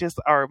because I just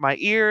or my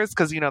ears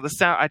because the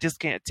sound, I just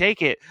can't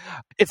take it.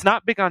 It's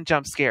not big on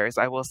jump scares,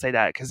 I will say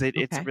that, because it's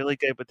Okay. really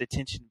good with the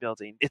tension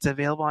building. It's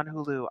available on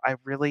Hulu. I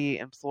really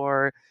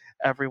implore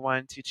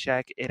everyone to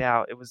check it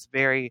out. It was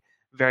very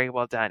very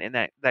well done, and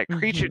that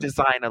creature Mhm.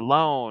 design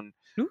alone,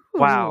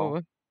 wow,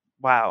 Ooh.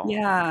 wow.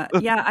 Yeah,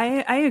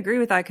 I agree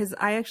with that because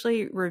I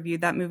actually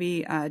reviewed that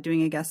movie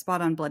doing a guest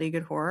spot on Bloody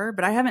Good Horror,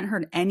 but I haven't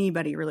heard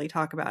anybody really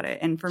talk about it.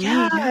 And for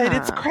Yeah, me,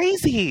 it's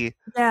crazy.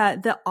 yeah,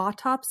 the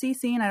autopsy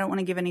scene, I don't want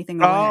to give anything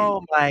away,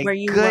 Oh my where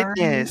you learn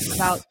goodness.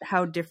 about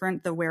how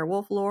different the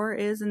werewolf lore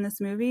is in this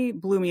movie,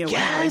 blew me away.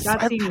 Like Yes,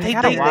 that scene was I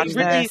gotta watch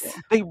really this.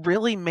 they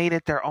really made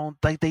it their own.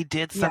 Like they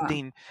did Yeah.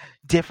 something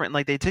different.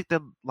 Like they took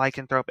the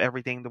lycanthrope,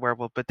 everything, the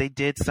werewolf, but they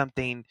did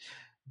something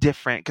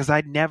different because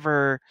I've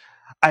never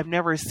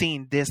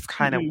seen this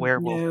kind of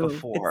werewolf No,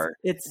 before.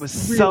 it's It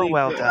was really so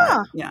well cool.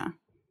 done. Yeah,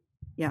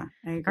 yeah,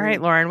 I agree. All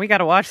right, Lauren, we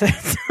gotta watch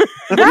this.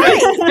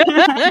 Right.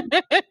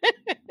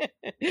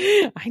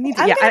 I need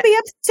to. I'm Yeah, gonna be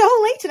up so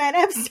late tonight. I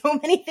have so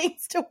many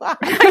things to watch.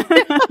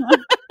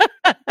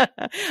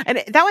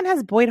 and that one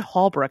has Boyd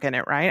Holbrook in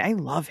it, right? I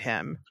love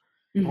him.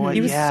 Boy,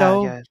 He was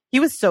yeah. he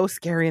was so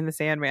scary in The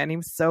Sandman. He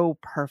was so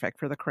perfect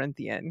for the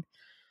Corinthian.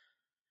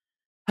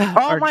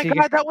 Oh my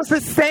god, that was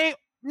the same.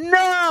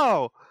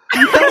 No,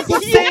 that was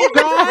the same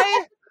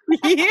guy.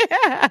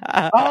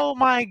 Yeah. Oh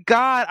my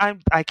god,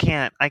 I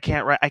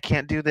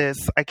can't do this.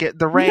 I get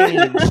the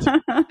range.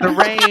 The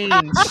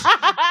range.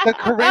 The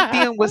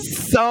Corinthian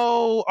was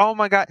so, oh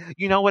my god.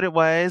 You know what it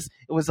was?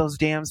 It was those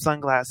damn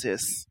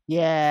sunglasses.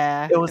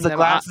 Yeah. It was And the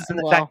glasses and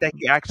the fact that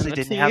he actually the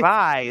didn't have teeth.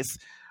 eyes.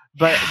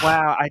 But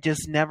wow, I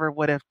just never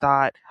would have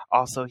thought.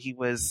 Also,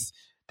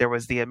 there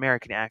was the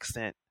American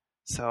accent.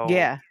 So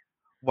Yeah.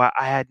 wow,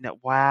 I had no,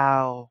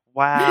 wow,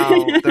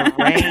 the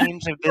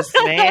range of this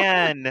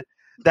man.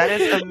 That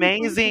is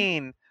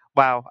amazing.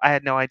 Wow, I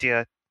had no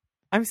idea.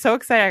 I'm so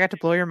excited I got to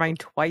blow your mind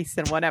twice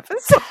in one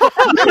episode.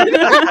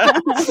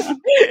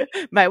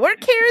 My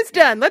work here is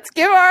done. Let's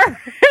give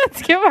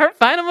our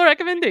final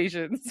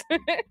recommendations.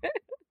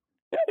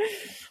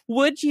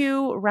 Would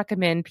you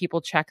recommend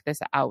people check this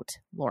out,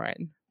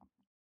 Lauren?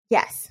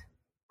 Yes.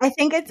 I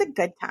think it's a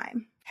good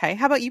time. Okay.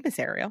 How about you, Miss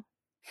Ariel?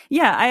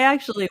 Yeah, I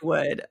actually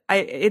would.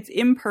 It's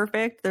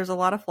imperfect. There's a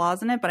lot of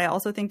flaws in it, but I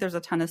also think there's a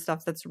ton of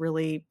stuff that's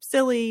really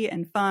silly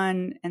and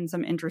fun and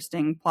some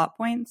interesting plot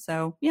points.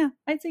 So yeah,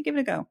 I'd say give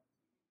it a go.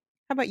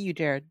 How about you,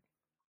 Jared?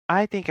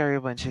 I think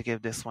everyone should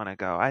give this one a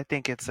go. I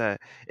think it's a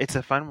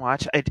fun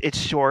watch. It's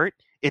short.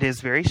 It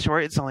is very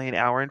short. It's only an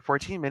hour and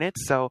 14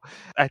 minutes. So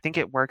I think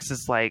it works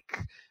as like,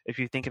 if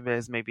you think of it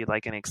as maybe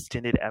like an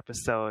extended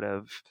episode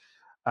of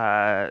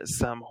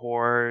some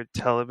horror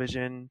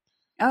television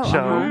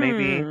show,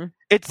 maybe.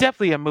 It's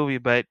definitely a movie,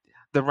 but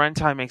the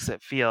runtime makes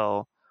it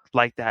feel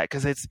like that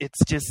because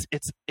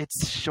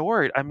it's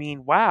short. I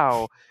mean,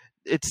 wow.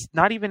 It's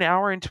not even an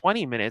hour and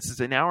 20 minutes. It's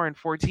an hour and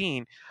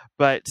 14.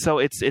 But so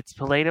it's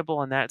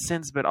palatable in that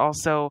sense, but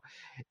also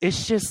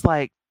it's just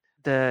like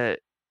the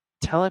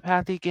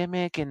telepathy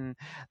gimmick and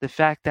the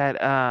fact that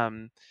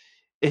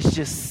it's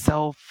just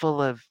so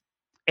full of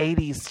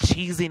 80s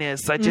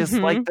cheesiness. I just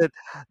like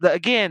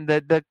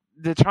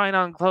the trying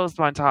on clothes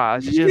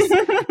montage.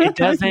 It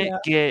doesn't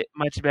get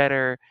much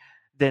better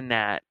than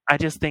that. I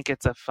just think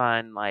it's a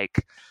fun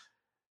like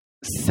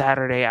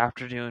Saturday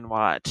afternoon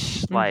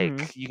watch.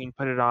 Like you can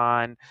put it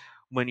on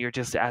when you're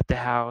just at the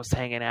house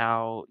hanging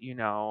out,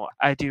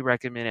 I do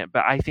recommend it,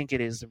 but I think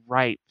it is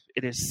ripe.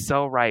 It is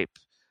so ripe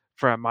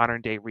for a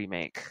modern day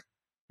remake.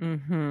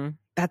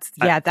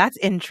 That's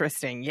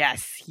interesting.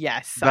 Yes.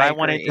 But I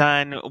want it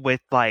done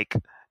with like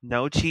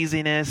no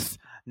cheesiness,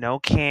 no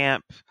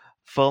camp,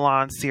 full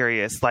on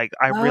serious. Like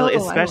I really,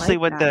 especially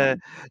with that.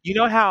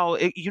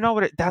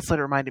 that's what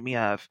it reminded me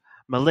of.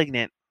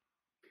 Malignant.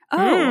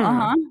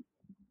 Huh.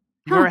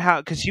 Remember how,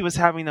 because she was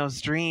having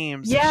those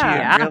dreams, and she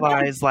Yeah. didn't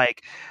realize,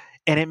 like,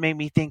 and it made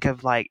me think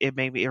of, like, it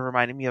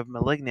reminded me of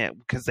Malignant,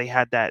 because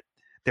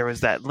there was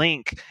that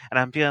link, and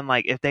I'm feeling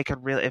like if they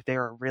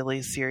were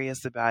really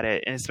serious about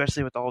it, and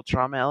especially with the whole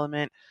trauma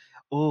element,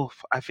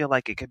 I feel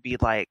like it could be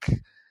like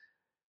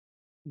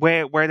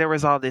where there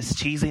was all this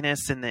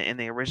cheesiness in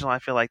the original. I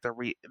feel like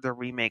the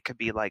remake could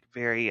be like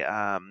very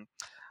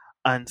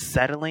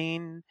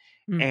unsettling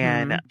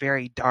and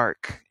very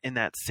dark in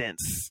that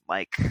sense,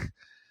 like.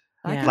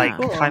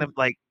 Cool. Kind of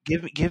like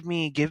give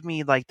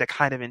me like the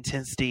kind of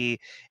intensity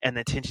and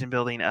the tension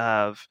building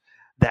of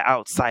The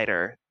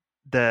Outsider,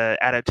 the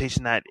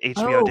adaptation that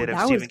HBO did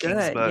of Stephen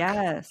King's book.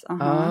 Yes.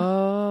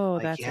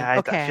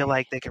 I feel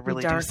like they could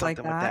really do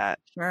something with that.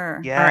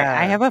 Sure. Yeah. All right,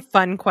 I have a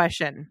fun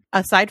question.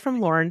 Aside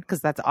from Lauren, because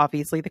that's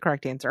obviously the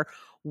correct answer,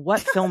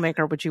 what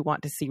filmmaker would you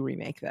want to see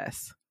remake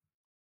this?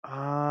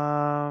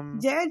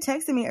 Jared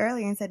texted me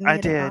earlier and said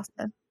Nia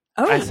DaCosta.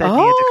 I said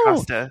Nia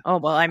DaCosta. Oh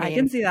well, I mean, I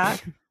can see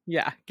that.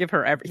 Yeah, give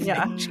her everything.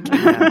 Yeah.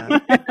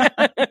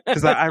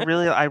 Because I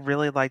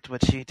really liked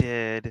what she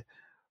did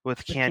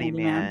with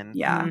Candyman.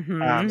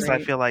 Yeah. So I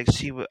feel like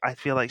she would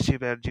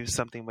better do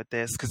something with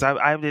this, because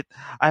I have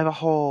a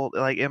whole,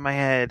 like, in my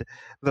head,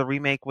 the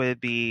remake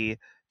would be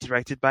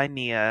directed by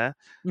Nia,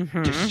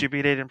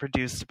 distributed and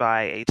produced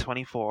by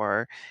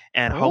A24,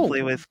 and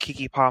hopefully with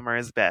Keke Palmer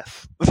as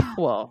Beth.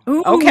 Well,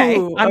 okay,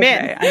 I'm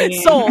in. I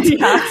mean, sold.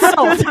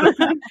 Sold.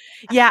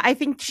 Yeah, I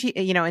think she,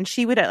 and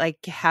she would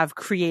like have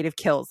creative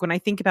kills. When I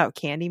think about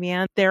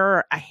Candyman, there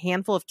are a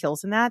handful of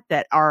kills in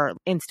that are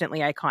instantly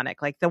iconic.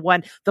 Like the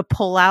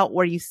pull out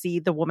where you see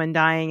the woman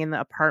dying in the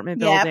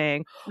apartment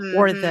building,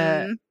 or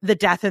the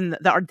deaths in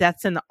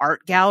the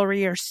art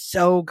gallery are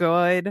so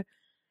good.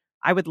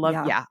 I would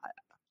love, yeah.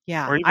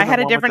 I had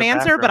a different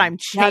answer, but I'm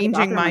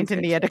changing mine to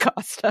Nia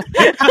DaCosta.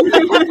 Yeah,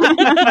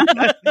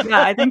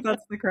 I think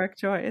that's the correct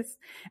choice.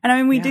 And I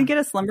mean, we did get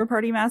a Slumber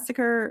Party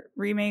Massacre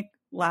remake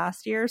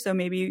last year, so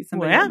maybe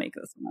somebody will make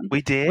this one.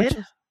 We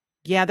did?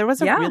 There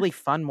was a really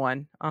fun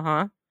one.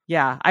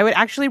 Yeah, I would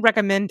actually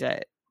recommend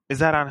it. Is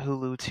that on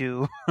Hulu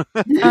too?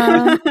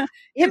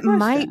 It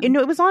might.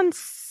 It was on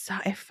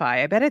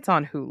Sci-Fi. I bet it's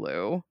on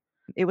Hulu.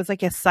 It was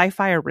like a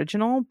sci-fi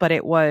original, but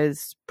it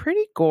was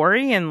pretty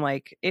gory and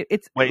like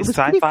it was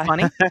sci-fi? Pretty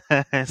funny.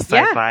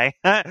 Sci-fi,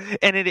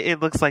 and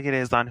it looks like it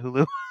is on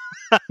Hulu.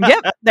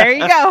 Yep, there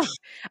you go.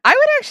 I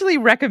would actually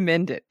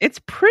recommend it. It's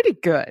pretty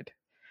good.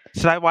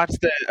 Should I watch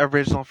the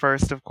original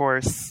first? Of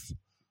course.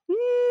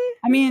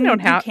 I mean, you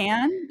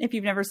can if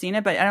you've never seen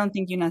it, but I don't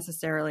think you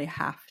necessarily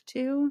have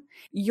to.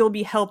 You'll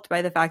be helped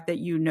by the fact that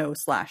you know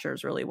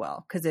slashers really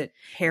well, because it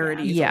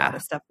parodies a lot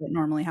of stuff that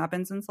normally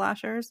happens in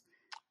slashers.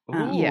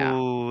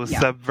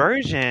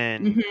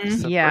 Subversion.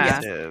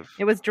 Subversive.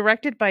 It was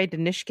directed by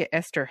Danishka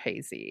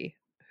Esterhazy,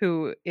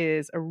 who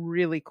is a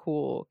really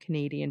cool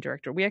Canadian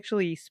director. We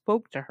actually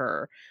spoke to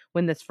her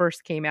when this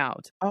first came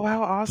out. Oh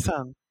wow,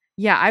 awesome.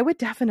 Yeah, I would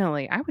give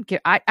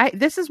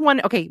this is one.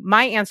 Okay,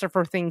 my answer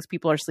for things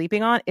people are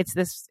sleeping on, it's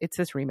this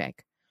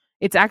remake.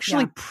 It's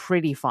actually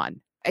pretty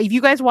fun. If you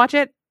guys watch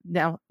it,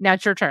 now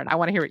it's your turn. I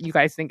want to hear what you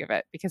guys think of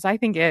it, because I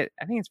think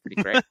it's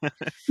pretty great.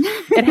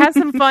 It has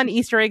some fun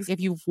Easter eggs. If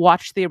you've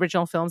watched the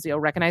original films, you'll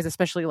recognize,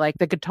 especially like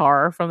the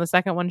guitar from the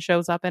second one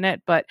shows up in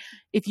it. But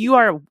if you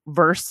are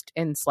versed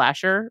in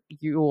slasher,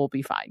 you will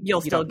be fine.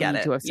 You'll still get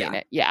it. To have seen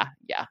it. Yeah,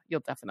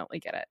 you'll definitely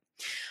get it.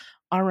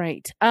 All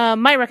right.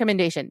 My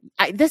recommendation.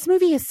 This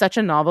movie is such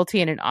a novelty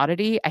and an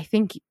oddity. I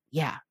think,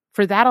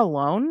 for that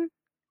alone,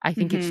 I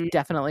think it's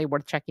definitely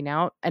worth checking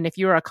out. And if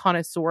you're a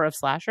connoisseur of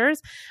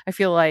slashers, I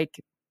feel like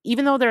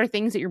even though there are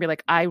things that you'll be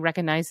like, I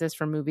recognize this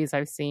from movies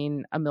I've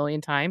seen a million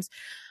times,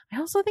 I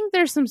also think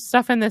there's some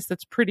stuff in this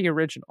that's pretty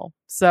original.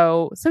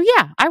 So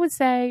yeah, I would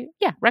say,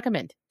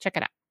 recommend. Check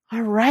it out.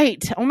 All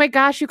right. Oh my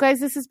gosh, you guys,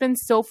 this has been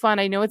so fun.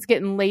 I know it's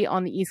getting late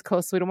on the East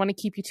Coast, so we don't want to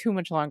keep you too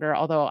much longer,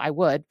 although I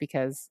would,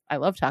 because I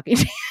love talking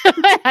to you.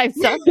 I'm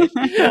selfish.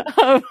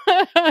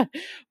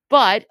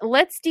 But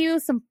let's do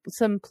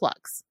some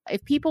plugs.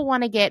 If people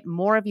want to get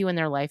more of you in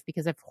their life,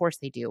 because of course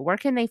they do, where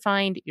can they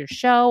find your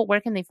show? Where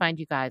can they find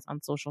you guys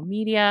on social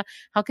media?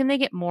 How can they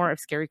get more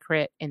of Scary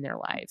Crit in their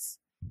lives?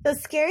 The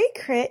Scary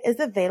Crit is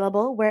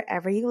available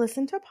wherever you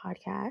listen to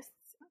podcasts.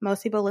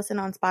 Most people listen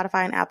on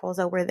Spotify and Apple,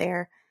 so we're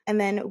there. And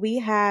then we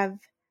have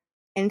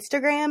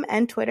Instagram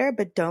and Twitter,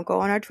 but don't go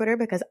on our Twitter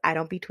because I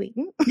don't be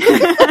tweeting. Like,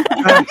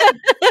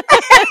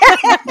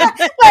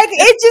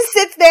 it just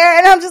sits there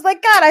and I'm just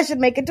like, God, I should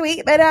make a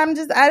tweet, but I don't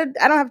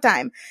have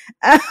time.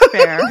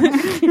 Fair.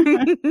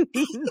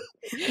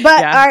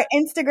 But our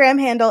Instagram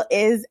handle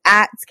is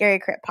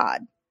 @ScaryCritPod.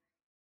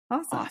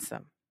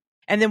 Awesome.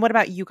 And then what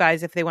about you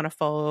guys, if they want to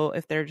follow,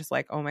 if they're just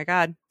like, oh my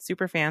God,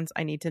 super fans,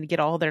 I need to get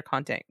all their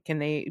content. Would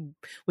you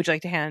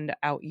like to hand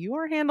out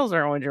your handles,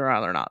 or would you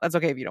rather not? That's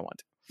okay if you don't want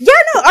to. Yeah,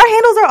 no, our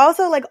handles are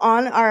also like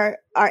on our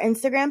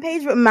Instagram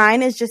page, but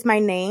mine is just my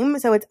name,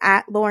 so it's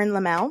at Lauren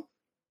Lamel.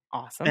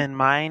 Awesome. And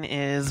mine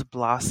is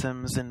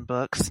Blossoms and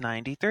Books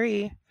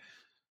 93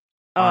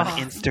 on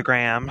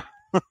Instagram.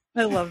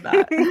 I love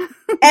that.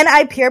 And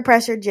I peer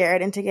pressured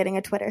Jared into getting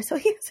a Twitter, so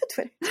he has a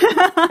Twitter.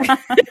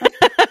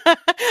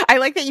 I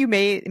like that you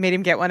made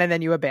him get one and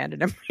then you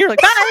abandoned him. You're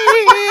like,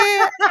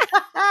 bye!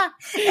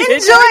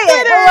 Enjoy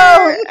it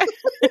alone.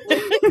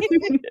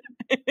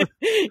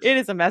 It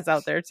is a mess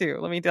out there too,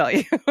 let me tell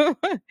you.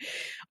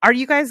 Are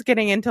you guys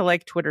getting into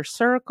like Twitter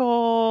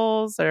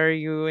circles? Are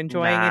you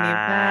enjoying any of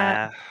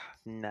that?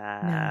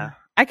 Nah.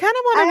 I kind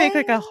of want to make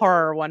like a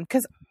horror one,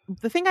 because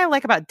the thing I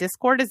like about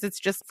Discord is it's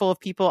just full of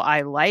people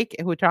I like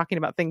who are talking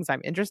about things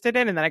I'm interested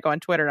in, and then I go on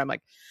Twitter and I'm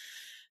like,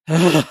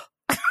 ugh.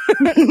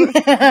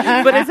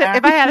 But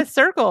if I had a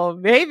circle,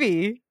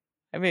 maybe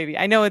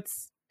I know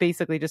it's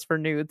basically just for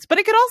nudes, but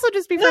it could also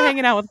just be for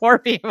hanging out with horror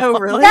people. Oh,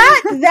 really?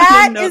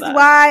 That is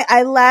why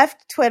I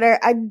left Twitter.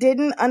 I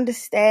didn't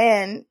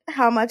understand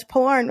how much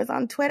porn was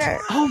on Twitter.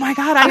 Oh my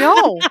God, I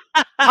know.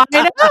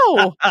 I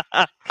know.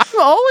 I'm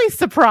always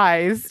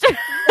surprised. And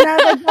I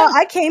was like, well,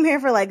 I came here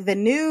for like the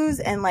news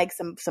and like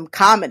some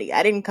comedy.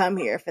 I didn't come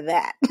here for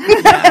that.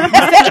 You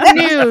said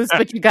news,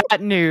 but you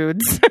got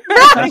nudes.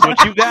 That's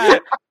what you got.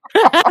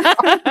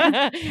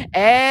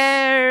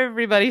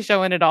 Everybody's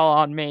showing it all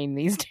on Maine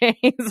these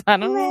days. I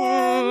don't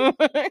know.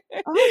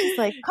 I'm just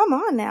like, come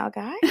on now,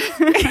 guys.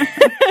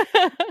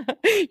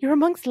 You're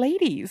amongst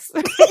ladies.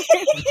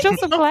 Show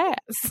some class.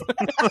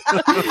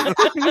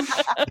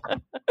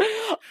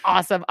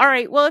 Awesome. All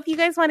right. Well, if you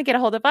guys want to get a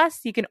hold of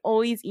us, you can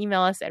always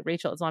email us at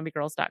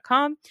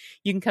rachel@zombiegirls.com.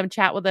 You can come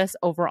chat with us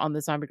over on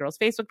the Zombie Girls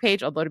Facebook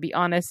page. Although, to be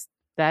honest,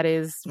 that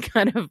is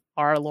kind of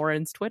our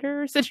Lauren's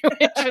Twitter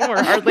situation.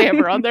 We're hardly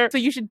ever on there. So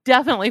you should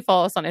definitely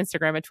follow us on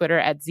Instagram and Twitter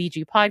at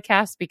ZG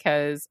Podcast,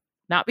 because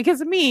not because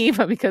of me,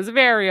 but because of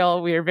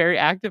Ariel, we are very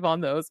active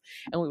on those,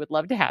 and we would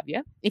love to have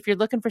you. If you're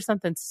looking for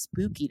something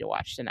spooky to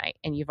watch tonight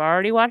and you've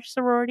already watched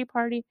Sorority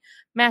Party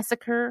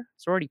Massacre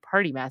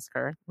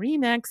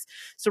Remix,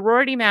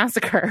 Sorority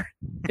Massacre,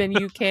 then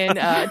you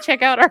can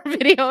check out our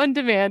video on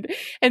demand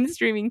and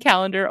streaming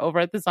calendar over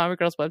at the Zombie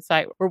Girls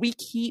website, where we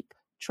keep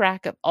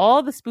track of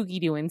all the spooky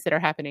doings that are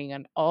happening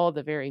on all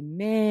the very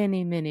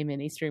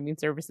many streaming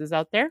services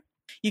out there.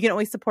 You can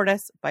always support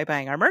us by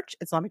buying our merch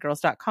at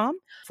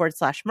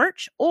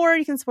zombiegirls.com/merch, or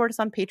you can support us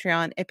on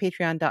Patreon at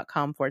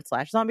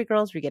patreon.com/zombiegirls,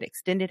 where you get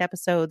extended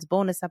episodes,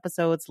 bonus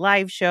episodes,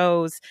 live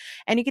shows,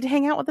 and you get to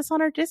hang out with us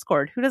on our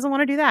Discord. Who doesn't want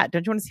to do that?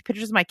 Don't you want to see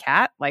pictures of my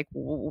cat? Like,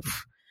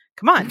 oof.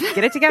 Come on,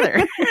 get it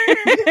together.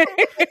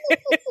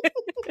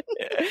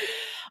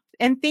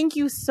 And thank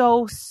you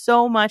so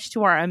much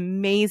to our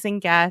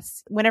amazing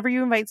guests. Whenever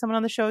you invite someone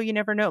on the show, you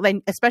never know,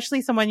 like,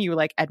 especially someone you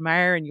like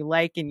admire and you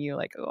like,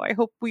 oh, I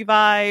hope we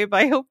vibe.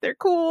 I hope they're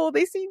cool.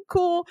 They seem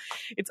cool.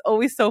 It's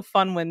always so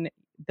fun when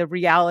the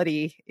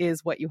reality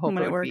is what you hope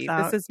it would be.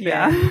 Out. This has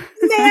Man,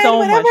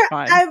 so much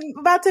fun. I'm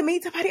about to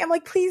meet somebody, I'm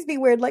like, please be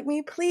weird like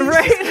me, please.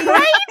 Right.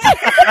 Right.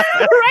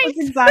 That's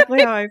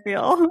exactly how I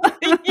feel.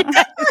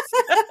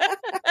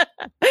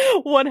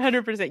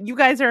 100%. You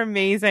guys are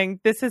amazing.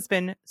 This has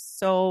been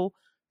so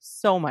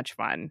much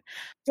fun.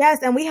 Yes,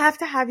 and we have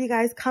to have you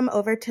guys come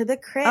over to the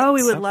crypt. Oh,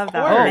 we would love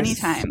that.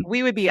 Anytime.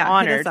 We would be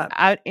honored.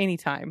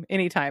 Anytime.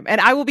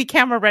 And I will be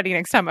camera ready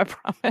next time, I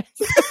promise.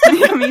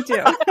 Yeah, me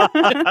too.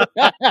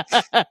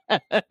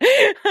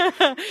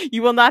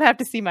 You will not have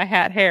to see my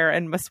hat, hair,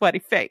 and my sweaty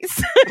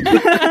face.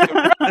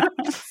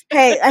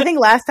 Hey, I think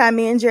last time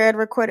me and Jared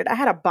recorded, I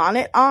had a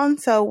bonnet on,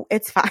 so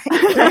it's fine.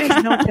 There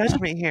is no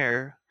judgment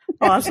here.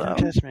 Awesome.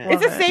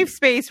 It's a safe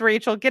space,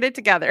 Rachel. Get it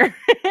together.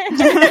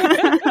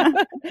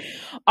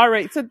 All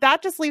right. So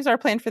that just leaves our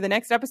plan for the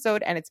next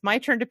episode, and it's my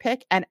turn to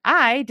pick. And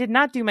I did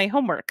not do my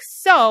homework,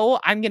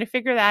 so I'm going to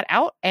figure that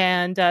out.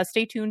 And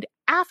stay tuned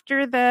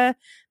after the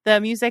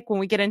music. When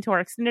we get into our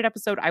extended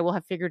episode, I will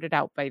have figured it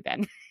out by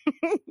then.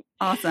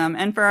 Awesome.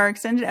 And for our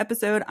extended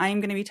episode,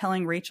 I'm going to be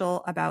telling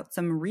Rachel about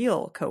some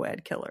real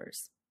co-ed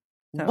killers.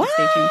 So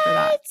stay tuned for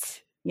that.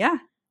 Yeah.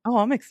 Oh,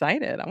 I'm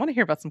excited. I want to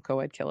hear about some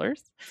co-ed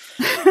killers.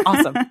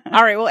 Awesome.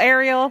 All right. Well,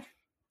 Ariel,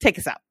 take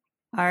us out.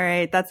 All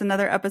right. That's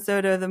another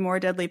episode of the More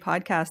Deadly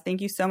podcast.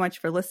 Thank you so much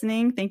for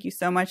listening. Thank you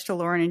so much to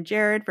Lauren and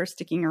Jared for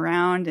sticking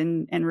around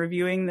and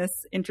reviewing this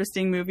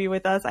interesting movie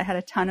with us. I had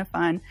a ton of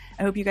fun.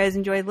 I hope you guys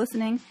enjoyed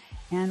listening,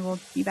 and we'll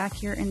be back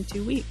here in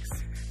 2 weeks.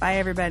 Bye,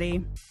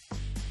 everybody.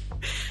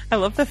 I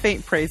love the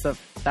faint praise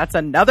of, that's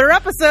another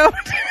episode.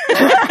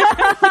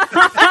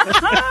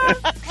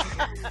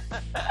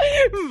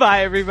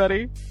 Bye,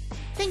 everybody.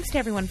 Thanks to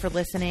everyone for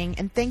listening,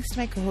 and thanks to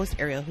my co-host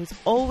Ariel, who's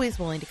always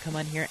willing to come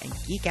on here and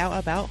geek out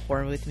about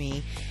horror with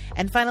me.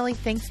 And finally,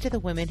 thanks to the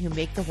women who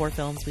make the horror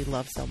films we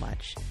love so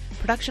much.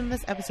 Production of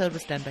this episode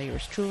was done by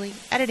yours truly.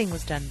 Editing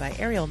was done by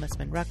Ariel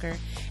Missman-Rucker.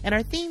 And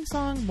our theme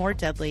song, More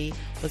Deadly,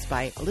 was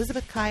by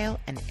Elizabeth Kyle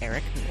and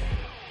Eric Muir.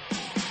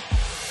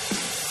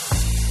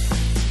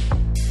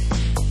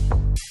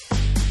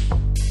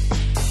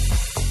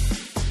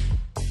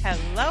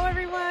 Hello,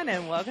 everyone,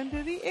 and welcome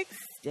to the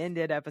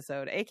extended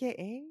episode,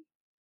 aka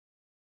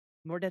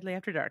More Deadly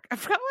After Dark. I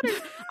forgot what it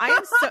is.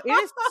 It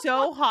is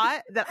so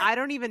hot that I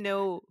don't even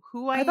know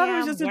who I thought am, it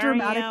was just a where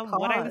dramatic I am,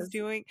 what I was pause.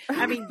 doing.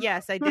 I mean,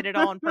 yes, I did it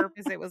all on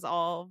purpose. It was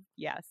all,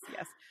 yes.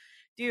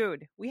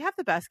 Dude, we have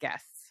the best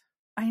guests.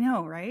 I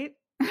know, right?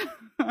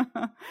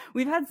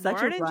 We've had such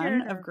Lauren a and run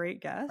Jared of are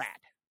great guests. Rad.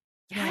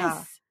 Yes.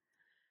 Yeah.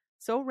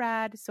 So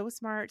rad, so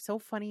smart, so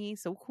funny,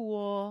 so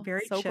cool.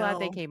 Very so glad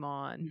they chill. came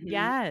on. Mhm.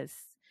 Yes.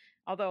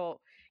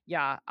 Although,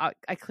 yeah,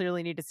 I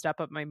clearly need to step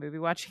up my movie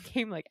watching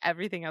game. Like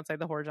everything outside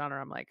the horror genre,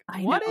 I'm like,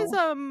 what is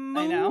a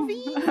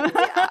movie?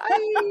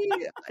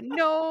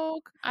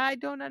 No, I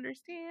don't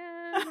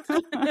understand.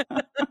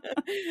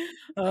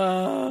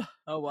 Oh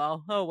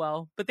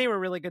well. But they were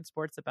really good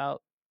sports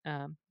about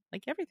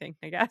like everything,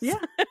 I guess.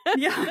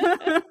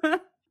 Yeah.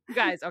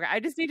 Guys, okay, I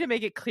just need to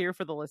make it clear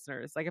for the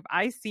listeners. Like, if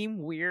I seem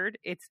weird,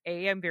 it's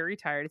I'm very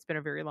tired. It's been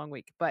a very long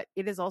week, but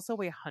it is also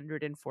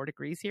 104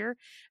 degrees here,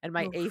 and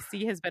my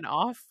AC has been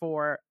off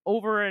for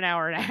over an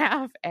hour and a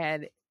half,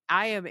 and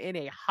I am in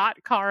a hot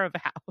car of a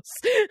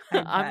house.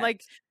 I'm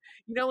like,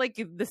 like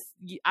this.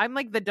 I'm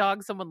like the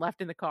dog someone left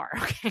in the car.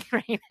 Okay,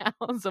 right now.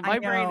 So my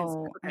brain is.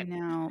 I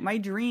know. My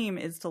dream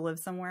is to live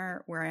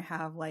somewhere where I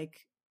have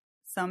like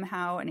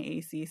somehow an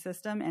AC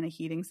system and a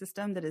heating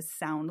system that is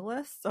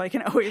soundless, so I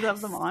can always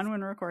have them on when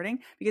recording,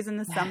 because in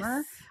the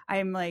summer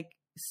I'm like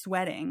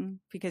sweating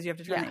because you have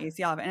to turn the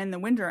AC off, and in the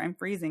winter I'm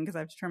freezing because I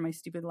have to turn my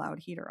stupid loud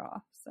heater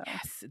off. So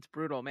yes, it's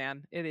brutal,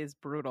 man. It is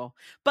brutal,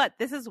 but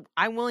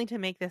I'm willing to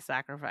make this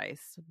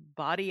sacrifice,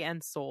 body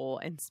and soul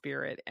and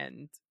spirit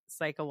and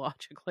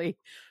psychologically,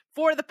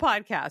 for the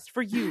podcast,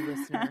 for you,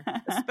 listener,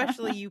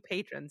 especially you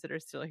patrons that are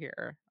still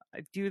here. I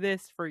do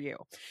this for you.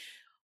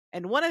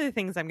 And one of the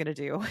things I'm going to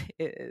do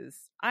is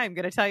I'm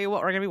going to tell you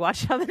what we're going to be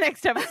watching on the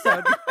next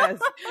episode,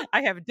 because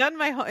I have done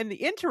my in the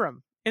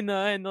interim, in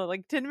the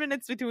like 10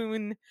 minutes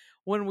between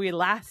when we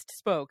last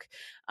spoke.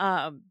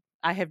 I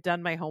have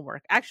done my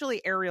homework.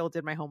 Actually, Ariel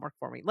did my homework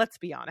for me. Let's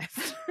be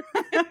honest.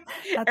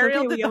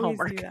 Ariel did the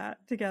homework. Do that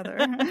together.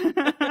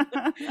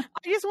 I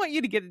just want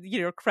you to get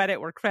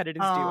credit where credit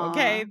is due.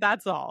 Okay,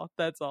 that's all.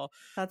 That's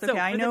okay. So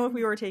I know if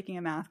we were taking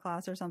a math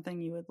class or something,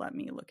 you would let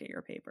me look at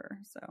your paper.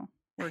 So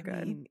we're good.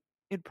 I mean,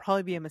 it'd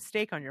probably be a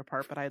mistake on your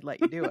part, but I'd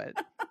let you do it.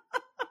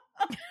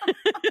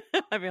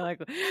 I'd be like,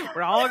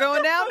 we're all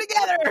going down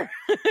together.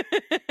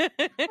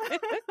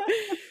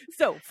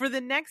 So for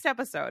the next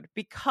episode,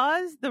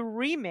 because the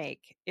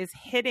remake is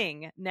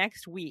hitting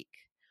next week,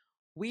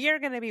 we are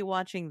going to be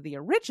watching the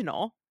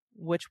original,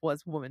 which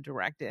was woman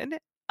directed,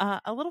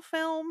 a little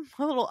film,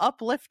 a little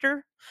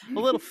uplifter, a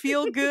little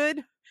feel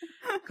good,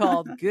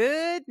 called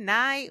Good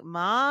Night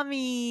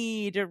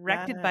Mommy,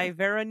 directed by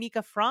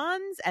Veronica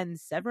Franz and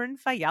Severin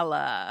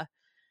Fayala.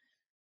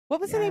 What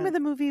was the name of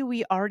the movie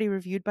we already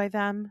reviewed by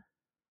them?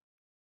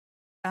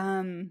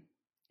 I'm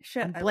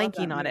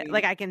blanking on it.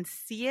 Like, I can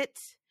see it.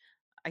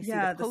 I see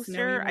the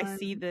poster. I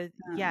see the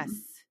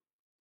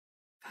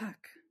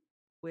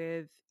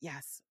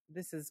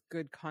this is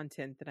good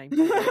content that I'm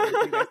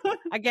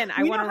again.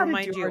 I want to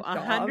remind you,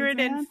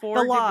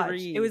 104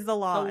 degrees. It was the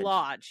Lodge. The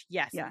Lodge.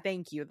 Yes,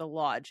 thank you, the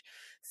Lodge.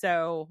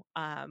 So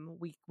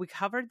we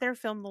covered their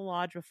film The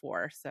Lodge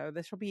before, so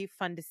this will be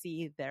fun to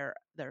see their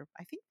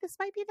I think this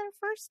might be their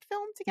first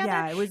film together.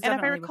 Yeah, it was. And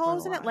if I recall,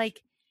 wasn't it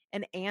like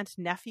an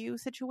aunt-nephew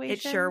situation? It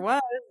sure was.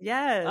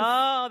 Yes.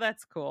 Oh,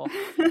 that's cool.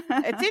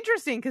 It's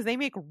interesting because they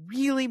make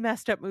really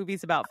messed up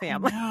movies about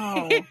family.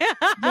 Yeah,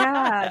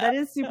 that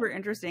is super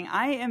interesting.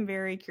 I am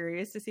very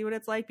curious to see what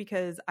it's like,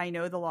 because I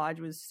know The Lodge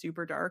was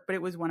super dark, but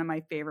it was one of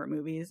my favorite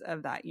movies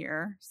of that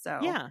year. So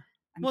yeah.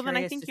 Well, then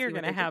I think you're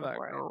going to have a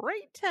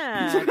great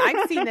time.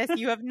 I've seen this.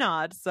 You have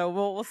not. So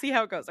we'll see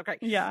how it goes. Okay.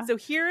 Yeah. So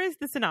here is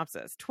the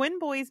synopsis. Twin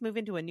boys move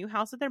into a new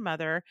house with their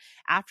mother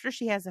after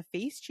she has a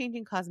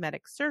face-changing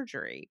cosmetic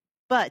surgery.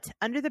 But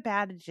under the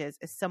bandages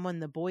is someone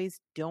the boys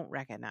don't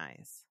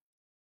recognize.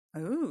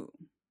 Oh.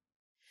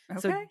 Okay.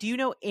 So do you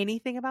know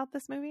anything about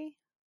this movie?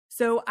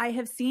 So I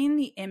have seen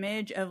the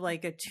image of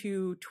like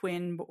two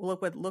twin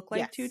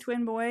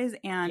boys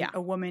and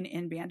a woman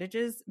in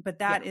bandages, but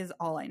that is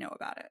all I know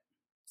about it.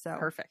 So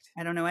perfect.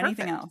 I don't know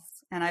anything else.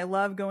 And I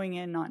love going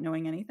in not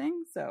knowing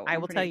anything. So I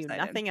will tell you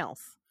nothing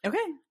else. Okay.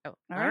 Oh,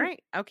 all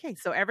right. Okay.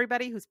 So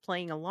everybody who's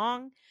playing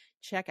along,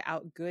 check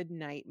out Good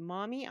Night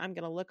Mommy. I'm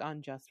going to look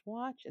on Just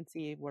Watch and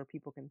see where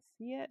people can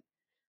see it.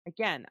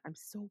 Again, I'm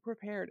so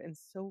prepared and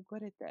so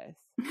good at this.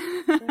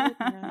 Good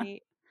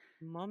Night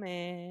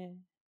Mommy.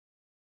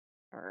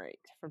 All right.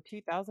 From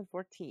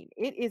 2014.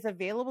 It is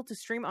available to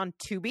stream on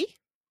Tubi.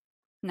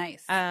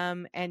 Nice.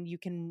 And you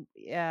can,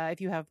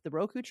 if you have the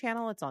Roku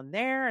channel, it's on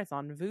there. It's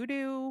on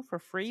Vudu for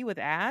free with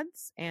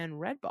ads, and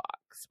Redbox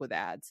with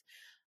ads.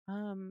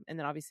 And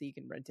then obviously you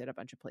can rent it a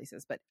bunch of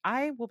places, but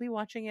I will be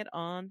watching it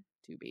on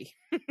Tubi.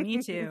 Me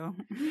too.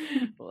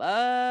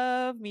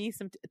 Love me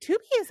some. Tubi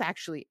is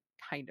actually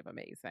kind of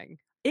amazing.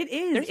 It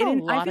is.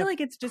 I feel like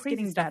it's just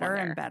getting better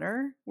and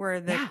better, where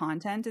the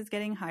content is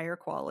getting higher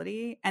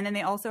quality. And then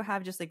they also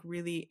have just like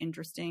really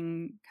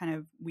interesting kind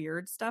of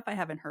weird stuff I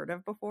haven't heard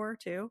of before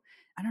too.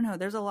 I don't know.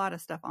 There's a lot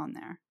of stuff on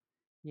there.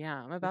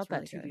 Yeah, I'm about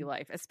that really 2D good.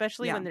 life,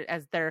 especially when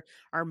as there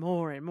are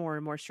more and more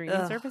and more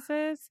streaming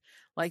services.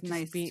 Like, it's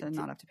just nice to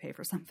not have to pay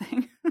for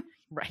something.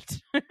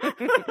 Right.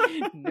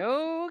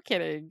 No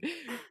kidding.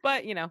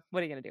 But, you know,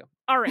 what are you going to do?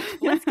 All right,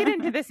 let's get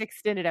into this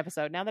extended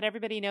episode now that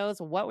everybody knows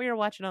what we are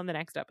watching on the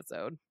next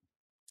episode.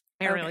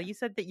 Ariel, you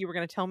said that you were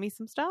going to tell me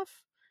some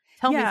stuff.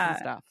 Tell me some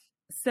stuff.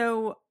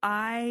 So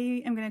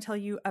I am going to tell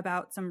you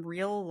about some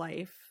real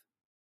life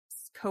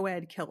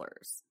co-ed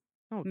killers.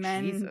 Oh,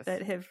 men Jesus.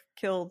 that have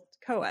killed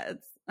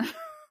co-eds.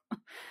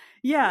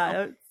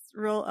 It's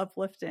real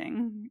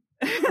uplifting.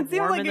 It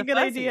seemed like a good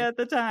idea at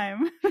the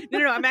time.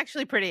 No, I'm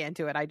actually pretty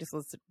into it. I just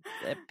was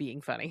being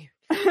funny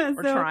or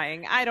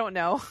trying. I don't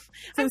know.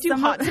 I'm too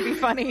hot to be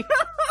funny.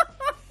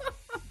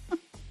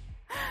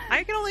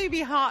 I can only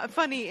be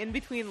funny in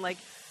between like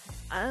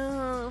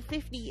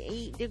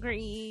 58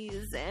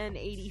 degrees and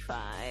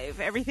 85.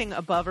 Everything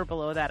above or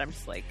below that, I'm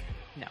just like,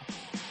 no.